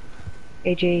Tumbleweed.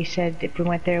 AJ said if we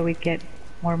went there, we'd get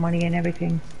more money and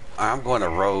everything. I'm going to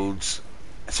Rhodes.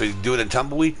 So you do it in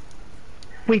Tumbleweed?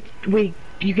 You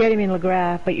get him in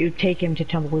LeGras, but you take him to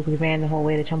Tumbleweed. We ran the whole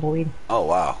way to Tumbleweed. Oh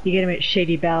wow, You get him at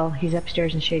Shady Bell. He's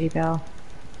upstairs in Shady Bell.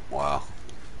 wow.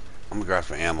 I'm gonna grab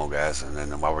some ammo, guys, and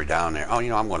then while we're down there, oh, you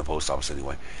know, I'm going to post office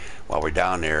anyway. While we're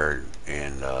down there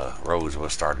in Rhodes, we'll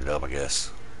start it up, I guess.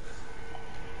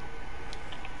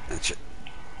 And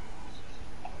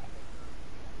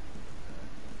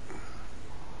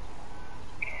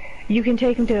You can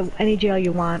take him to any jail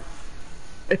you want.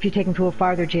 If you take him to a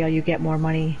farther jail, you get more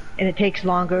money. And it takes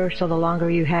longer, so the longer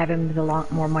you have him, the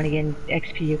more money and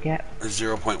XP you get.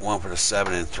 0.1 for the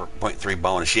 7 and 0.3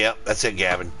 bonus. Yep, that's it,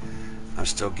 Gavin. I'm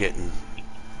still getting.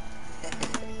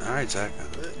 All right, Zach.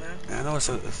 I know it's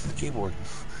the keyboard.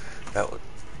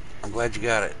 I'm glad you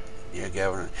got it. Yeah,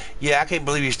 Gavin. Yeah, I can't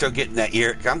believe you're still getting that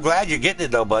ear. I'm glad you're getting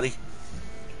it though, buddy.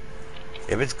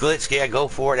 If it's glitched, yeah, go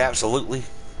for it. Absolutely.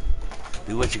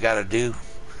 Do what you got to do.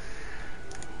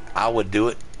 I would do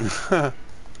it. All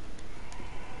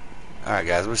right,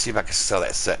 guys. Let's see if I can sell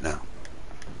that set now.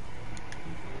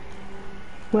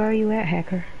 Where are you at,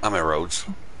 Hacker? I'm at Rhodes.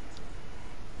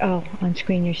 Oh, on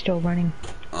screen you're still running.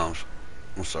 I'm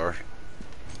sorry.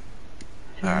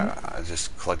 Alright, I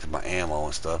just collected my ammo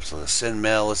and stuff. So the send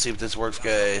mail. Let's see if this works,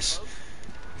 guys.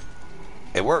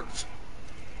 It worked.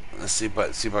 Let's see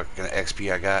what kind of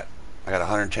XP I got. I got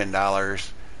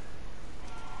 $110,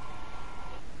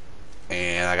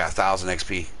 and I got 1,000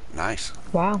 XP. Nice.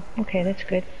 Wow. Okay, that's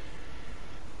good.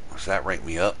 So that ranked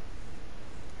me up.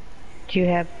 Do you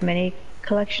have many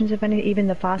collections of any, even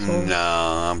the fossils? No,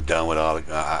 I'm done with all.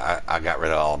 I got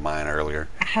rid of all of mine earlier.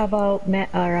 How about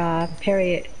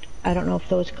Harriet? I don't know if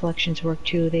those collections work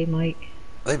too. They might.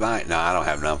 They might. No, I don't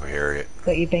have none for Harriet.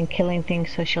 But you've been killing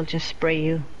things, so she'll just spray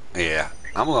you. Yeah,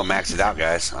 I'm gonna max it out,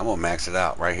 guys. I'm gonna max it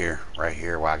out right here,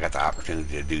 where I got the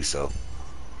opportunity to do so.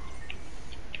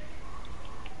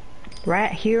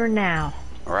 Right here now.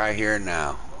 Right here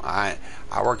now. I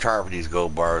worked hard for these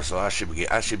gold bars, so I should be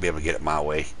able to get it my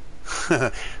way.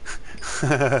 That's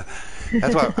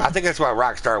what I think. That's what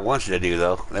Rockstar wants you to do,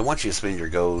 though. They want you to spend your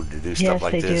gold to do stuff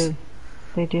like Yes, this. they do.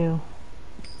 They do.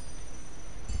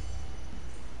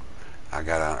 I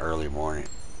got on early morning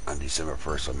on December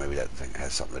 1st, so maybe that thing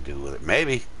has something to do with it.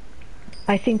 Maybe.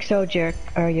 I think so, Yerk,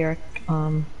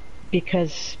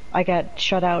 because I got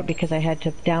shut out because I had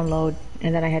to download,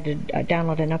 and then I had to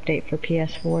download an update for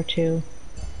PS4 too.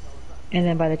 And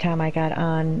then by the time I got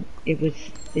on,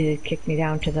 it kicked me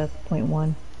down to the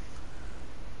 0.1.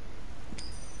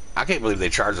 I can't believe they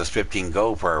charged us 15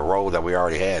 gold for a roll that we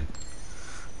already had.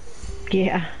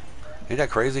 Yeah. Ain't that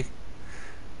crazy?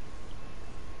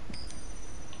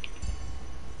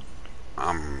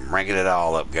 I'm ranking it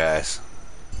all up, guys.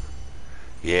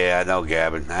 Yeah, I know,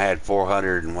 Gavin. I had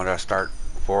 400, and when did I start?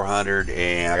 400,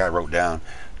 and I got it wrote down.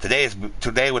 Today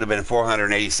would have been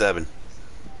 487.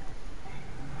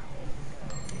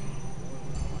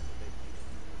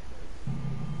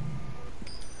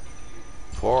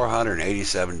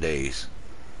 $487 days.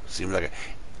 Seems like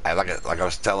I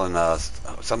was telling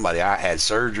somebody, I had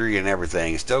surgery and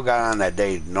everything. Still got on that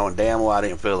day, knowing damn well I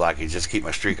didn't feel like it. Just keep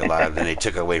my streak alive. Then they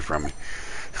took it away from me.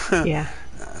 Yeah.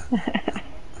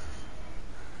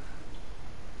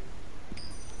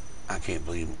 I can't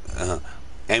believe.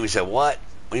 Amy said, "What?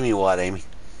 What do you mean, what, Amy?"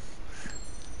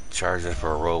 Charged us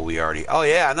for a role we already. Oh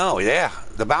yeah, I know. Yeah,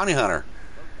 the bounty hunter.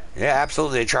 Yeah,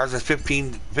 absolutely. They charged us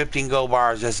 15 gold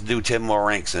bars just to do 10 more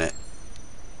ranks in it.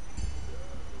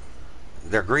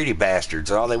 They're greedy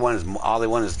bastards. All they want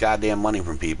is goddamn money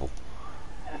from people.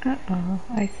 Uh-oh.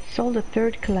 I sold a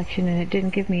 3rd collection and it didn't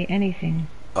give me anything.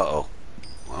 Uh-oh.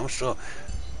 Well, I'm still...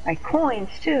 My coins,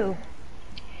 too.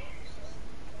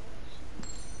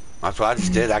 That's what I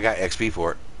just did. I got XP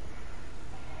for it.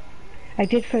 I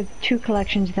did for 2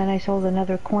 collections, then I sold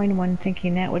another coin one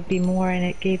thinking that would be more, and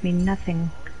it gave me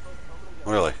nothing.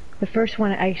 Really? The first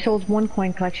one, I sold 1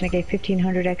 coin collection, I gave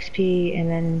 1500 XP and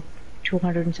then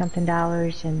 200 and something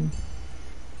dollars and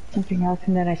something else,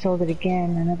 and then I sold it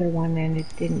again, another one, and it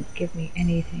didn't give me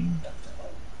anything.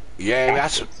 Yeah,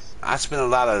 I spent a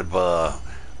lot of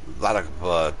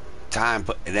time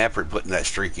and effort putting that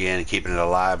streak in and keeping it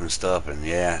alive and stuff, and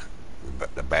yeah,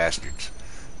 the bastards,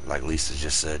 like Lisa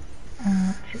just said.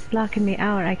 It's locking me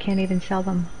out. I can't even sell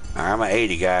them. All right, I'm at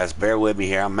 80, guys. Bear with me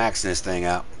here. I'm maxing this thing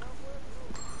out.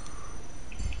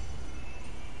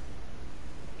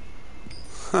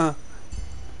 Huh.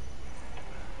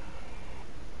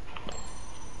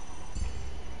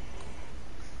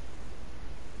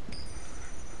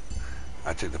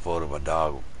 I took the photo of a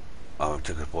dog. I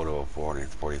took a photo of a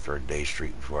 43rd day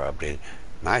streak before I updated.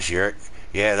 Nice, Eric.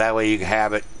 Yeah, that way you can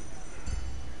have it.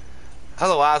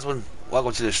 Hello, Oswald.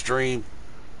 Welcome to the stream.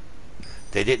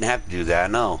 They didn't have to do that, I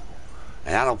know.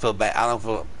 And I don't feel bad. I don't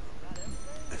feel...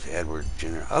 It's Edward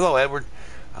Jenner. Hello, Edward.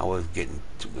 I was getting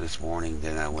to this morning,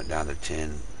 then I went down to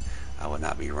 10. I would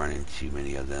not be running too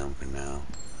many of them for now.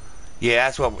 Yeah,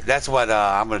 that's what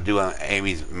I'm gonna do on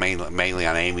Amy's, mainly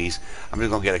on Amy's. I'm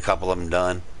just gonna get a couple of them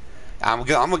done. I'm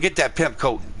gonna get that pimp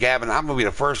coat, Gavin. I'm gonna be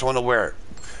the first one to wear it.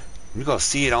 You're gonna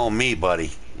see it on me,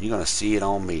 buddy. You're gonna see it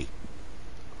on me.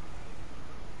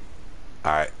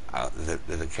 All right,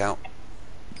 does it count?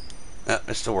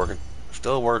 It's still working.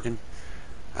 Still working.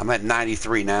 I'm at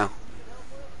 93 now.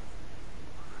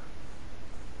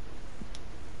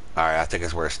 All right, I think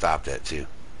that's where it stopped at too.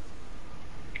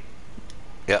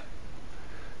 Yep.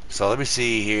 So let me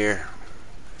see here.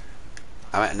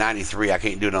 I'm at 93. I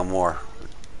can't do no more.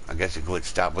 I guess it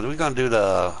glitched out. But we're gonna do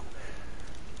the.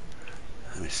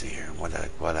 Let me see here. What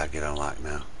did I get unlocked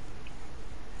now?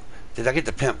 Did I get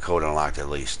the pimp code unlocked at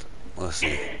least? Let's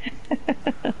see.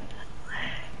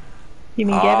 You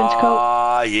mean Gavin's coat?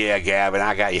 Oh, yeah, Gavin.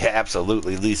 I got you.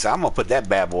 Absolutely, Lisa. I'm going to put that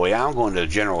bad boy out. I'm going to the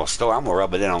general store. I'm going to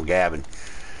rub it in on Gavin.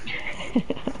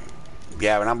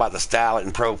 Gavin, I'm about to style it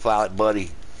and profile it,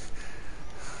 buddy.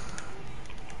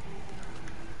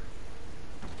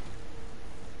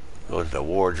 Go to the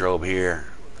wardrobe here.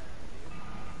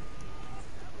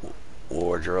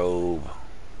 Wardrobe.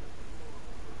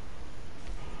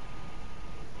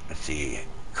 Let's see.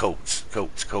 Coats.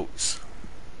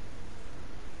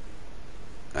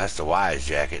 That's the Wise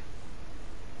jacket.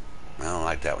 I don't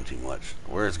like that one too much.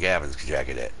 Where's Gavin's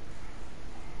jacket at?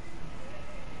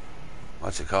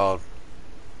 What's it called?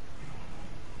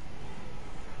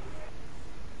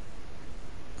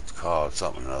 It's called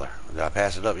something or another. Did I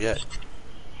pass it up yet?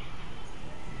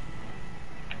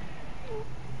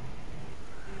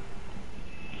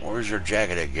 Where's your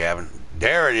jacket at, Gavin?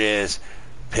 There it is.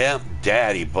 Pimp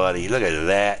Daddy, buddy. Look at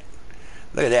that.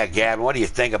 Look at that, Gavin. What do you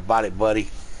think about it, buddy?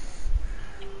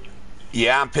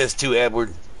 Yeah, I'm pissed too,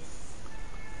 Edward.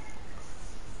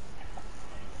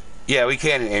 Yeah, we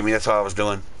can, Amy. That's all I was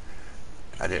doing.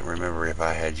 I didn't remember if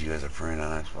I had you as a friend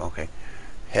on it. Okay.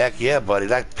 Heck yeah, buddy.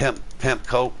 That pimp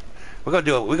coat. We're gonna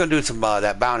do it. We're gonna do some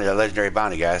that bounty, that legendary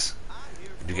bounty, guys.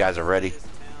 If you guys are ready.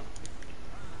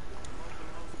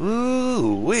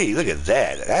 Ooh wee! Look at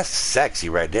that. That's sexy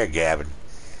right there, Gavin.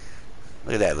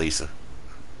 Look at that, Lisa.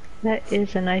 That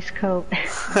is a nice coat.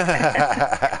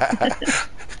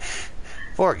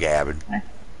 Poor Gavin.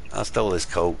 I stole his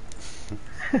coat.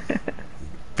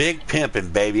 Big pimping,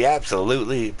 baby.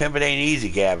 Absolutely. Pimping ain't easy,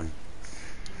 Gavin.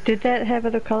 Did that have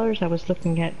other colors? I was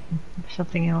looking at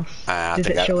something else. Did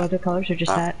it show other colors or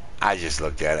just that? I just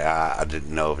looked at it. I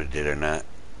didn't know if it did or not.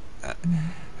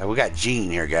 We got Gene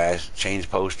here, guys.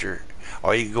 Change poster.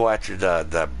 Or you can go after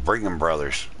the Brigham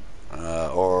Brothers.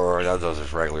 Or those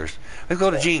are regulars. Let's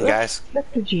go to Gene, guys.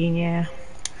 Let's do Gene, yeah.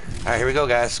 Alright, here we go,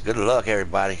 guys. Good luck,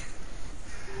 everybody.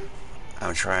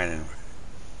 I'm trying to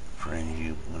friend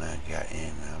you when I got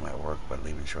in. I'm at work, but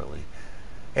leaving shortly.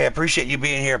 Hey, I appreciate you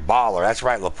being here. Baller. That's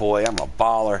right, LaPoy. I'm a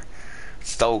baller.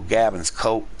 Stole Gavin's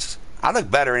coats. I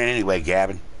look better in anyway,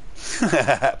 Gavin.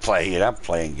 I'm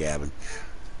playing Gavin.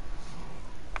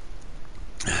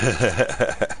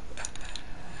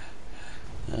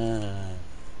 I'm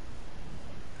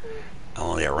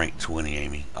only at rank 20,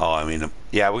 Amy. Oh, I mean,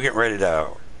 yeah, we're getting ready to...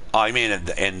 Oh, you mean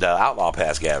in the Outlaw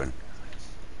Pass, Gavin?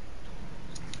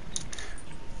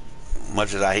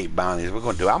 Much as I hate bounties, we're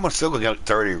going to do... I'm still going to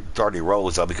get 30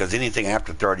 rolls, though, because anything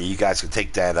after 30, you guys can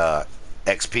take that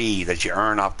XP that you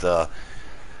earn off the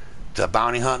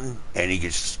bounty hunting, and you can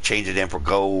just change it in for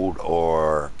gold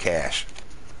or cash.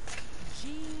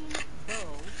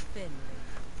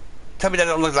 Tell me that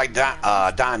don't look like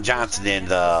Don Johnson in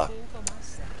the...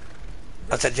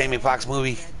 What's that Jamie Foxx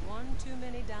movie?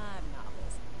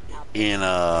 in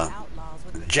Outlaws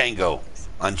with the Django dogs.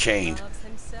 Unchained. Loves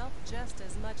himself just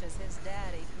as much as his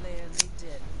daddy clearly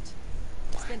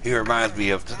didn't. Spent He time reminds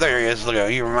me learning of, there he is, look at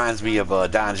him. He about reminds me of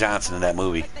Don Johnson in that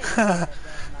movie. but they don't care a damn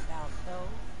about Bo.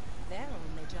 Their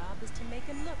only job is to make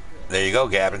him look good. There you go,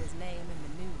 Get Gavin. his name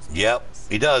in the Yep, newspapers.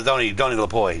 he does, don't he,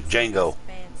 LaPoy? Django. His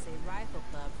fancy rifle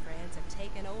club friends have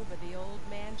taken over the old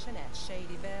mansion at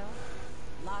Shady Belle.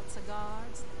 Lots of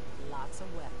guards, lots of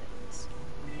weapons.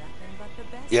 Nothing but the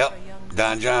best Yep, for young Don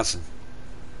guns. Johnson.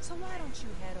 So why don't you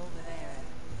head over there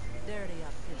and dirty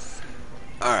up his secret?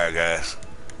 Alright, guys.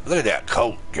 Look at that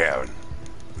coat, Gavin.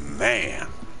 Man.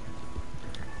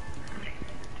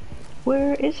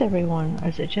 Where is everyone?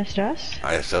 Is it just us?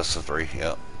 It's us the three,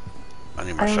 yep. I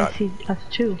need my I only shot. see us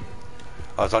two.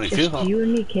 Oh, it's only two? Just Huh? you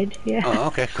and me, kid. Yeah. Oh,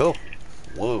 okay, cool.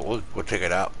 We'll take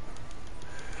it out.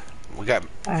 We got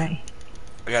Alright.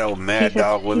 old Mad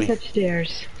Dog with he's me.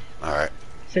 upstairs. Alright.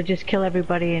 So just kill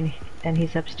everybody and then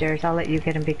he's upstairs. I'll let you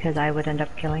get him because I would end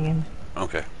up killing him.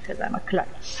 Okay. Because I'm a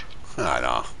klutz. I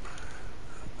know.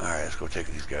 Alright, let's go take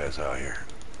these guys out here.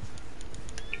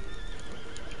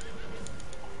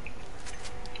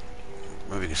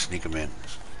 Maybe we can sneak them in.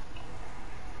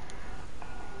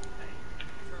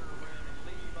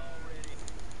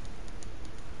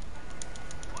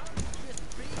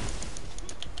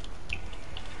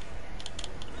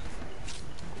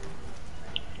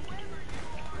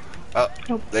 Oh,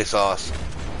 Nope. they saw us.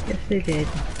 Yes, they did.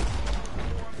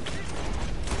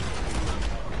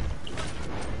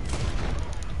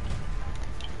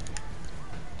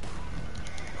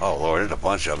 Oh Lord, there's a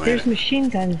bunch of them. There's machine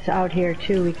guns out here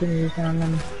too we can use on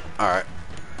them. Alright.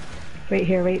 Right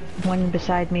here, right, one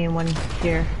beside me and one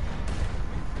here.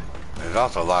 There's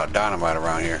also a lot of dynamite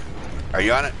around here. Are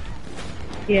you on it?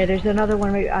 Yeah, there's another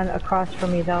one right on across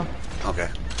from me though. Okay.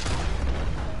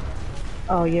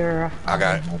 Oh, you're... I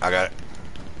got it. I got it.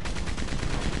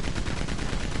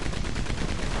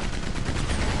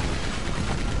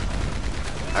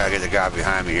 I gotta get the guy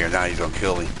behind me here. Now he's gonna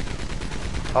kill me.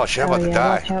 Oh shit, I'm about to yeah,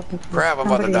 die. watch out for Crap, I'm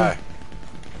about to somebody. die.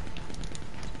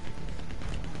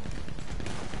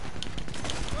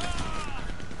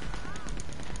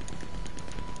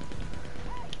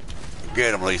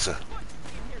 Get him, Lisa.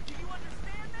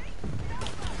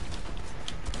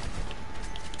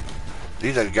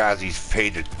 These are the guys he's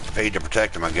paid to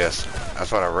protect him, I guess.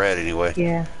 That's what I read anyway.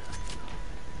 Yeah.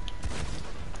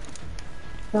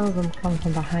 Some of them come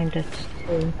from behind us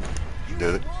too.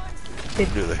 Do they?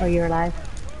 Do they? Oh, you're alive?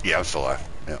 Yeah, I'm still alive.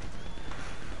 Yeah.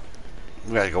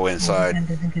 We gotta go inside. And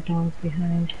doesn't get dogs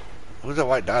behind. Who's that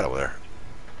white dot over there?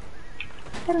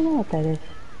 I don't know what that is.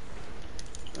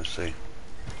 Let's see.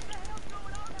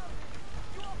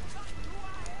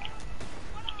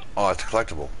 Oh, it's a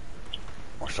collectible.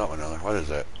 Or something or other. What is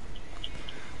that?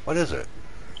 What is it?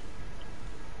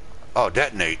 Oh,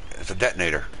 detonate. It's a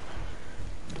detonator.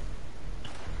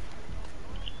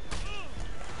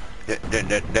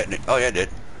 Detonate. Oh, yeah, it did.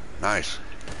 Nice.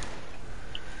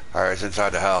 Alright, it's inside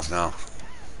the house now.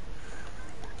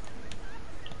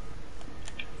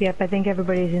 Yep, I think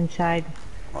everybody's inside.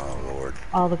 Oh, Lord.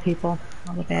 All the people.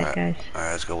 All the bad guys.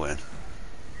 Alright, let's go in.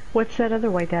 What's that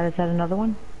other white dot? Is that another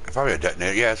one? Probably a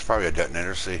detonator. Yeah, it's probably a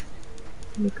detonator. See.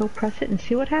 You go press it and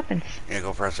see what happens. Yeah,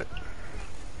 go press it.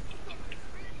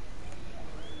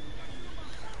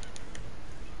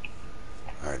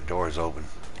 Alright, the door is open.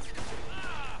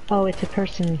 Oh, it's a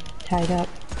person tied up.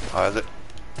 Oh, is it?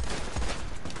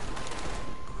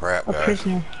 Crap, A guys.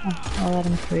 prisoner. Oh, I'll let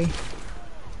him free.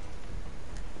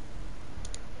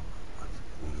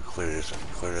 We can clear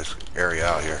this area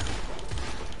out here.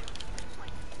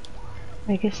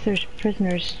 I guess there's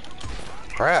prisoners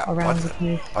Crap. around the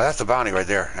place. Oh, that's the bounty right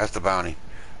there. That's the bounty.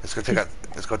 Let's go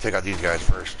take out these guys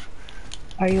first.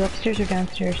 Are you upstairs or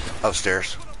downstairs?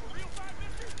 Upstairs.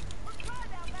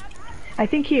 I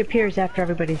think he appears after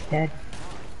everybody's dead.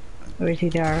 Or is he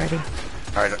there already?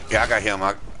 Alright, yeah, I got him.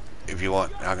 If you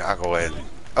want, I'll go ahead.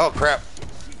 Oh, crap.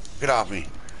 Get off me.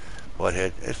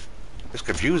 Butthead. It's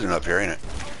confusing up here, ain't it?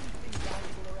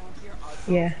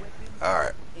 Yeah.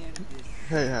 Alright.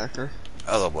 Hey, hacker.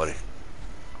 Hello, buddy.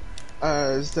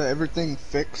 Is everything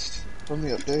fixed from the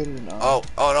update or not? Oh,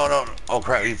 no. Oh,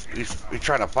 crap. He's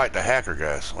trying to fight the hacker,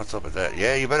 guys. What's up with that?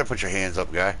 Yeah, you better put your hands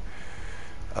up, guy.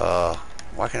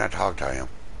 Why can't I hog tie him?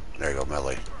 There you go,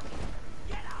 melee.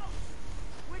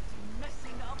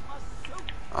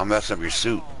 I'm messing up your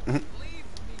suit.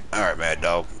 Alright, Mad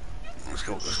Dog. Let's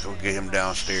go get him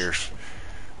downstairs.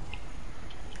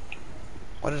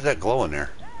 What is that glow in there?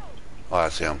 Oh,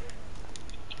 that's him.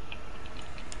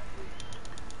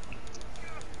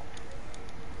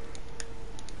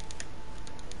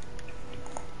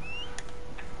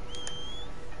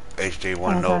 HD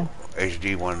wanted to Okay. know.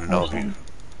 HD wanted to know if you.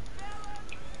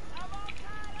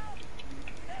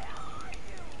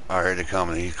 Oh, here they come,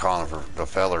 and he's calling for the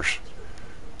fellers.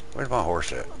 Where's my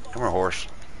horse at? Come here, horse.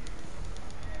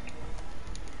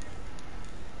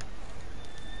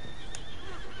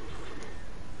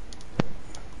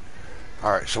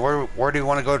 All right. So where do you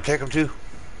want to go to take them to?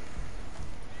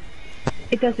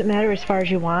 It doesn't matter as far as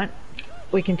you want.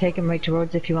 We can take them right to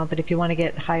Rhodes if you want, but if you want to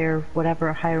get higher,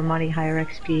 whatever, higher money, higher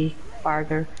XP,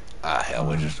 farther. Ah, hell,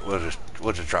 we'll just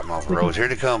drop them off the We can- roads. Here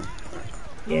they come.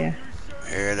 Yeah.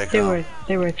 Here they come.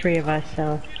 There were 3 of us,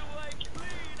 so.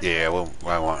 Yeah, well,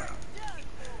 I want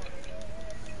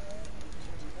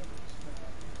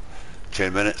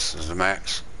 10 minutes is the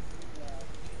max.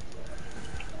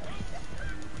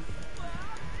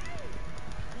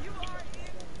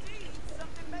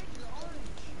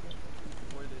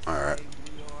 All right.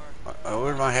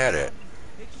 Where's my hat at?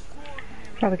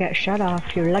 Probably got shut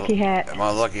off. Your lucky hat. My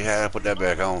lucky hat. I put that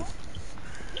back on.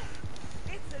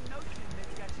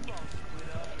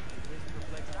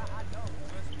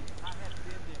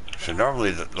 So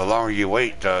normally, the longer you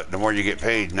wait, the more you get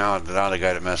paid. Now they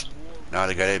got it messed. Now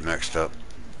they got it mixed up.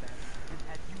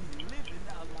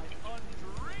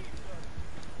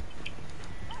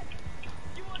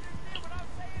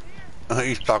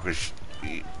 He's talking.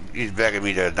 He's begging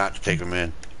me to not to take him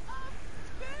in.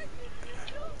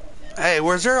 Hey,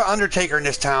 was there an Undertaker in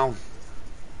this town?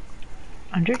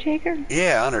 Undertaker?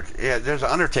 Yeah, there's an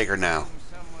Undertaker now.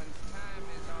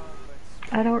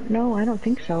 I don't know. I don't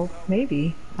think so.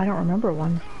 Maybe. I don't remember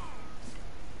one.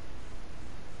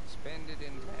 Spend it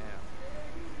in town.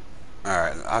 All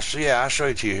right, I'll show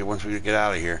it to you once we get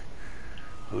out of here.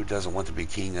 Who doesn't want to be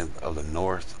king of the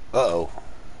North? Uh-oh.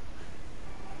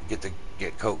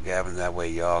 Get Coke Gavin, that way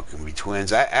y'all can be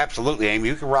twins. Absolutely, Amy.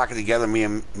 You can rock it together, me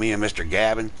and Mr.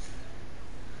 Gavin.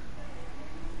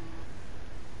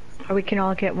 Or we can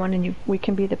all get one, and we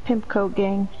can be the pimp coat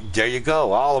gang. There you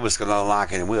go. All of us gonna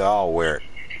unlock it, and we'll all wear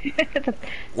it.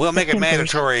 We'll make it pimpers.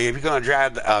 mandatory. If you're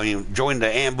gonna join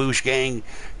the ambush gang,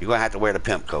 you're gonna have to wear the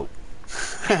pimp coat.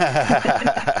 All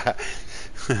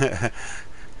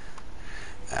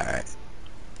right.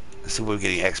 Let's see if we're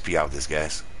getting XP out of this,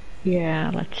 guys.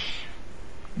 Yeah, let's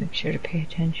make sure to pay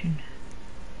attention.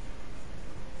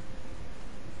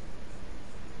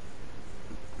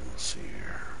 Let's see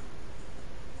here.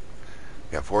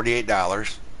 We got $48. I got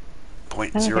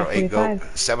 0.08 gold.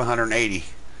 45. 780.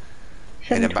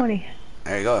 720.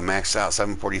 There you go. It maxed out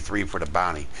 743 for the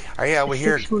bounty. Oh yeah, we're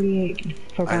here. 648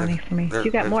 for bounty for me.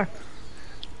 You got more.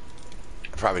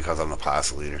 Probably because I'm the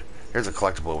posse leader. Here's a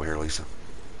collectible over here, Lisa.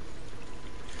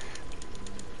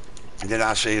 And then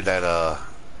I'll show you that.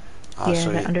 I'll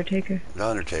show The you Undertaker. the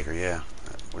Undertaker. Yeah,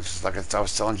 which is like I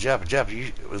was telling Jeff. Jeff,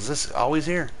 was this always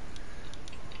here?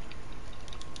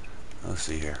 Let's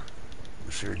see here.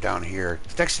 Let's see here down here.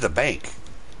 It's next to the bank.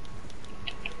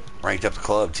 Ranked up the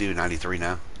club too. 93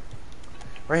 now.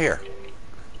 Right here.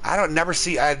 I've never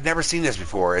seen this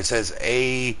before. It says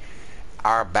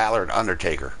A.R. Ballard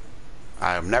Undertaker.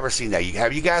 I've never seen that.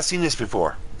 Have you guys seen this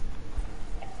before?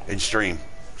 In stream.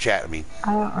 Chat with me.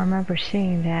 I don't remember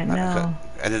seeing that, no.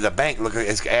 And then the bank, look,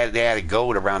 they added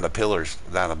gold around the pillars,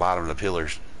 down the bottom of the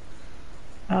pillars.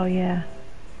 Oh, yeah.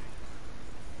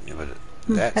 Yeah, but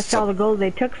That's all the gold they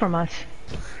took from us.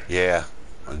 Yeah,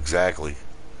 exactly.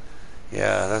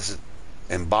 Yeah, that's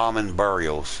embalming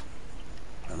burials.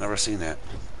 I've never seen that.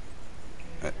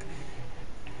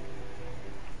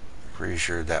 Pretty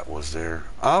sure that was there.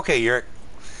 Okay, Yurick.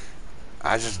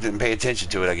 I just didn't pay attention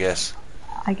to it, I guess.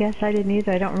 I guess I didn't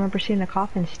either. I don't remember seeing the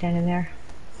coffin standing there.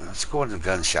 Let's go into the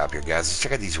gun shop here, guys. Let's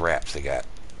check out these wraps they got.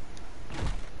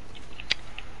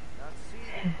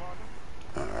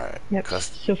 Alright. Yep.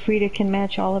 So Frida can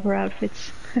match all of her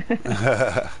outfits.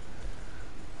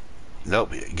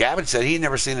 Nope. Gavin said he'd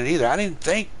never seen it either. I didn't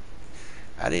think.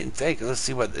 Let's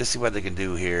see what they can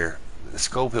do here. The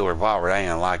Schofield revolver, I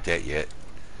ain't unlocked that yet.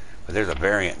 But there's a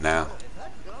variant now.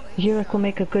 Yurik will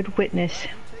make a good witness.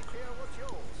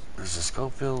 There's a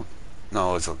Schofield.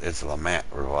 No, it's a Lamat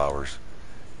revolvers.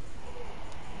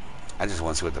 I just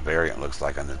want to see what the variant looks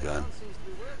like on this gun.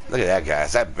 Look at that,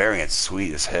 guys. That variant's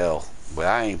sweet as hell. But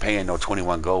I ain't paying no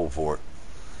 21 gold for it.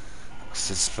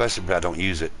 Especially if I don't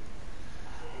use it.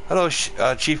 Hello,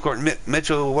 Chief Court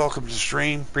Mitchell. Welcome to the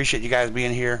stream. Appreciate you guys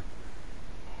being here.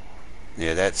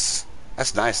 Yeah, that's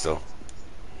nice though.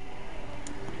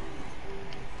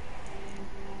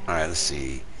 All right, let's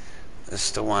see. I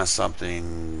still want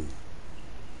something.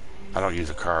 I don't use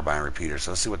a carbine repeater,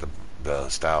 so let's see what the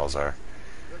styles are.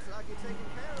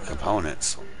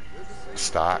 Components.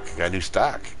 Stock. Got a new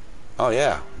stock. Oh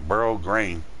yeah, burrow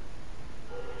grain.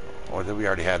 Or did we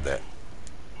already have that?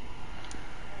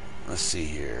 Let's see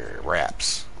here.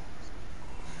 Wraps.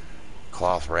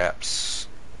 Cloth wraps.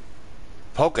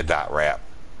 Polka dot wrap.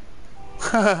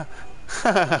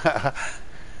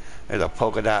 There's a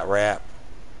polka dot wrap.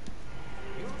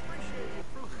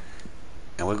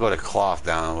 And we'll go to cloth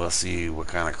down and we'll see what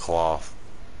kind of cloth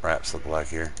wraps look like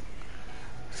here.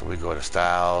 So we go to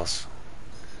styles,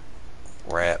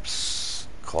 wraps,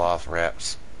 cloth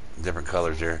wraps, different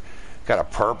colors there. Got a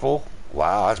purple.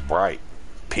 Wow, that's bright.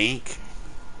 Pink,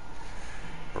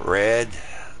 red,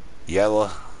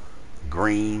 yellow,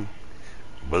 green,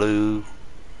 blue,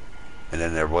 and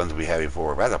then there are ones we had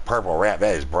before. That's a purple wrap.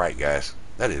 That is bright, guys.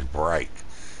 That is bright.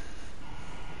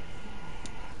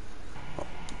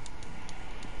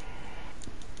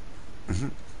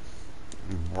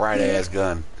 Bright ass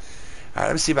gun. Alright,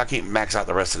 let me see if I can max out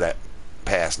the rest of that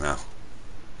pass now.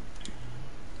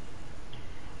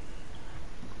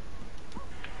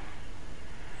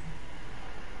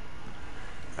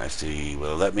 I see.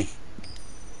 Will it let me?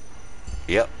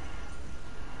 Yep.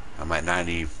 I'm at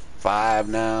 95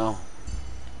 now.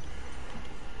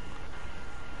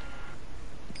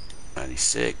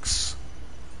 96.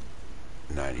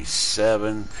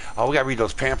 97. Oh, we gotta read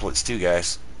those pamphlets too,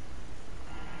 guys.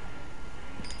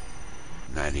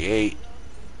 98.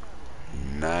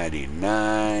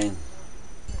 99.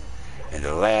 And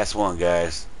the last one,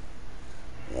 guys.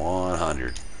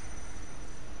 100.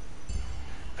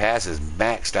 Pass is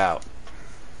maxed out.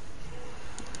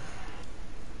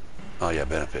 Oh yeah,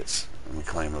 benefits. Let me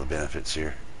claim the benefits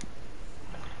here.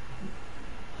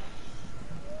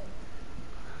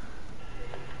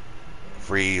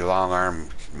 Free long arm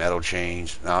metal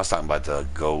change. No, I was talking about the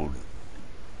gold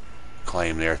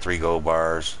claim there. 3 gold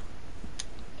bars.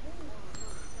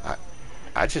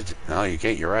 I just, no, you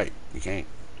can't. You're right. You can't.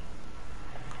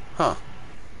 Huh.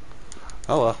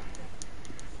 Oh well.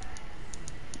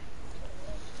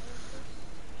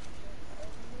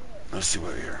 Let's see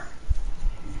what here.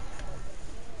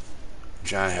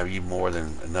 John, have you more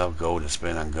than enough gold to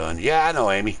spend on gun? Yeah, I know,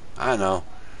 Amy. I know.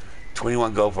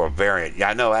 21 gold for a variant. Yeah,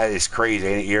 I know. That is crazy,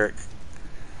 ain't it, Eric?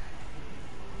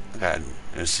 God,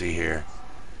 let's see here.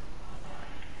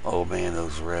 Oh, man,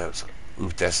 those reps.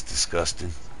 Oof, that's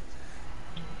disgusting.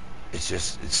 It's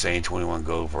just, it's saying 21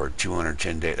 gold for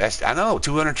 210 days. That's, I know,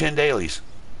 210 dailies.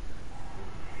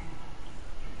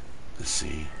 Let's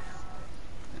see.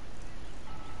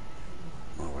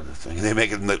 What were the things? They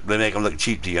make them look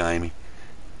cheap to you, Amy.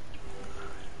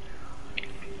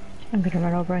 I'm gonna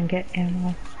run over and get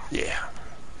ammo. Yeah.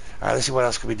 Alright, let's see what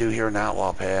else can we do here in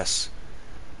Outlaw Pass.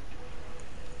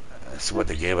 Let's see what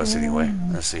they gave us anyway.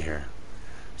 Let's see here.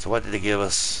 So what did they give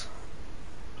us?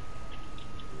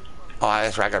 Oh,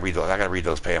 that's right. I gotta read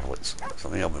those pamphlets. So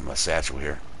let me open my satchel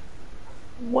here.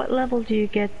 What level do you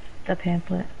get the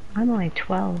pamphlet? I'm only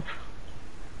 12.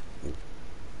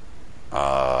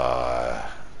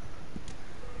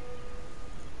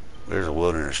 There's a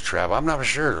wilderness travel. I'm not for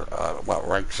sure what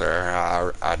ranks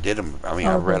are. I did them. I mean,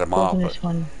 I read them off. But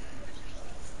One.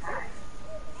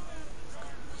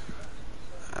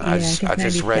 I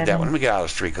just read that one. 97. Let me get out of the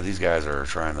street because these guys are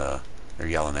trying to. They're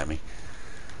yelling at me.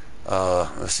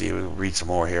 Let's see. We'll read some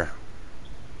more here.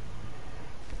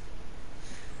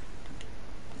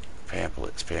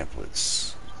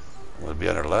 Pamphlets. Would it be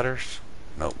under letters?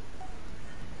 Nope.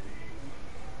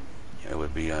 It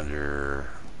would be under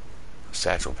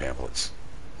satchel pamphlets.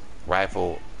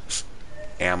 Rifle,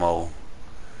 ammo.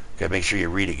 Gotta make sure you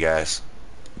read it, guys.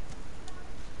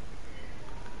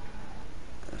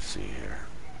 Let's see here.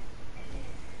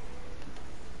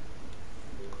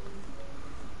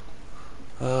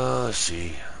 Let's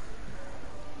see.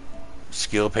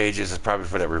 Skill pages is probably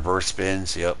for that reverse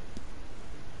spins. Yep.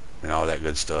 And all that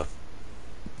good stuff.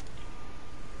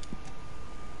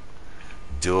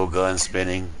 Dual gun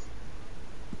spinning.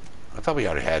 I thought we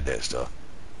already had that stuff.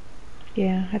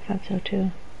 Yeah, I thought so too.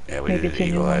 Yeah, we Maybe did it's a new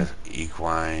equalize, one.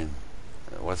 equine.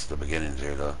 What's the beginnings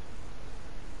here, though?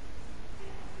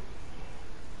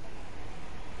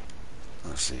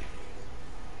 Let's see.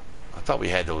 I thought we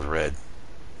had those red.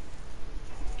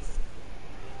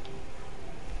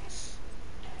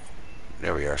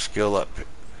 There we are. Skill up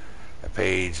a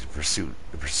page. The pursuit.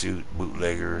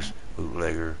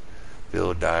 Bootlegger.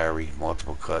 Build diary.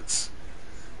 Multiple cuts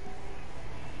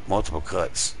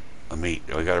of meat.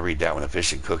 We got to read that one. A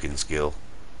fishing cooking skill.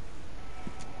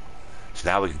 So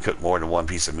now we can cook more than one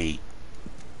piece of meat,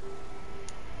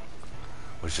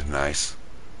 which is nice.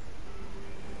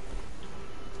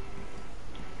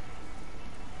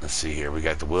 Let's see here. We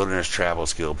got the wilderness travel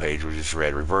skill page. We just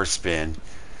read reverse spin.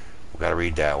 We got to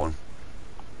read that one,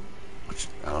 which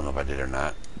I don't know if I did or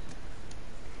not.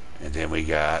 And then we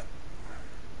got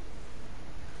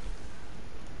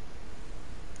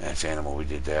That's animal. We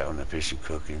did that on the fishing,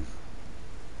 cooking.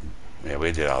 Yeah,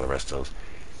 we did all the rest of those.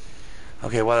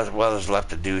 Okay, what is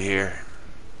left to do here?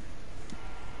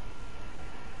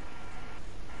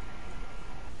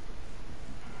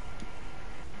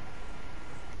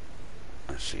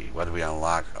 Let's see. What did we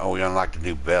unlock? Oh, we unlocked a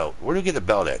new belt. Where did we get the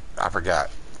belt at? I forgot.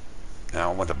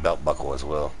 Now I want the belt buckle as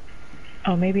well.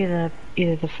 Oh, maybe either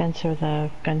the fence or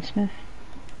the gunsmith.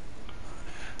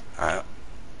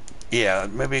 Yeah,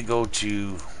 maybe go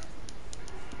to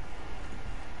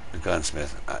the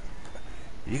gunsmith.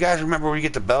 You guys remember where you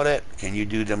get the belt at? Can you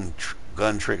do them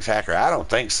gun tricks, hacker? I don't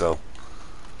think so.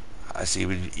 I see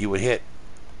you would hit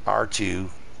R2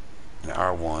 and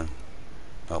R1.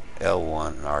 Oh, L1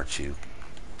 and R2.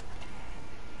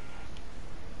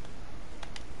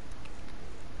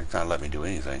 It's not letting me do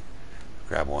anything.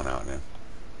 Grab one out then.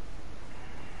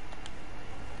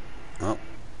 Oh,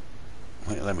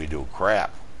 let me do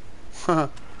crap.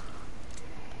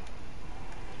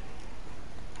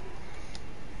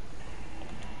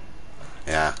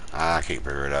 Yeah, I can't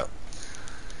figure it out.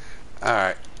 All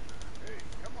right,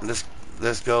 let's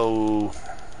go.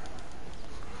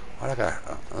 What I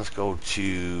got? Let's go to.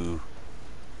 You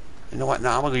know what?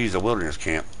 Now I'm gonna use the wilderness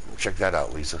camp. Check that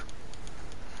out, Lisa.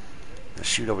 Let's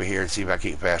shoot over here and see if I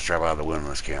can't fast travel out of the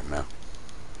wilderness camp now.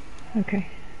 Okay.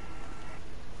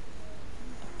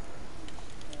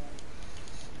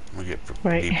 Let me get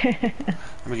Right.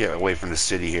 let me get away from the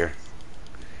city here.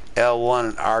 L1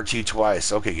 and R2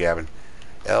 twice. Okay, Gavin.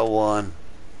 L1,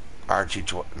 R2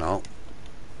 twice. No.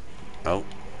 Nope.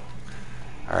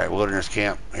 All right, wilderness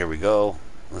camp. Here we go.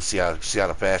 Let's see how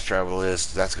the fast travel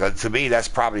is. That's good. To me, that's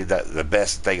probably the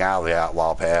best thing out of the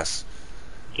Outlaw Pass.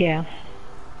 Yeah.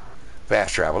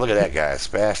 Fast travel. Look at that, guys.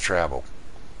 Fast travel.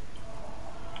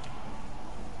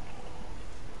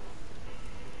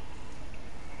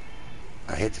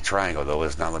 I hit the triangle, though.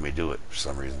 It's not letting me do it for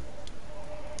some reason.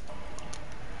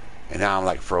 And now I'm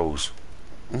like froze.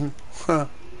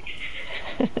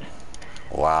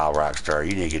 Wow, Rockstar.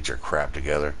 You need to get your crap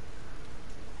together.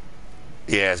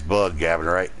 Yeah, it's bugged, Gavin,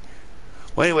 right?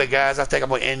 Well, anyway, guys, I think I'm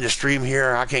going to end the stream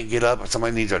here. I can't get up.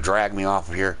 Somebody needs to drag me off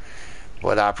of here.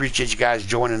 But I appreciate you guys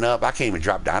joining up. I can't even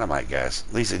drop dynamite, guys.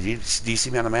 Lisa, do you see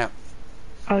me on the map?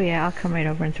 Oh yeah, I'll come right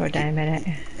over and throw dynamite at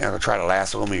you. Yeah, I'll try to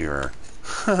lasso me or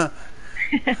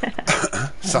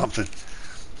something.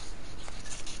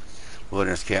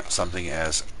 Wilderness camp, something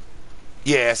as...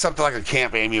 Yeah, something like a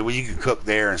camp, Amy, where you can cook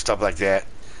there and stuff like that.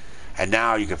 And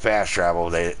now you can fast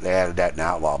travel. They added that in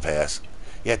Outlaw Pass.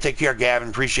 Yeah, take care, Gavin.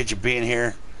 Appreciate you being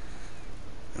here.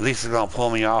 At least they're going to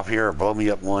pull me off here or blow me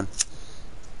up one.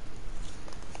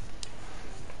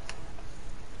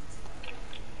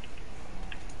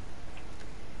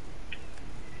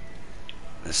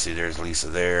 Let's see, there's Lisa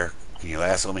there. Can you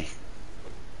lasso me?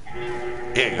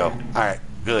 There you go. All right,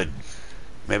 good.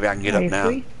 Maybe I can get up now.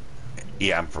 Free?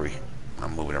 Yeah, I'm free.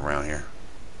 I'm moving around here.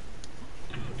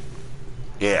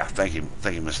 Yeah, thank you,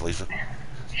 Miss Lisa.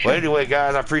 Well, anyway,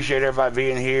 guys, I appreciate everybody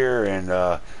being here, and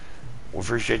we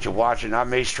appreciate you watching. I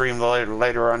may stream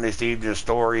later on this evening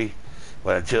story,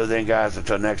 but until then, guys,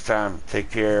 until next time,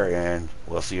 take care, and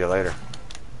we'll see you later.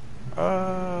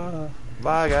 Bye,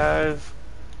 guys.